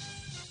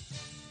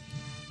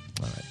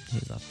 All right,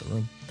 he's off the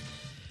room.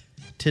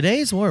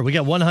 Today's word, we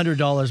got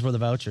 $100 worth of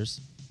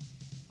vouchers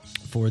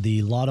for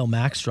the Lotto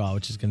Max draw,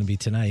 which is going to be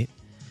tonight.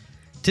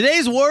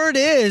 Today's word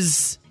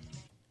is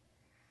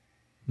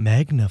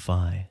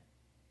magnify.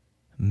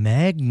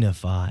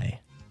 Magnify.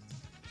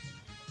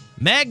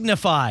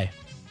 Magnify.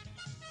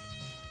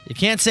 You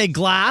can't say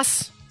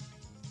glass.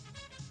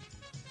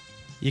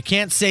 You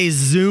can't say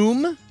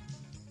Zoom.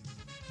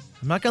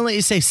 I'm not going to let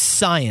you say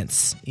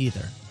science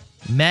either.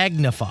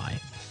 Magnify.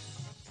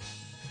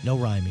 No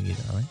rhyming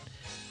either, all right?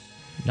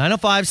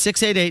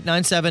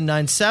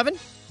 905-688-9797.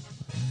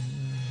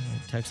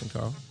 Texting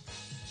Carl.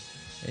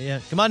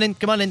 Yeah, come on in.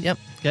 Yep,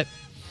 okay.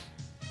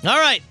 All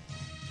right.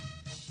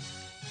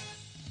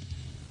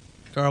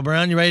 Carl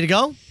Brown, you ready to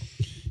go?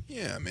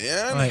 Yeah,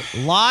 man. All right,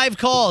 live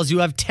calls. You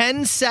have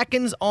 10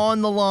 seconds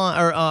on the line,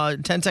 or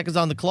 10 seconds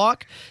on the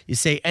clock. You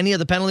say any of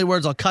the penalty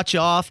words, I'll cut you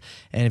off.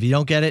 And if you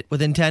don't get it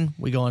within 10,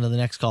 we go on to the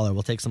next caller.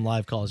 We'll take some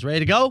live calls.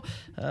 Ready to go?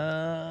 All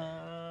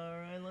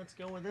right, let's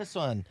go with this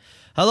one.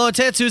 Hello,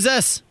 Tits. Who's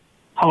this?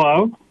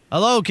 Hello?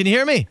 Hello, can you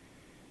hear me?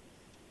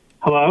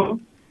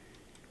 Hello?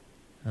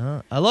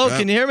 Hello,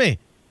 can you hear me?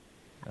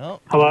 Oh.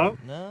 Hello?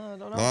 No, I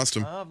don't know. Lost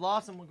him. I've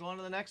lost him. We're going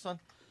to the next one.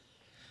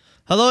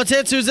 Hello,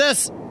 Tits. Who's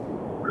this?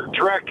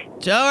 Trek.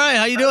 All right,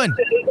 how you doing?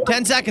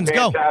 10 seconds,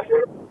 go.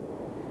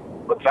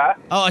 What's that?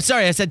 Oh,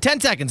 sorry, I said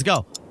 10 seconds,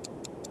 go.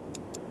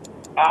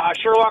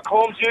 Sherlock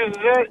Holmes uses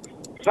it.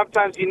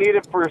 Sometimes you need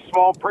it for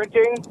small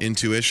printing.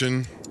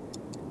 Intuition.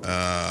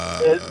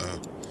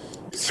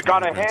 It's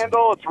got a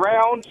handle. It's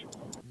round.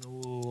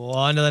 Ooh,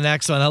 on to the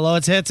next one. Hello,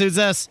 it's Hits. Who's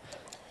this?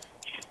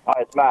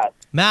 Hi, it's Matt.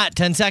 Matt,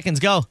 10 seconds,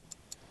 go.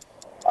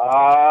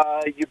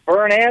 You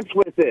burn ants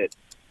with it.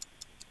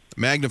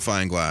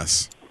 Magnifying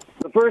glass.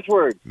 The first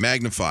word.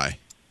 Magnify.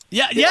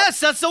 Yeah, yes,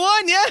 that's the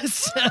one,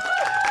 yes.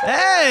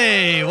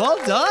 Hey, well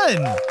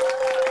done.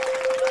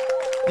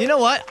 You know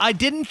what? I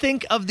didn't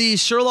think of the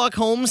Sherlock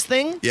Holmes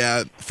thing.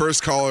 Yeah,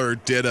 first caller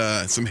did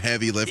some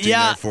heavy lifting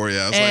there for you.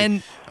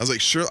 I was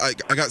like,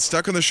 I got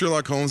stuck on the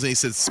Sherlock Holmes, and he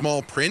said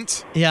small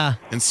print. Yeah.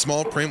 And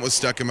small print was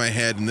stuck in my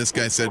head, and this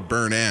guy said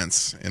burn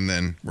ants, and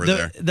then we're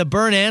there. The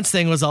burn ants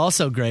thing was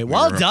also great.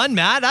 Well done,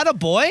 Matt. Atta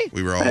boy.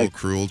 We were all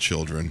cruel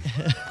children.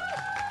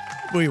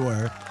 We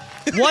were.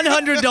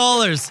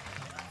 $100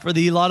 for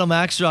the Lotto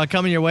Max draw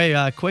coming your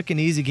way. Quick and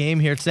easy game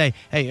here today.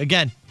 Hey,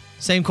 again,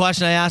 same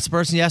question I asked the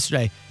person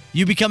yesterday.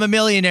 You become a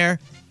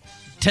millionaire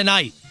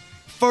tonight.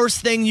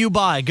 First thing you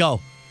buy, go.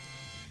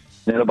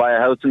 I'm going to buy a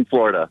house in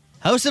Florida.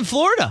 House in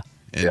Florida?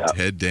 And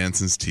Ted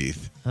Danson's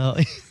teeth. Oh,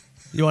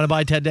 you want to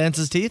buy Ted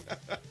Danson's teeth?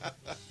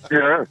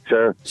 Sure.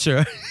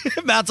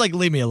 Matt's like,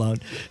 leave me alone.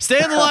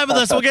 Stay on the line with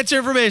us. We'll get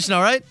your information,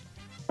 all right?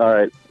 All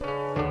right.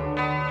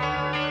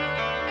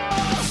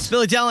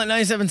 Billy Talent,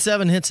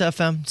 97.7 Hits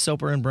FM,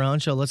 Soper and Brown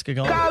Show. Let's get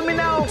going. Call me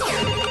now.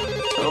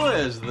 Who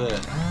is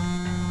this?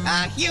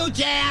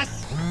 Huge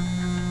ass.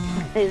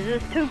 Is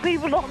this two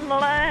people on the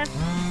line?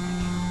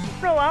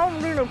 No, I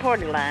don't do no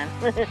party line.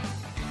 All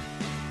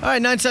right,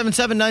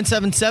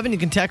 977-977. You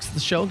can text the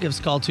show. Give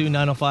us a call, too,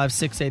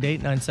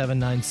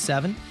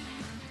 905-688-9797.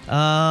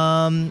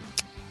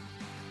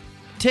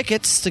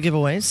 Tickets to give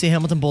away. See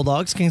Hamilton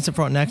Bulldogs, Kingston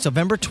Frontenac,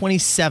 November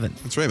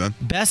 27th. That's right, man.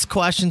 Best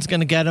question's going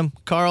to get them.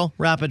 Carl,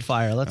 rapid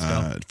fire. Let's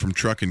go. From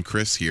Truck and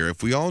Chris here.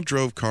 If we all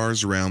drove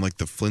cars around like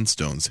the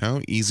Flintstones, how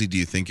easy do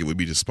you think it would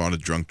be to spot a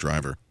drunk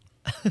driver?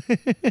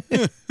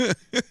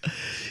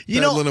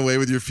 Pedaling away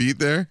with your feet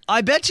there?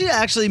 I bet you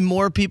actually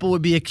more people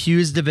would be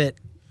accused of it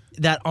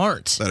that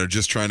aren't. That are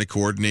just trying to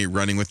coordinate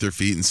running with their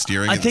feet and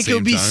steering at the same time? I think it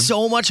would be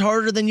so much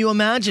harder than you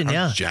imagine, How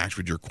yeah. jacked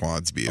would your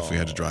quads be if we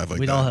had to drive like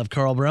We'd that? all have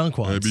Carl Brown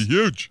quads. That'd be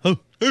huge. Oh,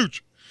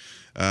 huge.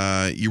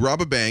 You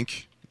rob a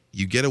bank.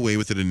 You get away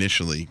with it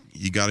initially.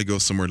 You got to go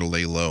somewhere to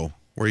lay low.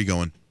 Where are you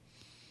going?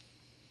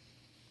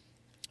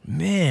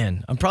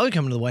 Man, I'm probably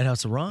coming to the White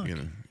House of Rock.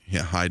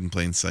 Hide in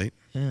plain sight.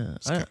 Yeah.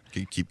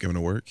 Keep coming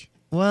to work.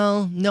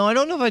 Well, no, I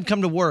don't know if I'd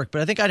come to work,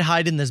 but I think I'd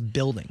hide in this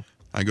building.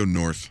 I go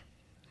north.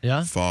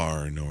 Yeah?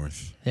 Far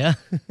north. Yeah?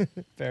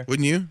 Fair.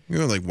 Wouldn't you? You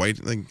go like I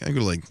go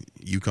to like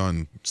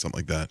Yukon, something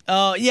like that.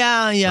 Oh,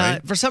 yeah.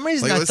 Right? For some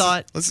reason, Like, I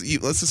thought...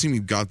 let's assume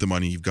you've got the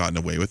money, you've gotten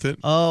away with it.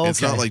 Oh,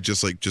 It's not okay.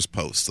 just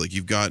post. Like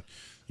you got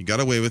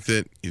away with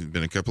it. It's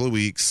been a couple of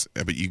weeks,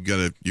 but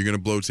you're gonna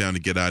blow town to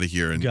get out of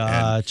here and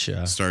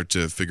start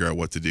to figure out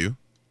what to do.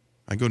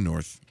 I go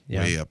north,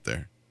 way up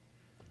there,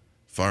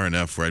 far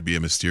enough where I'd be a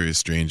mysterious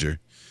stranger.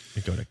 I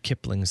go to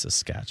Kipling,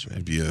 Saskatchewan.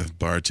 I'd be a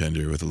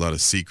bartender with a lot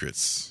of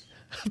secrets.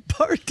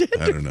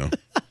 Bartender? I don't know.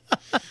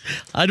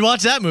 I'd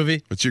watch that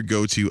movie. What's your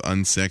go-to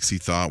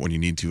unsexy thought when you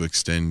need to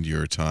extend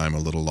your time a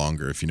little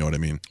longer, if you know what I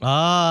mean?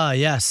 Ah,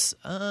 yes.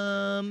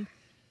 I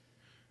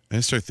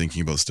just start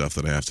thinking about stuff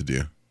that I have to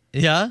do.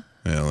 Yeah?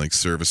 Like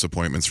service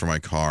appointments for my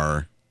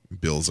car,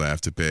 bills I have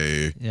to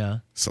pay. Yeah.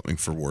 Something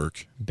for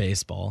work.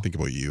 Baseball. Think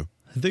about you.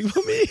 Think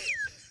about me.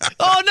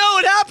 Oh, no,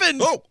 it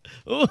happened. Oh.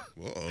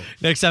 Uh-oh.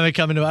 Next time I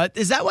come into it.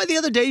 Is that why the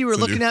other day you were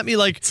looking at me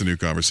like... It's a new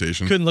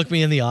conversation. Couldn't look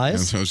me in the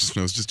eyes? I was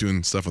just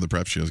doing stuff on the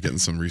prep sheet. I was getting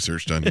some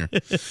research done here.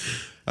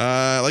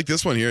 I like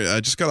this one here. I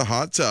just got a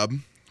hot tub.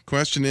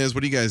 Question is,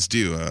 what do you guys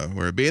do?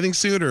 Wear a bathing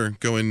suit or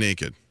go in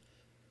naked?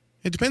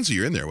 It depends who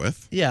you're in there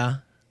with. Yeah.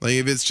 Like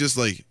if it's just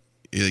like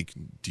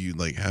do you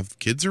like have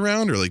kids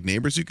around or like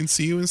neighbors who can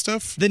see you and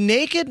stuff? The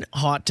naked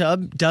hot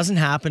tub doesn't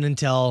happen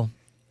until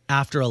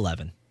after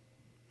 11.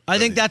 I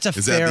think that's a fair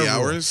Is that the rule.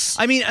 hours?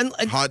 I mean,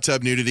 hot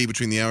tub nudity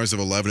between the hours of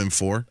 11 and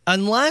 4?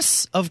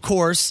 Unless, of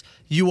course,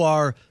 you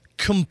are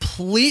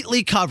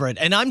completely covered.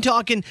 And I'm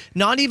talking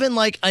not even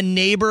like a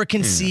neighbor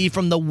can see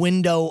from the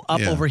window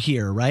up over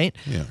here, right?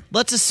 Yeah.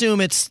 Let's assume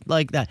it's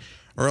like that.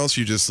 Or else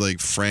you just like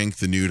Frank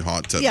the nude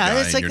hot tub guy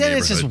Yeah, it's like in your then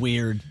it's just neighborhood.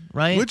 weird,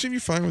 right? Which if you're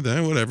fine with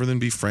that, whatever, then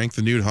be Frank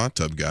the nude hot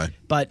tub guy.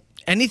 But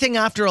anything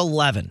after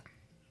 11,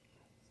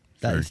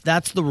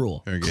 that's the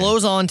rule. Fair game.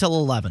 Close on till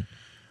 11.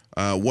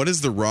 What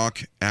is The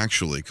Rock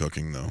actually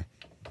cooking, though?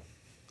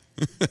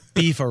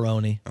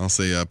 Beef-a-roni. I'll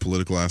say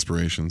political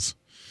aspirations.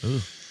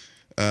 Ooh.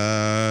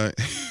 Does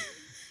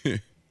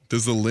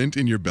the lint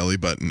in your belly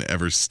button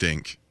ever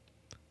stink?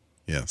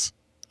 Yes.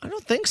 I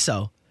don't think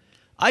so.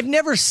 I've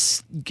never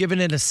given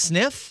it a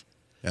sniff.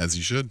 As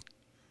you should.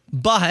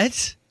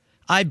 But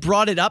I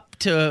brought it up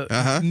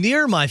to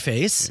near my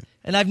face,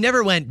 and I've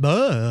never went,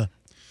 buh.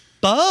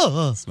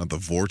 It's not the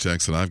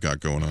vortex that I've got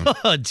going on.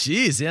 Oh,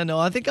 geez. Yeah, no,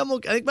 I think I'm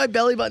okay. I think my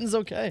belly button's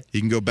okay.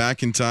 You can go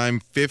back in time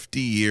 50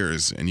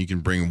 years, and you can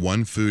bring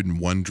one food and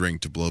one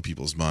drink to blow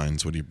people's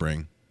minds. What do you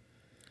bring?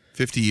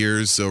 50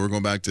 years, so we're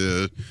going back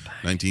to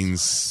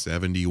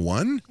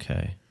 1971?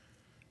 Okay.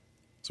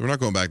 So we're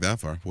not going back that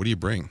far. What do you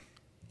bring?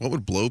 What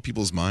would blow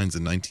people's minds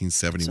in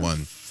 1971?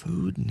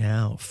 Food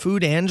now.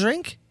 Food and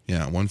drink?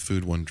 Yeah, one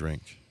food, one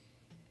drink.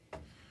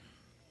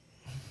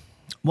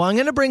 Well, I'm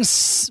going to bring...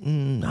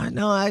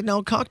 I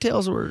know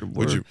cocktails were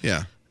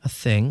a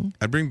thing.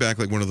 I'd bring back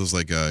like one of those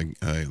like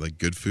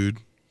good food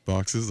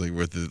boxes, like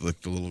with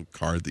the little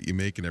card that you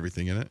make and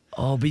everything in it.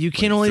 Oh, but you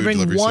can only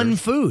bring one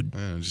food.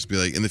 Just be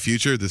like, in the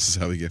future, this is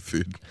how we get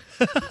food.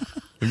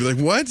 And be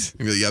like, what?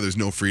 And be like, yeah, there's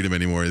no freedom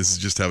anymore. This is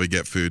just how we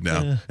get food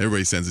now. Yeah.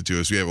 Everybody sends it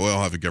to us. We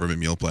all have a government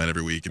meal plan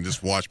every week and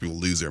just watch people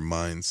lose their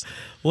minds.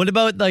 What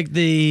about like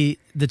the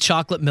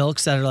chocolate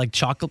milks that are like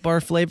chocolate bar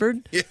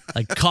flavored? Yeah.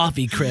 Like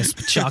coffee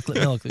crisp chocolate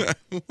milk.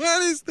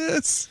 What is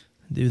this?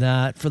 Do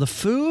that. For the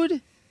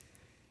food?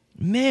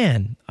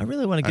 Man, I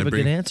really want to give a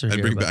good answer here.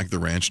 I'd bring back the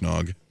ranch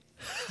nog.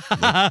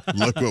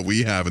 Look what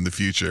we have in the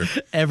future.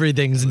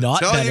 Everything's not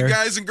Tell better. you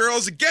guys and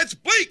girls, it gets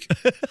bleak.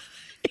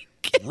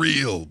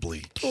 Real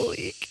bleak.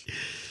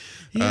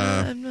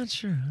 Yeah, I'm not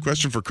sure.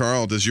 Question for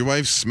Carl. Does your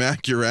wife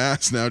smack your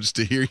ass now just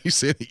to hear you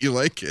say that you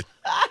like it?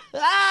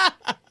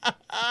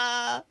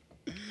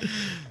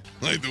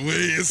 Like the way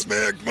you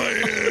smack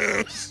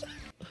my ass.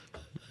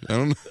 I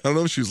don't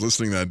know if she was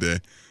listening that day.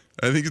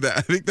 I think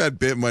that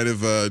bit might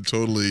have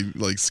totally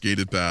like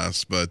skated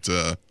past, but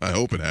I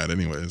hope it had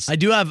anyways. I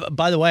do have,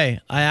 by the way,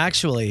 do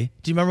you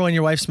remember when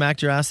your wife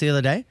smacked your ass the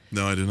other day?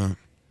 No, I did not.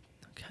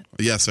 Okay.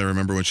 Yes, I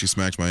remember when she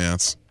smacked my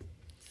ass.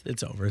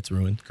 It's over. It's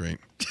ruined. Great.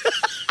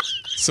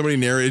 Somebody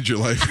narrated your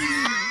life.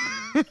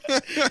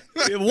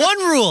 One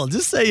rule.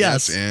 Just say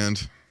yes. Yes,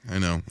 and I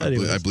know. I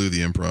blew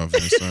the improv.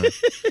 Sorry.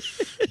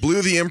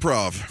 Blew the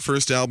improv.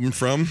 First album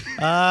from?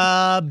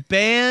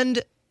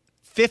 Band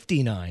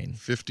 59.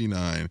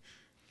 59.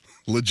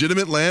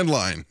 Legitimate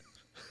Landline.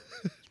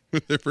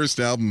 With their first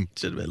album,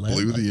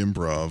 Blew the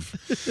Improv.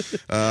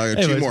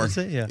 Two more.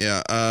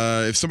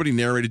 If somebody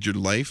narrated your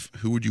life,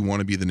 who would you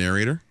want to be the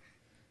narrator?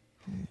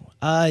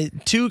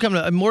 Two come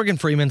to Morgan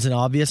Freeman's an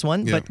obvious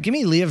one, but give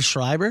me Liev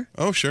Schreiber.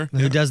 Oh, sure.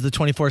 Who does the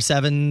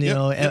 24/7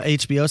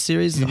 HBO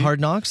series, The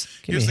Hard Knocks.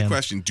 Here's the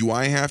question. Do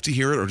I have to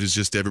hear it or does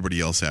just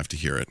everybody else have to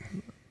hear it?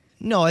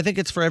 No, I think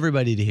it's for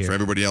everybody to hear. For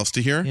everybody else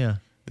to hear? Yeah.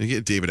 You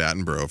get David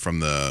Attenborough from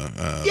the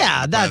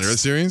that's Earth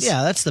series.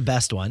 Yeah, that's the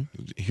best one.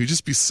 He would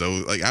just be so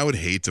like I would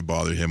hate to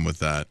bother him with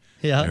that.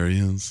 Yeah. There he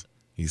is.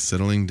 He's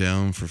settling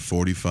down for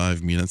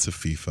 45 minutes of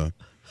FIFA.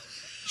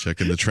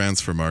 Checking the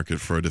transfer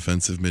market for a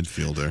defensive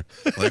midfielder.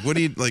 Like, what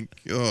do you, like,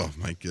 oh,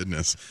 my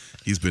goodness.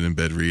 He's been in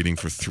bed reading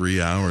for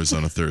 3 hours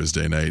on a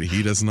Thursday night.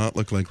 He does not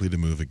look likely to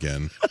move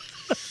again.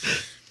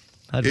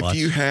 If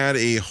you had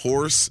a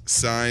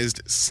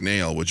horse-sized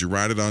snail, would you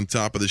ride it on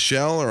top of the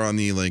shell or on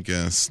the,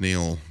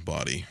 snail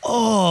body?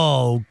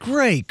 Oh,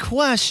 great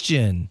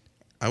question.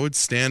 I would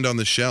stand on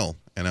the shell,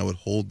 and I would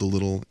hold the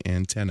little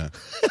antenna.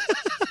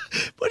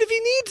 What if he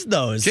needs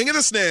those? King of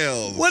the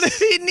snails. What if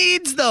he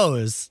needs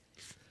those?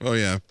 Oh,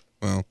 yeah.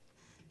 Well,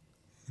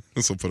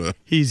 this will put a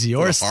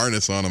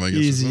harness on him, I guess.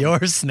 He's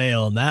your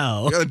snail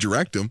now. You got to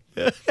direct him.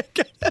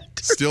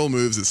 Still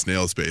moves at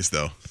snail's pace,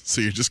 though. So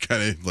you're just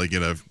kind of like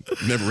in a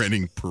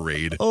never-ending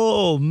parade.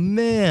 Oh,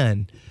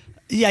 man.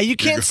 Yeah, you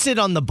can't sit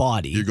on the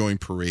body. You're going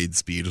parade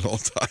speed at all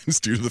times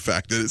due to the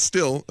fact that it's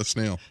still a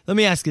snail. Let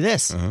me ask you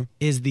this.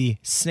 Is the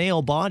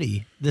snail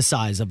body the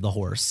size of the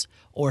horse?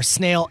 Or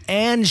snail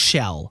and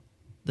shell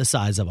the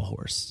size of a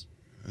horse?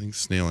 I think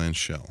snail and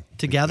shell.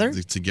 Together?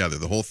 Together.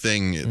 The whole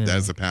thing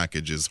as a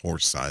package is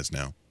horse size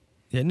now.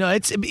 Yeah, no,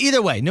 it's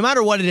either way. No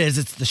matter what it is,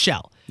 it's the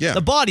shell. Yeah.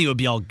 The body would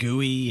be all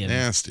gooey and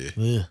nasty.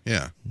 Ugh.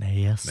 Yeah.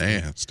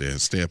 Nasty.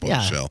 Stay up on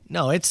the shell.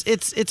 No,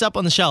 it's up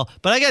on the shell.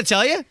 But I got to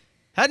tell you,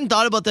 hadn't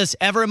thought about this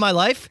ever in my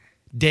life.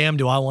 Damn,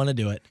 do I want to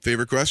do it.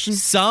 Favorite question?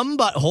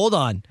 Hold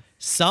on.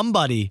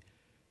 Somebody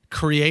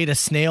create a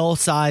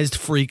snail-sized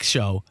freak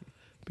show.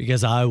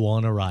 Because I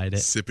want to ride it.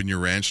 Sipping your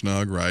ranch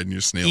nog, riding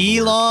your snail.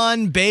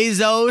 Elon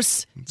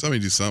Bezos. Somebody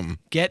do something.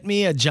 Get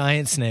me a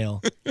giant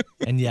snail.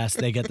 And yes,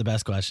 they get the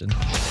best question.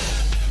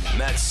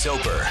 Matt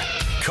Soper,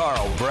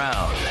 Carl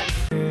Brown.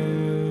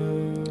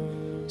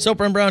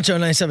 Soper and Brown Show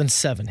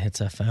 97.7 Hits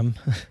FM.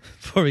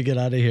 Before we get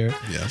out of here.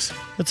 Yes.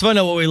 Let's find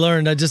out what we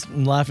learned. I just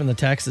laughed in the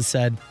text that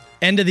said,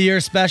 end of the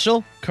year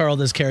special. Carl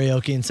does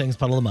karaoke and sings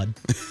Puddle of Mud.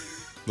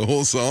 The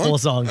whole song? Whole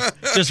song.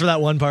 Just for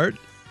that one part.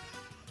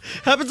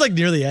 Happens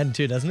near the end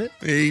too, doesn't it?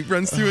 He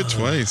runs through it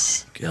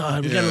twice.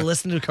 God, we gotta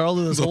listen to Carl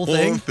do this the whole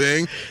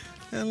thing.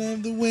 I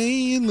love the way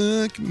you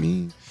look at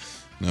me.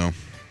 No.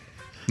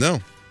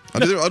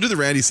 I'll do the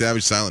Randy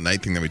Savage Silent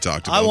Night thing that we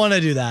talked about. I want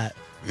to do that.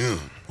 Yeah,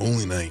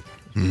 Holy Night.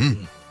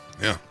 Mm-hmm.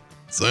 Yeah,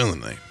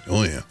 Silent Night.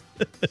 Oh yeah.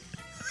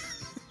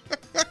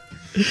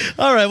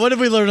 All right, what have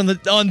we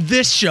learned on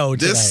this show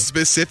today? This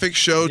specific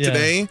show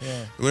today,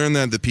 we learned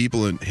that the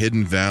people in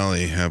Hidden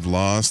Valley have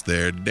lost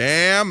their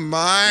damn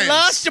minds.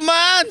 Lost your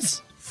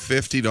minds!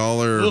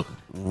 $50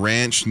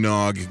 ranch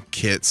nog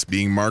kits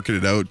being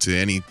marketed out to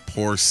any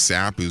poor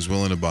sap who's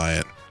willing to buy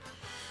it.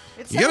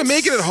 You got to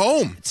make it at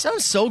home. It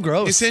sounds so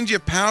gross. They send you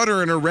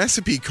powder and a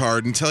recipe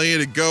card and tell you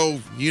to go,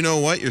 you know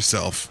what,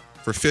 yourself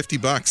for $50.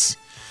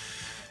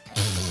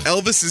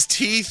 Elvis's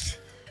teeth,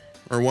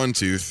 or one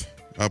tooth,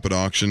 up at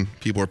auction.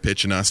 People are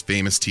pitching us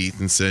famous teeth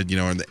and said,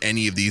 are there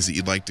any of these that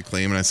you'd like to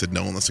claim? And I said,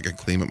 no, unless I can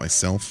claim it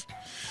myself.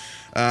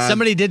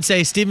 Somebody did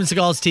say Steven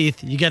Seagal's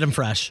teeth, you get them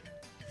fresh.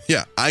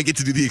 Yeah, I get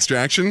to do the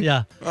extraction?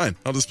 Yeah. Fine,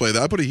 I'll display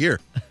that. I put it here.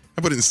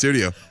 I put it in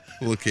studio.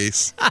 Little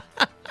case.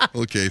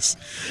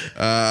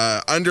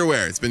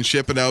 Underwear. It's been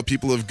shipping out.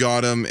 People have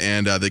got them,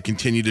 and they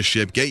continue to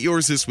ship. Get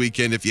yours this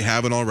weekend if you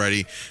haven't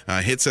already.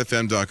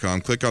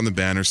 Hitsfm.com. Click on the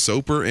banner.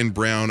 Soper and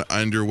Brown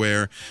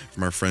underwear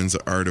from our friends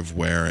at Art of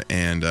Wear,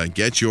 and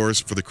get yours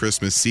for the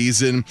Christmas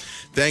season.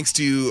 Thanks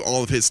to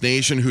all of Hits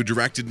Nation who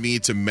directed me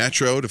to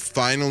Metro to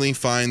finally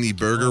find the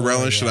burger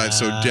relish that I've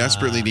so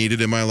desperately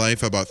needed in my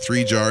life. I bought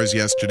 3 jars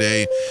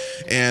yesterday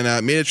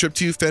and made a trip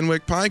to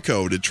Fenwick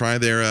Pico to try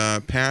their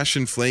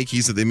passion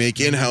flakies that they make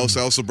in-house.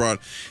 I also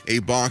brought a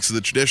box of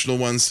the traditional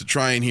ones to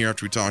try in here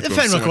after we talked about it.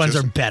 The Fenwick ones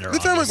are better.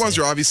 The Fenwick ones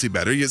are obviously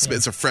better. It's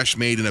a fresh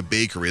made in a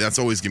bakery. That's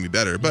always going to be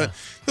better. But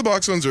the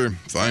box ones are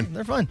fine.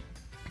 They're fine.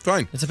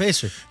 Fine. It's a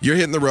pastry. You're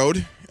hitting the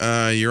road.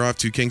 You're off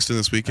to Kingston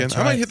this weekend. That's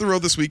I might right. hit the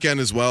road this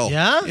weekend as well.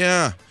 Yeah?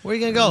 Yeah. Where are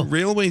you going to go?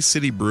 Railway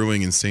City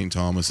Brewing in St.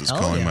 Thomas is Hell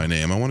calling yeah. my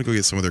name. I want to go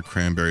get some of their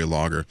cranberry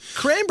lager.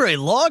 Cranberry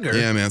lager?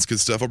 Yeah, man, it's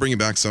good stuff. I'll bring you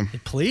back some.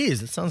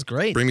 Please, that sounds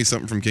great. Bring me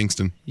something from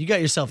Kingston. You got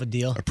yourself a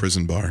deal. A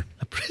prison bar.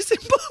 A prison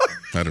bar?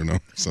 I don't know.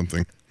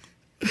 Something.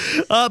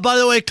 By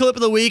the way, clip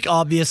of the week,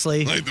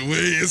 obviously. Like the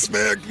way you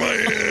smacked my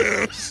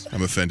ass.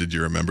 I'm offended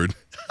you remembered.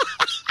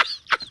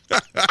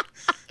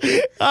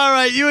 All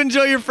right, you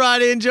enjoy your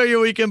Friday. Enjoy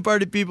your weekend,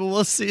 party people.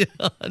 We'll see you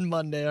on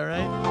Monday, all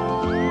right?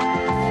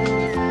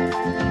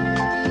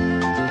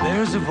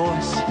 There's a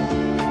voice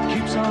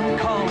keeps on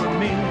calling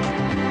me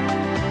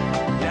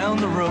down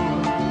the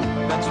road.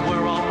 That's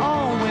where I'll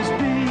always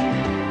be.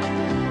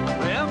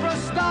 Every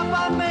stop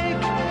I make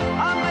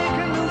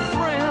a new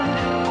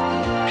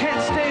friend.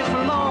 Can't stay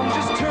for long,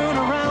 just turn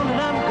around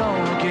and I'm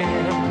gone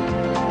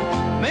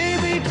again.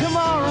 Maybe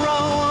tomorrow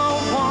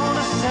I'll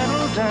wanna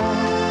settle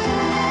down.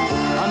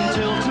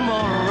 Until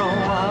tomorrow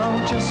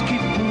I'll just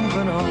keep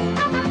moving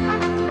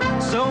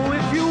on. So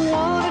if you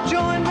wanna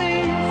join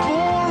me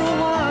for a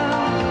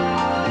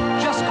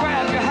while, just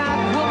grab your hat,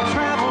 we'll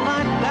travel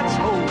like that's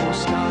old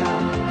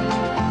style.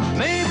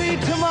 Maybe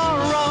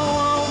tomorrow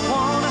I'll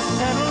wanna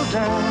settle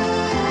down.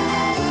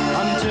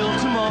 Until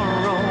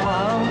tomorrow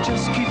I'll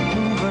just keep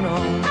moving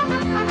on.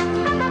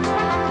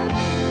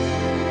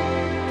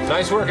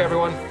 Nice work,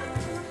 everyone.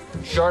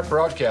 Sharp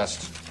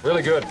broadcast.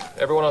 Really good.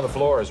 Everyone on the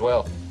floor as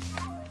well.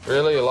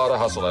 Really a lot of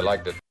hustle. I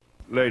liked it.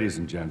 Ladies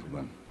and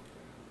gentlemen,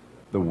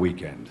 The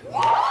Weeknd.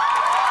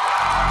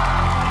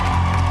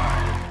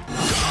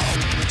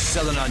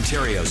 Southern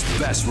Ontario's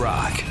best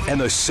rock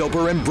and the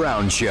Soper and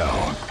Brown Show.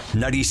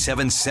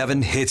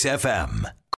 97.7 Hits FM.